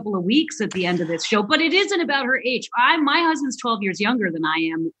last a couple of weeks at the end of this show, but it isn't about her age. My husband's 12 years younger than I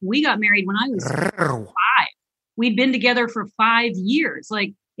am. We got married when I was 5. We'd been together for 5 years.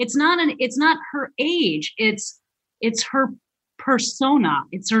 Like, it's not her age. It's her persona.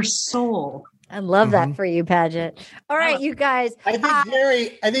 It's her soul. I love that for you, Paget. All right, you guys. I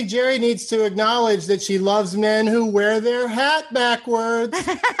think Jerry needs to acknowledge that she loves men who wear their hat backwards.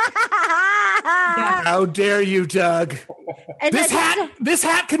 How dare you, Doug? This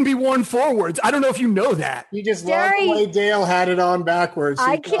hat can be worn forwards. I don't know if you know that. You just love the way Dale had it on backwards.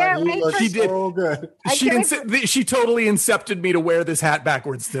 I can't wait. She did. So good. She totally incepted me to wear this hat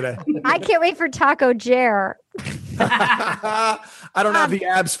backwards today. I can't wait for Taco Jer. I don't have the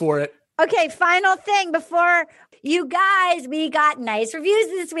abs for it. Okay, final thing before you guys, we got nice reviews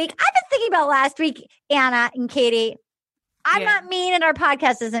this week. I've been thinking about last week, Anna and Katie. I'm not mean and our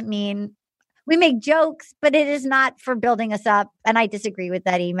podcast isn't mean. We make jokes, but it is not for building us up. And I disagree with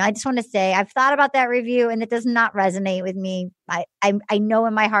that email. I just want to say I've thought about that review and it does not resonate with me. I know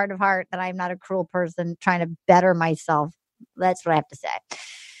in my heart of heart that I'm not a cruel person trying to better myself. That's what I have to say.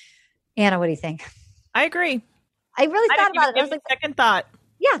 Anna, what do you think? I agree. I really thought about it. I was like, second thought.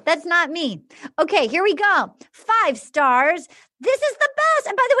 Yeah, that's not me. Okay, here we go. 5 stars. This is the best.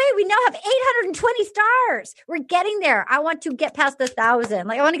 And by the way, we now have 820 stars. We're getting there. I want to get past 1,000.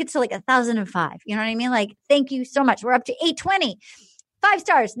 Like I want to get to like 1,005. You know what I mean? Like, thank you so much. We're up to 820. 5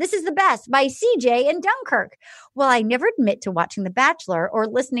 stars. This is the best by CJ in Dunkirk. Well, I never admit to watching The Bachelor or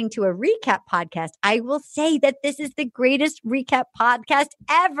listening to a recap podcast. I will say that this is the greatest recap podcast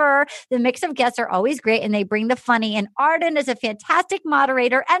ever. The mix of guests are always great and they bring the funny. And Arden is a fantastic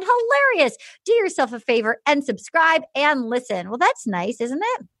moderator and hilarious. Do yourself a favor and subscribe and listen. Well, that's nice, isn't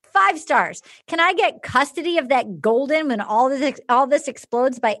it? 5 stars. Can I get custody of that golden when all this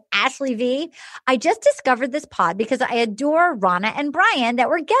explodes by Ashley V? I just discovered this pod because I adore Rana and Brian that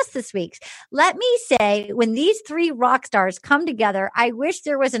were guests this week. Let me say, when these 3 rock stars come together, I wish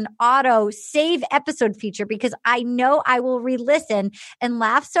there was an auto save episode feature because I know I will re-listen and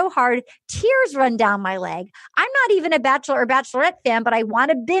laugh so hard, tears run down my leg. I'm not even a Bachelor or Bachelorette fan, but I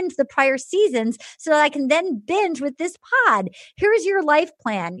want to binge the prior seasons so that I can then binge with this pod. Here's your life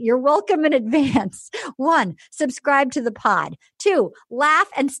plan. You're welcome in advance. 1, subscribe to the pod. 2, laugh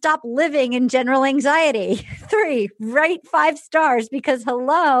and stop living in general anxiety. 3, write 5 stars because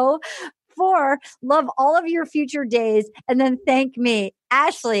hello. 4, love all of your future days. And then thank me.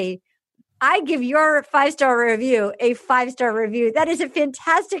 Ashley, I give your 5-star review a 5-star review. That is a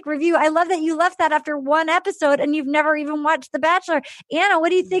fantastic review. I love that you left that after 1 episode and you've never even watched The Bachelor. Anna, what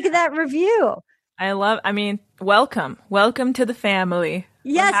do you think of that review? Welcome to the family.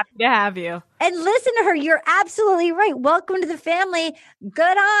 Yes. We're happy to have you. And listen to her. You're absolutely right. Welcome to the family.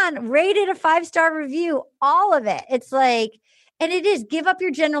 Good on. Rated a 5-star review. All of it. It's like, and it is, give up your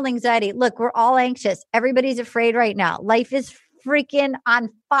general anxiety. Look, we're all anxious. Everybody's afraid right now. Life is freaking on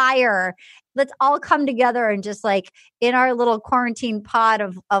fire. Let's all come together and just like in our little quarantine pod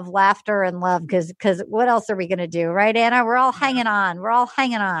of laughter and love. Cause what else are we going to do? Right, Anna? We're all hanging on. We're all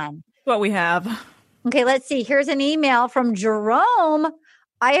hanging on. What we have. Okay, let's see. Here's an email from Jerome.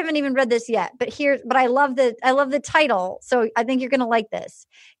 I haven't even read this yet, but I love the title. So I think you're going to like this.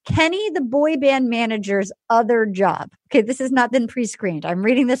 Kenny, the boy band manager's other job. Okay, this has not been pre-screened. I'm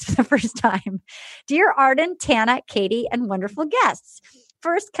reading this for the first time. Dear Arden, Tana, Katie, and wonderful guests.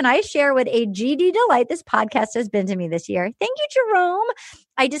 First, can I share what a GD delight this podcast has been to me this year? Thank you, Jerome.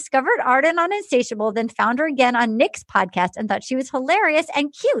 I discovered Arden on Insatiable, then found her again on Nick's podcast and thought she was hilarious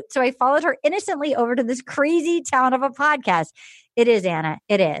and cute. So I followed her innocently over to this crazy town of a podcast. It is, Anna.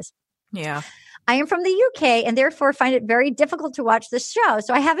 It is. Yeah. I am from the UK and therefore find it very difficult to watch the show.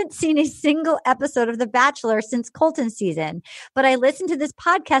 So I haven't seen a single episode of The Bachelor since Colton season, but I listen to this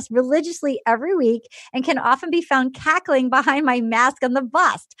podcast religiously every week and can often be found cackling behind my mask on the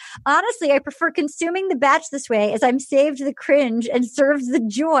bus. Honestly, I prefer consuming The Batch this way as I'm saved the cringe and served the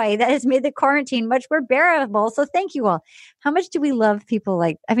joy that has made the quarantine much more bearable. So thank you all. How much do we love people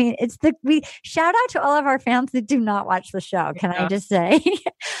like, I mean, we shout out to all of our fans that do not watch the show. Can I just say?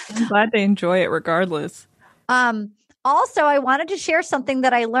 I'm glad they enjoy it regardless. Also, I wanted to share something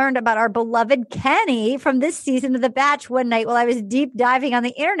that I learned about our beloved Kenny from this season of The Batch one night while I was deep diving on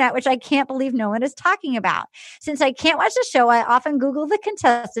the internet, which I can't believe no one is talking about. Since I can't watch the show, I often Google the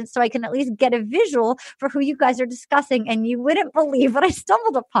contestants so I can at least get a visual for who you guys are discussing. And you wouldn't believe what I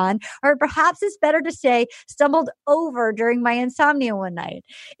stumbled upon, or perhaps it's better to say stumbled over during my insomnia one night.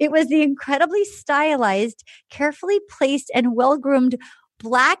 It was the incredibly stylized, carefully placed, and well-groomed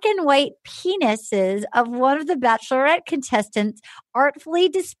black and white penises of one of the Bachelorette contestants artfully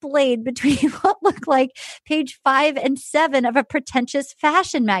displayed between what looked like page 5 and 7 of a pretentious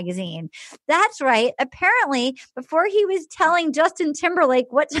fashion magazine. That's right. Apparently, before he was telling Justin Timberlake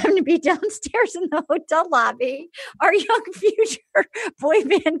what time to be downstairs in the hotel lobby, our young future boy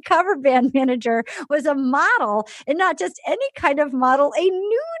band cover band manager was a model, and not just any kind of model, a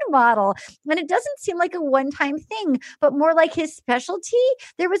nude model. And it doesn't seem like a one-time thing, but more like his specialty.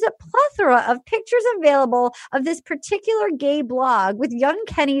 There was a plethora of pictures available of this particular gay blog with young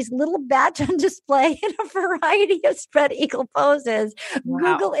Kenny's little badge on display in a variety of spread eagle poses.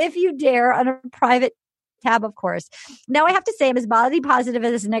 Wow. Google if you dare on a private tab, of course. Now I have to say I'm as body positive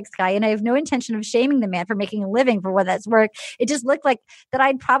as this next guy, and I have no intention of shaming the man for making a living for what that's worth. It just looked like that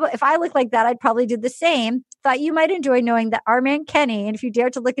if I look like that, I'd probably do the same. Thought you might enjoy knowing that our man Kenny, and if you dare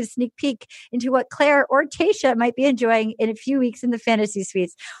to look at a sneak peek into what Claire or Tayshia might be enjoying in a few weeks in the fantasy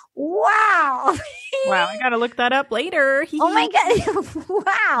suites. Wow. Wow, I gotta look that up later. Oh my God. Wow.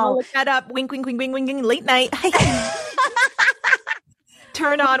 I'll look that up. Wink, wink, wink, wink, wink, late night.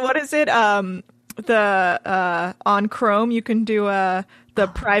 Turn on, what is it? On Chrome, you can do the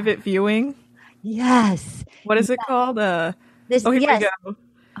private viewing. Yes. What is it called? Here we go.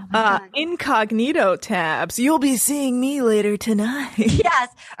 Incognito tabs. You'll be seeing me later tonight. Yes.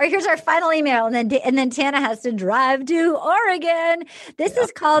 All right, here's our final email, and then Tana has to drive to Oregon. This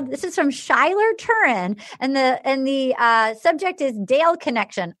is from Shyler Turin, and the subject is Dale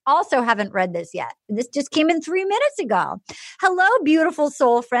Connection. Also haven't read this yet. This just came in 3 minutes ago. Hello, beautiful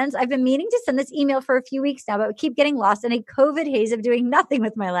soul friends. I've been meaning to send this email for a few weeks now, but keep getting lost in a COVID haze of doing nothing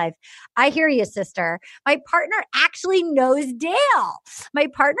with my life. I hear you, sister. My partner actually knows Dale. My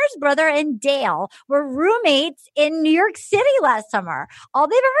partner's brother and Dale were roommates in New York City last summer. All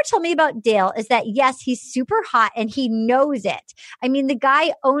they've ever told me about Dale is that, yes, he's super hot and he knows it. I mean, the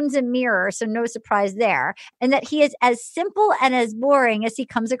guy owns a mirror, so no surprise there. And that he is as simple and as boring as he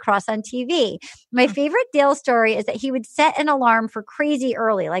comes across on TV. My favorite Dale story is that he would set an alarm for crazy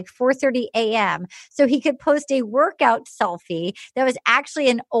early, like 4:30 a.m., so he could post a workout selfie that was actually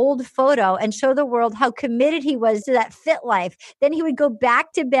an old photo and show the world how committed he was to that fit life. Then he would go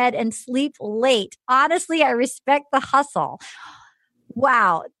back to bed and sleep late. Honestly, I respect the hustle.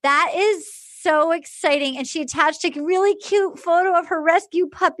 Wow, that is so exciting. And she attached a really cute photo of her rescue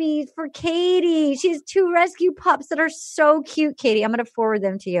puppies for Katie. She has 2 rescue pups that are so cute, Katie. I'm going to forward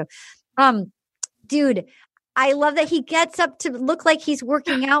them to you. Dude, I love that he gets up to look like he's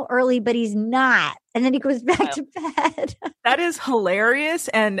working out early, but he's not. And then he goes back to bed. That is hilarious.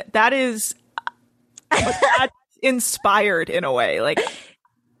 And that is that's inspired in a way. Like,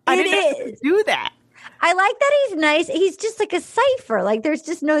 I didn't know you could do that. I like that he's nice. He's just like a cipher. Like, there's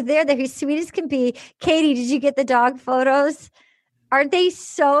just no there. He's sweet as can be. Katie, did you get the dog photos? Aren't they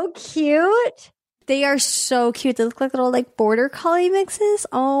so cute? They are so cute. They look like little border collie mixes.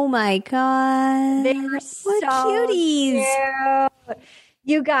 Oh my God. They are so cuties. Cute.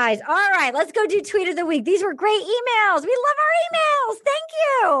 You guys. All right, let's go do tweet of the week. These were great emails. We love our emails. Thank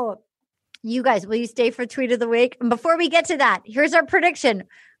you. You guys, will you stay for tweet of the week? And before we get to that, here's our prediction.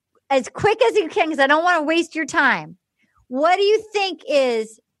 As quick as you can, because I don't want to waste your time. What do you think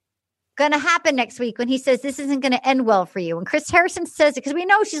is going to happen next week when he says this isn't going to end well for you? When Chris Harrison says it, because we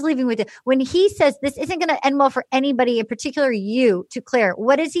know she's leaving with it. When he says this isn't going to end well for anybody, in particular you, to Claire,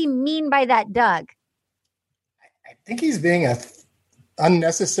 what does he mean by that, Doug? I think he's being a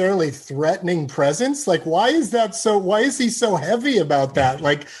unnecessarily threatening presence. Like, why is he so heavy about that?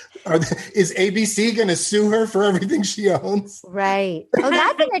 Like, is ABC going to sue her for everything she owns? Right. Oh,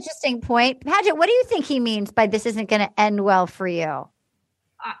 that's an interesting point. Paget, what do you think he means by this isn't going to end well for you?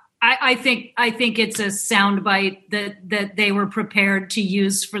 I think it's a soundbite that they were prepared to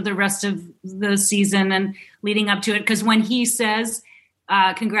use for the rest of the season and leading up to it. Because when he says,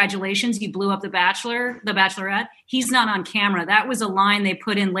 congratulations, you blew up the Bachelorette, he's not on camera. That was a line they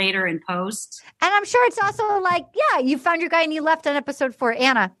put in later in post. And I'm sure it's also like, yeah, you found your guy and you left on episode 4.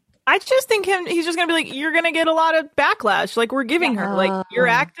 Anna. I just think he's just going to be like, you're going to get a lot of backlash. Like, we're giving her, like, you're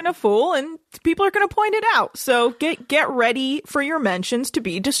acting a fool and people are going to point it out. So get ready for your mentions to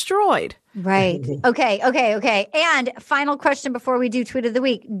be destroyed. Right. Okay. And final question before we do tweet of the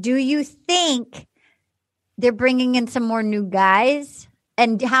week. Do you think they're bringing in some more new guys?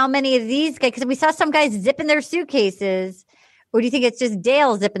 And how many of these guys, because we saw some guys zipping their suitcases, or do you think it's just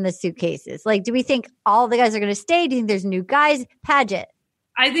Dale zipping the suitcases? Like, do we think all the guys are going to stay? Do you think there's new guys? Paget.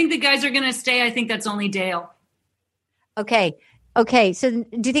 I think the guys are going to stay. I think that's only Dale. Okay. So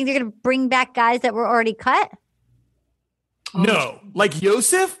do you think they're going to bring back guys that were already cut? No. Like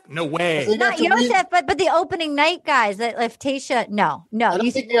Yosef? No way. Not Yosef, but the opening night guys. That if Tayshia, no. I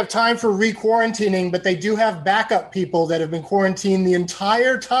don't think they have time for re-quarantining, but they do have backup people that have been quarantined the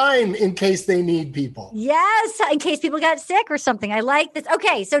entire time in case they need people. Yes, in case people got sick or something. I like this.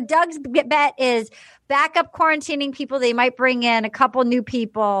 Okay, so Doug's bet is backup quarantining people. They might bring in a couple new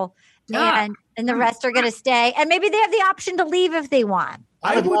people, and the rest are going to stay. And maybe they have the option to leave if they want.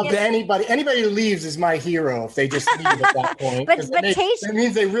 I would love anybody who leaves is my hero if they just leave at that point. but that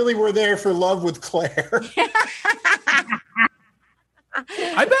means they really were there for love with Claire.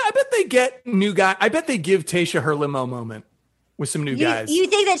 I bet they get new guy. I bet they give Tayshia her limo moment. with some new guys. You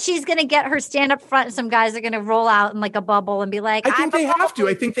think that she's going to get her stand up front and some guys are going to roll out in like a bubble and be like, I think they have to.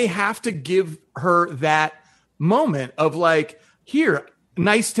 I think they have to give her that moment of like, here,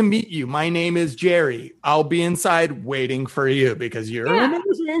 nice to meet you. My name is Jerry. I'll be inside waiting for you because you're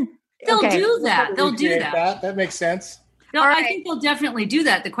amazing. They'll do that. They'll do that. That makes sense. No, I think they'll definitely do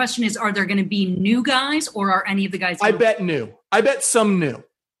that. The question is, are there going to be new guys or are any of the guys? I bet new. I bet some new.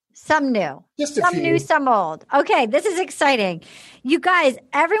 Some new. Just a some few. new, some old. Okay, this is exciting. You guys,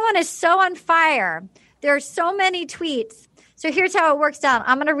 everyone is so on fire. There are so many tweets. So here's how it works down.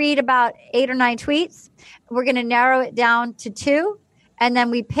 I'm going to read about 8 or 9 tweets. We're going to narrow it down to 2. And then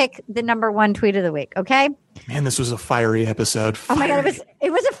we pick the number 1 tweet of the week. Okay. Man, this was a fiery episode. Oh my God.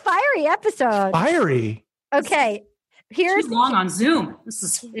 It was a fiery episode. Fiery. Okay. Here's too long on Zoom.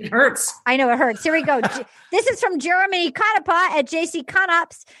 It hurts. I know it hurts. Here we go. This is from Jeremy Kanapa at JC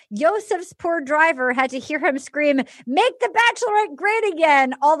Conops. Yosef's poor driver had to hear him scream, "Make the Bachelorette great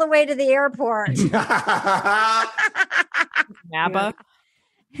again," all the way to the airport. Napa.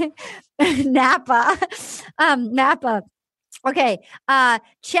 Napa. Okay.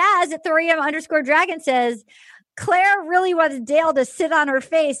 Chaz at Thorium_Dragon says, Claire really wanted Dale to sit on her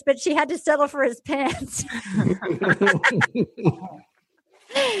face, but she had to settle for his pants.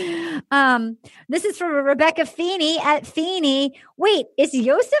 This is from Rebecca Feeney at Feeney. Wait, is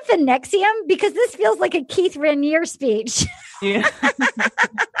Yosef in Nexium? Because this feels like a Keith Raniere speech. Yeah.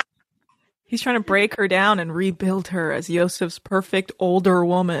 He's trying to break her down and rebuild her as Yosef's perfect older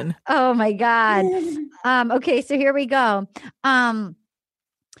woman. Oh my God. Okay, so here we go.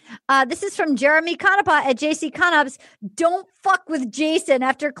 This is from Jeremy Kanapa at JC Conops. Don't fuck with Jason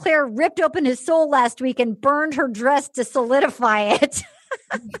after Claire ripped open his soul last week and burned her dress to solidify it.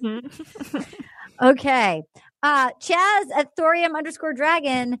 Okay. Chaz at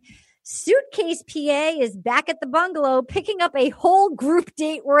Thorium_Dragon. Suitcase PA is back at the bungalow picking up a whole group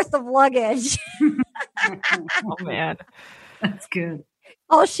date worth of luggage. Oh man. That's good.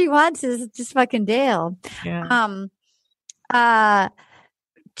 All she wants is just fucking Dale. Yeah.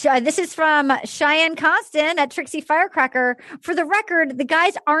 This is from Cheyenne Constant at Trixie Firecracker. For the record, the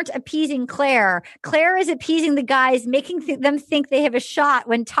guys aren't appeasing Claire. Claire is appeasing the guys, making them think they have a shot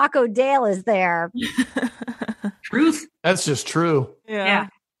when Taco Dale is there. Truth. That's just true. Yeah.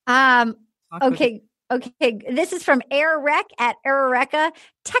 Okay. This is from Airrec at Airreca.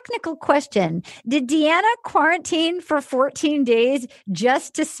 Technical question. Did Deanna quarantine for 14 days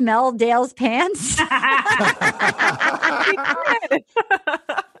just to smell Dale's pants?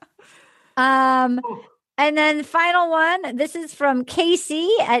 And then final one. This is from Casey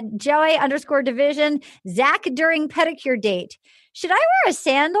at Joey_Division. Zach during pedicure date. Should I wear a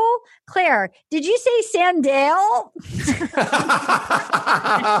sandal? Claire, did you say sandal?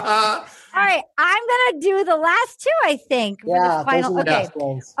 All right, I'm going to do the last 2, I think. Yeah, final. those are the best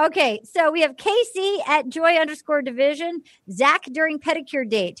ones. Okay, so we have Casey at Joy_Division, Zach during pedicure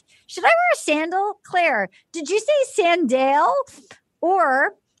date. Should I wear a sandal? Claire, did you say sandal?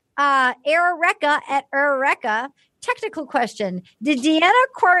 Or Erika at Erika. Technical question. Did Deanna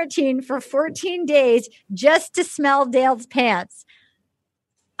quarantine for 14 days just to smell Dale's pants?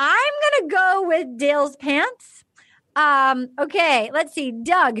 I'm going to go with Dale's pants. Okay, let's see.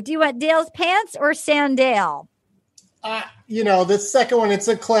 Doug, do you want Dale's pants or Sandale? The second one, it's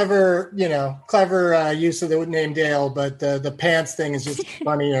a clever use of the name Dale, but the pants thing is just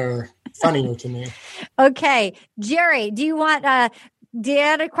funnier to me. Okay, Jerry, do you want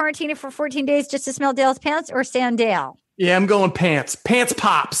Deanna quarantining for 14 days just to smell Dale's pants or Sandale? Yeah, I'm going pants. Pants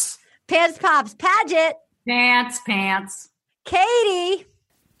pops. Pants pops. Paget. Pants. Katie.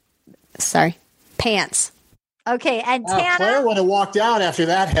 Sorry. Pants. Okay, and Tana. Claire would have walked out after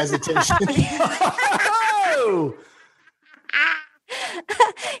that hesitation.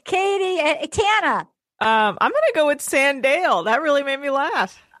 Katie, Tana. I'm going to go with Sandale. That really made me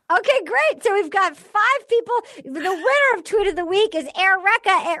laugh. Okay, great. So we've got 5 people. The winner of Tweet of the Week is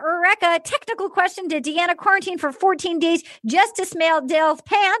Erika. Technical question. Did Deanna quarantine for 14 days just to smell Dale's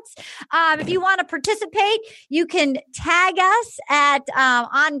pants? If you want to participate, you can tag us at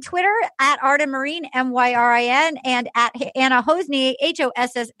on Twitter at Arden Marine, MYRIN, and at Anna Hosnieh,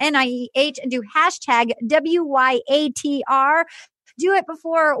 HOSSNIEH, and do hashtag WYATR. Do it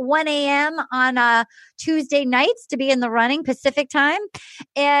before 1 a.m. on Tuesday nights to be in the running Pacific time.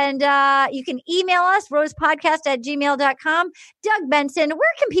 And you can email us, rosepodcast@gmail.com. Doug Benson,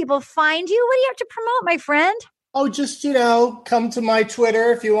 where can people find you? What do you have to promote, my friend? Oh, just, come to my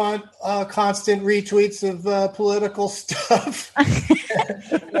Twitter if you want constant retweets of political stuff.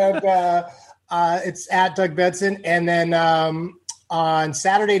 And, it's at Doug Benson. And then on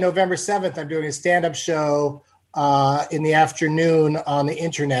Saturday, November 7th, I'm doing a stand-up show in the afternoon on the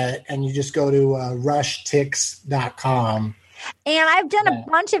internet, and you just go to rushtix.com. And I've done a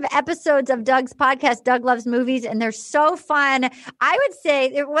bunch of episodes of Doug's podcast, Doug Loves Movies, and they're so fun. I would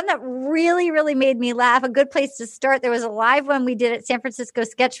say the one that really, really made me laugh, a good place to start. There was a live one we did at San Francisco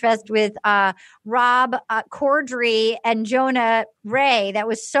Sketch Fest with Rob Corddry and Jonah Ray. That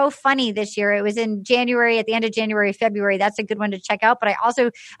was so funny this year. It was in January, at the end of January, February. That's a good one to check out. But I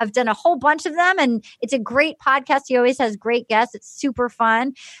also have done a whole bunch of them, and it's a great podcast. He always has great guests. It's super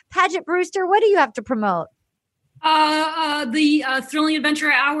fun. Paget Brewster, what do you have to promote? The Thrilling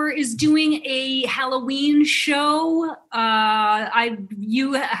Adventure Hour is doing a Halloween show.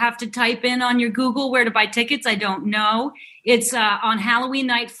 You have to type in on your Google where to buy tickets. I don't know. It's on Halloween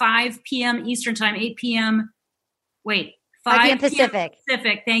night, 5 p.m. Eastern time, 8 p.m. 5 p.m. Pacific.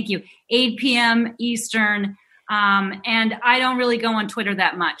 Pacific, thank you. 8 p.m. Eastern. And I don't really go on Twitter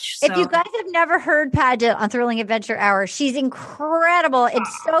that much. So. If you guys have never heard Paget on Thrilling Adventure Hour, she's incredible.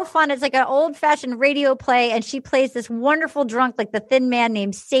 It's so fun. It's like an old-fashioned radio play, and she plays this wonderful drunk, like the thin man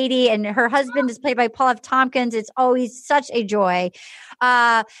named Sadie, and her husband is played by Paul F. Tompkins. It's always such a joy.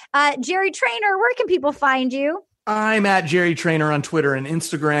 Jerry Trainer, where can people find you? I'm at Jerry Trainer on Twitter and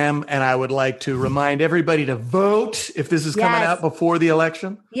Instagram, and I would like to remind everybody to vote if this is coming out before the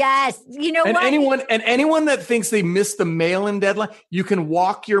election. Yes. You know and what? Anyone that thinks they missed the mail-in deadline, you can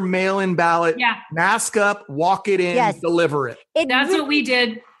walk your mail-in ballot, mask up, walk it in, deliver it. That's what we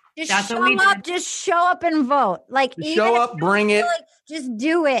did. Just show up and vote. Like, show up, bring it. Just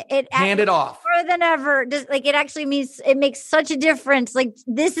do it. Hand it off. More than ever. Just like it actually means it makes such a difference. Like,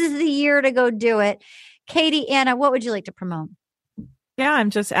 this is the year to go do it. Katie, Anna, what would you like to promote? Yeah, I'm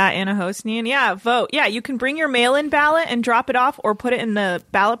just at Anna Hosnian. Yeah, vote. Yeah, you can bring your mail-in ballot and drop it off or put it in the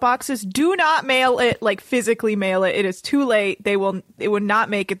ballot boxes. Do not mail it, like physically mail it. It is too late. It would not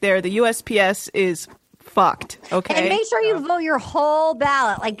make it there. The USPS is fucked. Okay. And make sure you vote your whole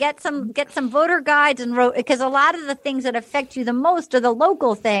ballot. Like get some voter guides and vote, because a lot of the things that affect you the most are the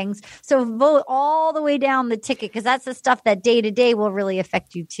local things. So vote all the way down the ticket, because that's the stuff that day to day will really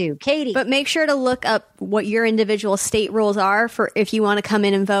affect you too. Katie. But make sure to look up what your individual state rules are for if you want to come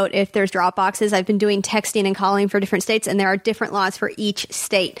in and vote. If there's drop boxes, I've been doing texting and calling for different states, and there are different laws for each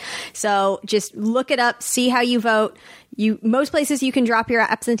state. So just look it up, see how you vote. Most places you can drop your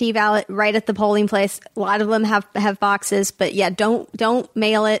absentee ballot right at the polling place. A lot of them have boxes, but yeah, don't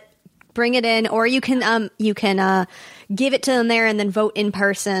mail it. Bring it in, or you can give it to them there and then vote in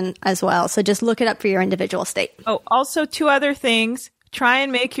person as well. So just look it up for your individual state. Oh, also 2 other things. Try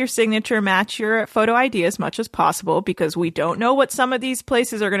and make your signature match your photo ID as much as possible, because we don't know what some of these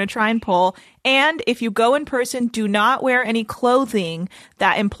places are going to try and pull. And if you go in person, do not wear any clothing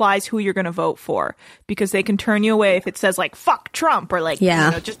that implies who you're going to vote for, because they can turn you away if it says like "fuck Trump" or like,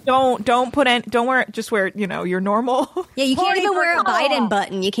 just don't wear, just wear, your normal. Yeah, you can't even wear a Biden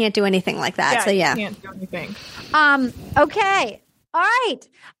button. You can't do anything like that. You can't do anything. Okay. All right.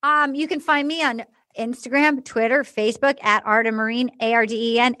 You can find me on Instagram, Twitter, Facebook at Arden Myrin,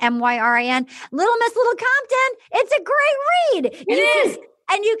 ARDEN MYRIN. Little Miss Little Compton. It's a great read. It is.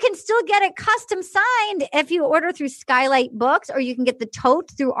 And you can still get it custom signed if you order through Skylight Books, or you can get the tote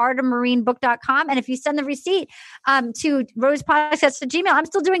through ardenmyrinbook.com. And if you send the receipt to rosepodcast@gmail.com, I'm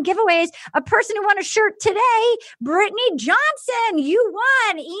still doing giveaways. A person who won a shirt today, Brittany Johnson, you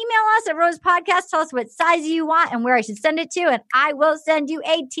won. Email us at rosepodcast. Tell us what size you want and where I should send it to, and I will send you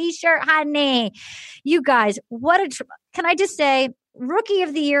a t-shirt, honey. You guys, can I just say, Rookie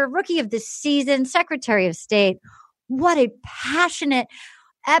of the Year, Rookie of the Season, Secretary of State. What a passionate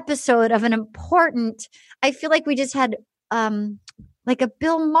episode of an important, I feel like we just had like a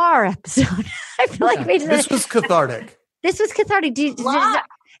Bill Maher episode. I feel like we just This was cathartic. This was cathartic. Is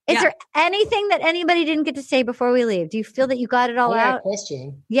there anything that anybody didn't get to say before we leave? Do you feel that you got it all out?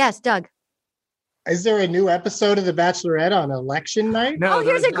 Question. Yes, Doug. Is there a new episode of The Bachelorette on election night? No,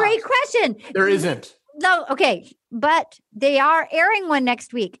 here's a great question. There isn't. No, okay. But they are airing one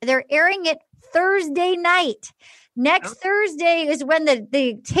next week. They're airing it Thursday night. Next Thursday is when the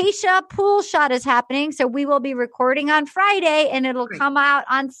Tayshia pool shot is happening. So we will be recording on Friday, and it'll come out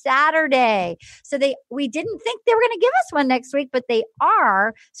on Saturday. So we didn't think they were going to give us one next week, but they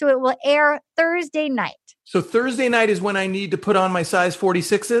are. So it will air Thursday night. So Thursday night is when I need to put on my size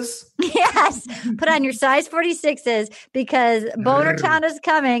 46s? Yes. Put on your size 46s, because Boner Town is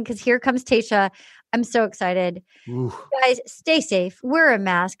coming, because here comes Tayshia. I'm so excited. Ooh. Guys, stay safe. Wear a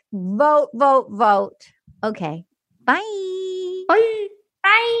mask. Vote, vote, vote. Okay. Bye. Bye.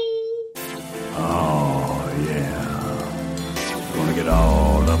 Bye. Oh, yeah. Gonna get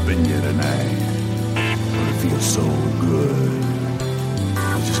all up in you tonight. Gonna feel so good.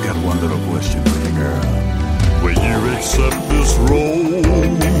 I just got one little question for you, girl. Will you accept this rose?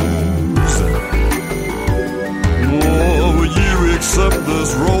 Oh, will you accept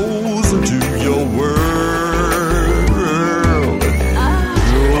this rose into your world?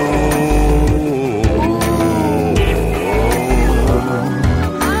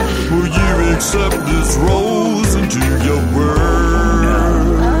 Will you accept this rose into your world?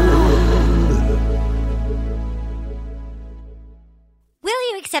 Will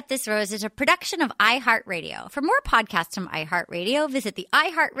You Accept This Rose is a production of iHeartRadio. For more podcasts from iHeartRadio, visit the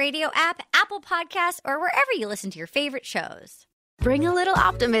iHeartRadio app, Apple Podcasts, or wherever you listen to your favorite shows. Bring a little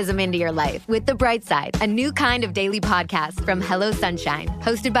optimism into your life with The Bright Side, a new kind of daily podcast from Hello Sunshine,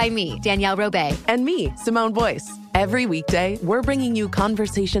 hosted by me, Danielle Robay. And me, Simone Boyce. Every weekday, we're bringing you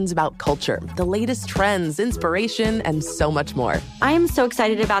conversations about culture, the latest trends, inspiration, and so much more. I am so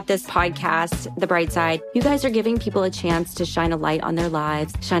excited about this podcast, The Bright Side. You guys are giving people a chance to shine a light on their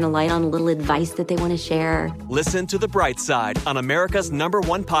lives, shine a light on a little advice that they want to share. Listen to The Bright Side on America's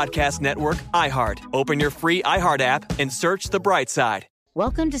 #1 podcast network, iHeart. Open your free iHeart app and search The Bright Side.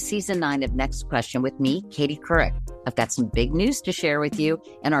 Welcome to Season 9 of Next Question with me, Katie Couric. I've got some big news to share with you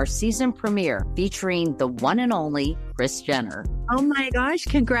in our season premiere featuring the one and only Kris Jenner. Oh my gosh,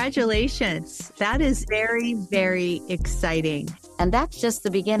 congratulations. That is very, very exciting. And that's just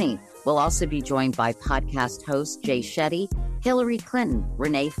the beginning. We'll also be joined by podcast host Jay Shetty, Hillary Clinton,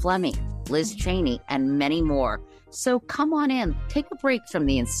 Renee Fleming, Liz Cheney, and many more. So come on in, take a break from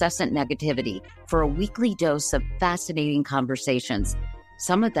the incessant negativity for a weekly dose of fascinating conversations.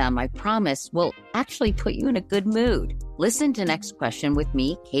 Some of them, I promise, will actually put you in a good mood. Listen to Next Question with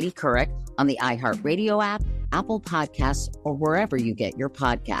me, Katie Couric, on the iHeartRadio app, Apple Podcasts, or wherever you get your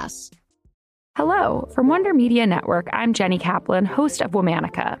podcasts. Hello. From Wonder Media Network, I'm Jenny Kaplan, host of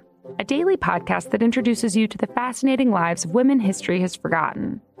Womanica, a daily podcast that introduces you to the fascinating lives of women history has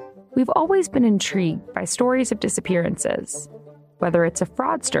forgotten. We've always been intrigued by stories of disappearances. Whether it's a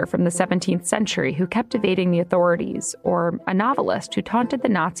fraudster from the 17th century who kept evading the authorities, or a novelist who taunted the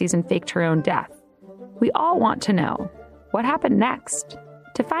Nazis and faked her own death, we all want to know, what happened next?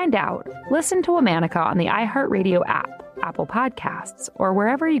 To find out, listen to Womanica on the iHeartRadio app, Apple Podcasts, or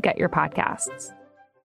wherever you get your podcasts.